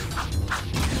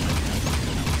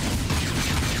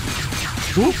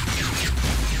 Whoop.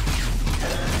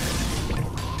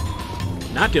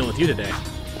 Not dealing with you today.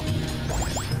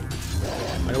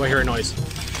 Why do I hear a noise?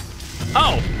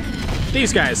 Oh!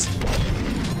 These guys.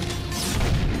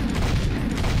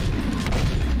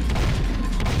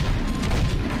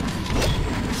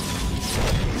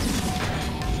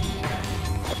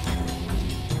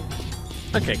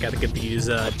 Okay, gotta get these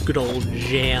good old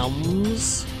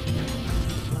gems.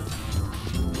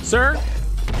 Sir?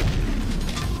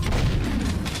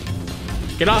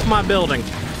 Get off my building.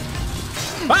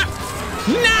 Ah!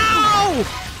 No!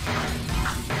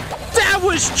 That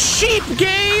was cheap,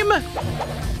 game!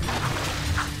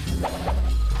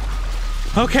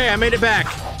 Okay, I made it back.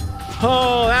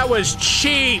 Oh, that was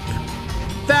cheap.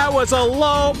 That was a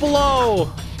low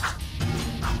blow.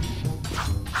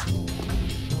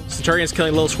 Centurion's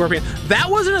killing little scorpion. That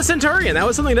wasn't a Centurion. That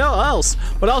was something else.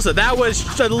 But also, that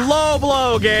was a low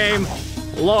blow, game.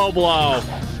 Low blow.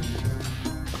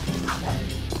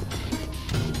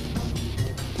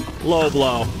 Low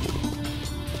blow.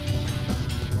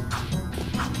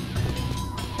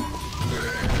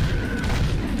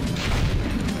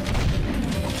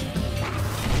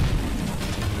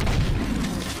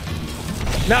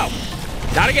 No,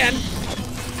 not again.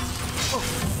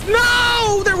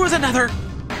 No, there was another.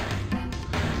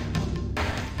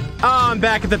 Oh, I'm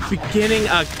back at the beginning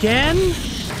again.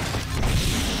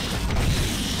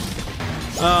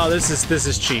 Oh, this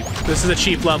is cheap. This is a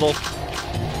cheap level.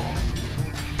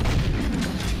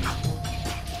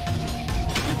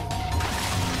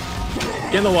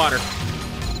 Get in the water.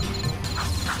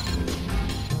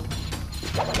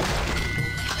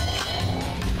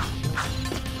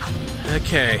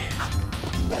 Okay.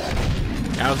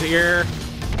 Out of here.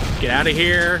 Get out of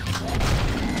here.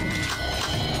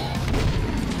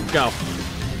 Go.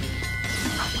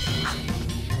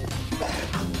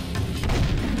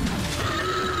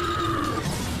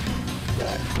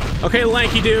 Okay,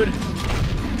 lanky dude.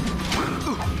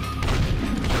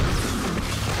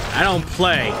 I don't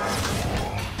play.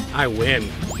 I win.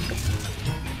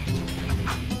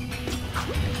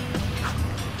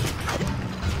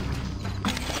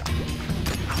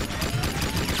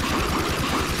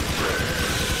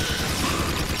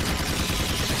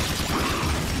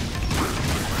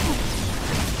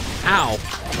 Ow.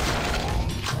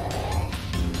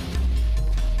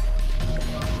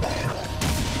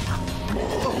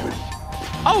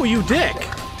 Oh, you dick.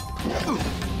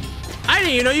 I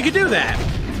didn't even know you could do that.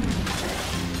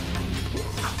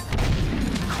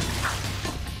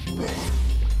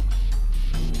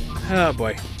 Oh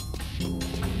boy.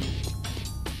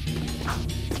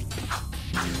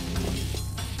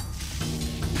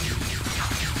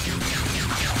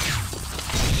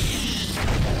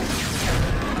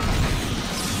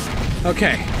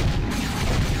 Okay.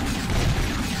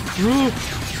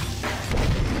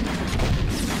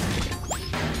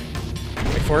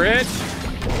 Wait for it.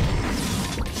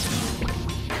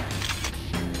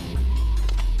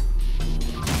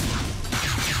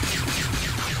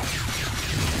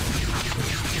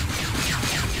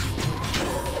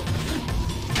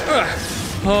 Ugh.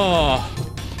 Oh.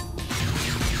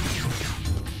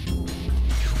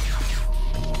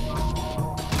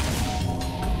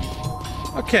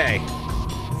 Okay.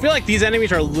 I feel like these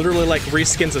enemies are literally like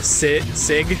reskins of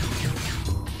Sig.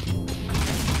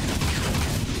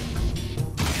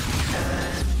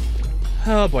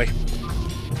 Oh boy.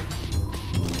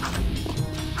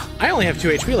 I only have 2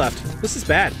 HP left. This is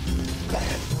bad.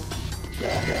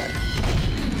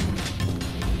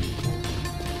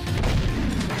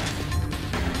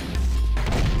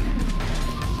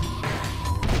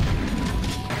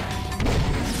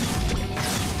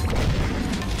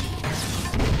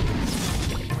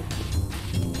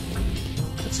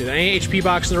 Let's see, any HP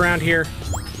boxes around here?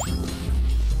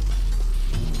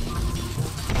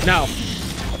 No.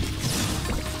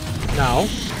 No.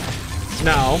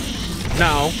 No.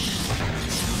 No.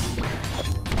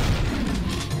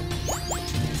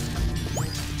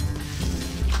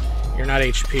 You're not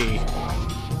HP.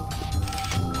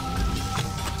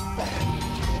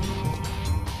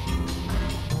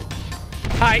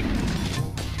 Hi.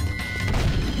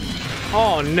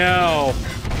 Oh no.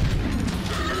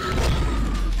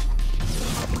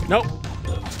 Nope.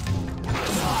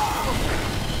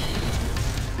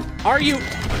 Are you?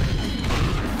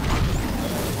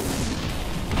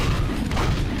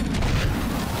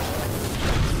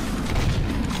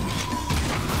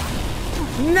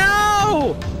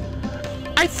 No!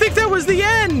 I think that was the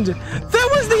end! That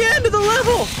was the end of the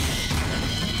level!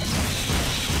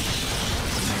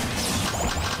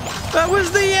 That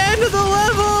was the end of the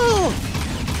level!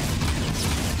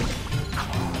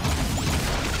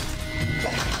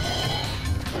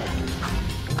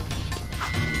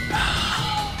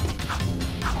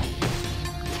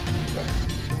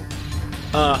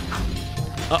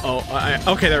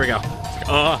 Uh-oh. Okay, there we go.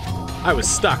 I was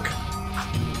stuck.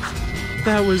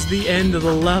 That was the end of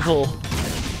the level.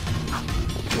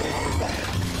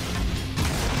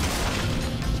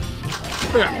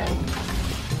 Yeah.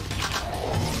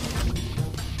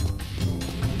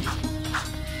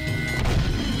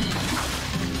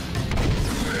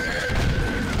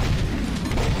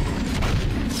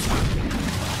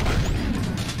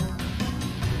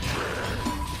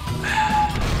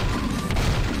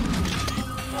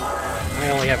 I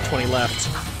only have 20 left.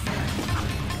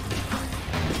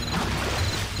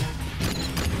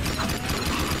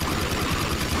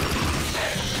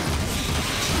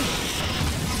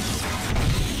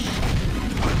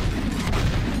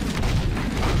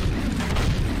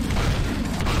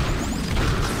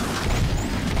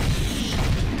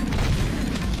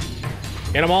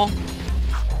 Get them all?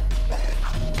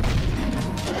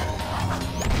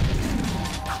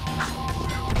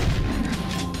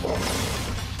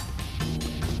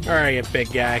 Alright, you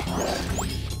big guy.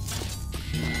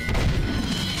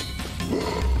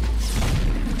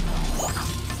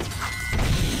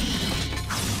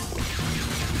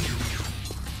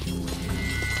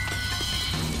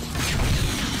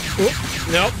 Oop,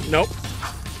 nope, nope.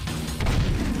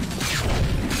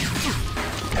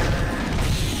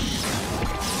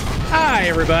 Hi,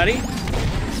 everybody.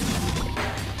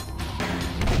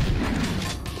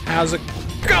 How's it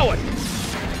going?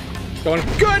 Going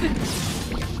good?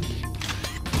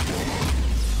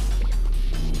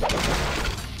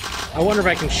 I wonder if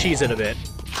I can cheese it a bit.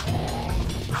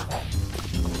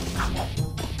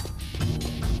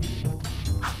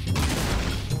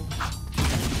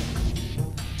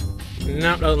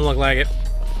 Nope, doesn't look like it.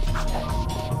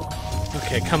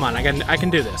 Okay, come on, I can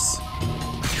do this.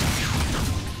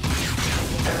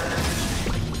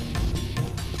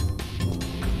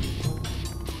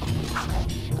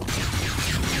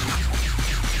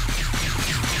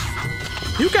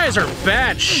 You guys are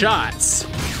bad shots.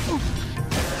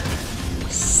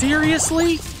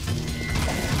 Seriously?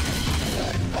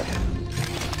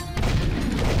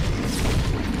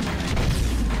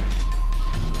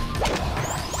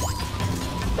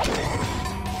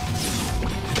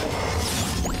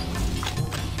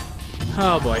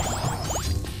 Oh boy.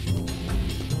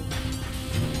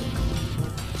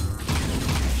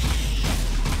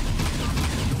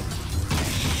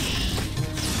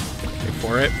 Wait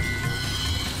for it.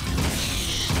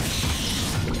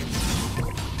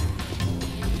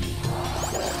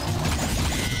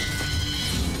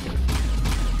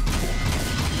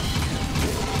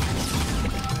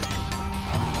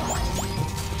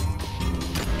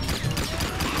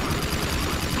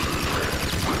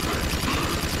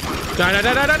 Die, die,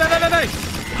 die, die, die, die, die, die.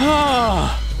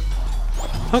 Oh.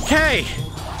 Okay.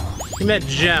 Give me that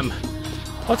gem.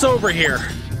 What's over here?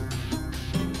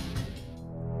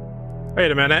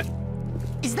 Wait a minute.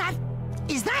 Is that?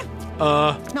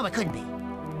 No, it couldn't be.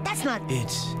 That's not.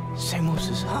 It's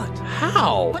Samos's hut.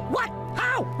 How? But what?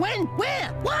 How? When? Where?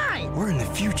 Why? We're in the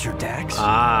future, Dax.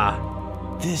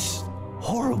 This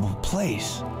horrible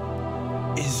place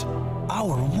is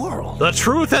our world. The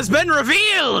truth has been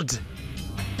revealed!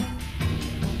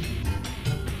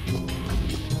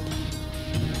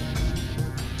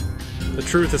 The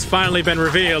truth has finally been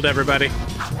revealed, everybody.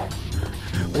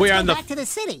 We are in the... back to the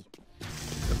city.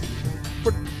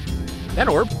 That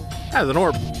orb? That is an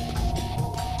orb.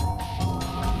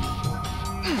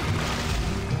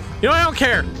 You know, I don't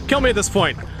care. Kill me at this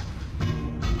point.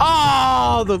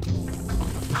 Oh,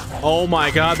 oh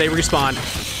my god, they respawn.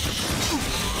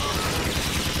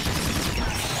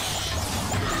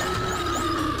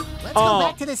 Let's go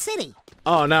back to the city.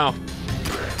 Oh no.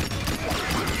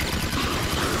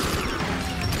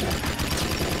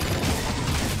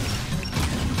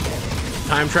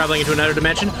 Time traveling into another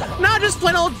dimension? No, just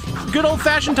plain old, good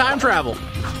old-fashioned time travel.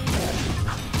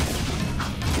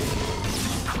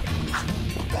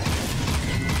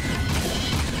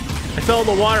 I fell in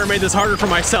the water and made this harder for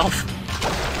myself.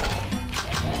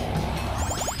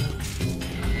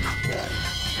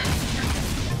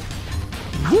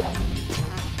 Whoop.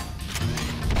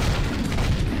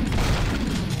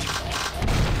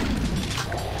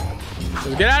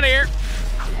 Let's get out of here.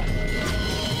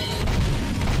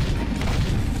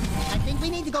 I think we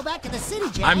need to go back to the city,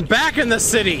 Jack. I'm back in the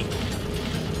city.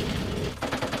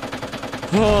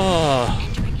 Oh.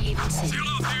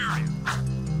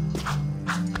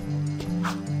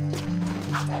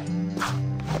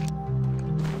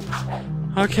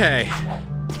 Okay.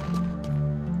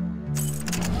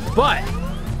 But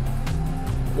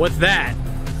with that,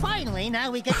 finally, now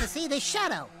we get to see the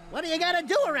Shuttle. What do you gotta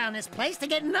do around this place to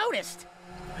get noticed?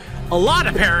 a lot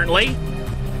apparently.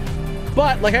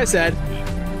 But like I said,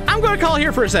 I'm going to call it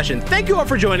here for a session. Thank you all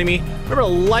for joining me. Remember to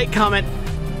like, comment,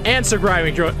 and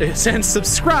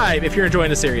subscribe if you're enjoying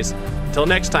the series. Until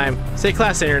next time, stay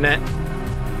classy, Internet.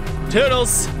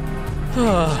 Toodles!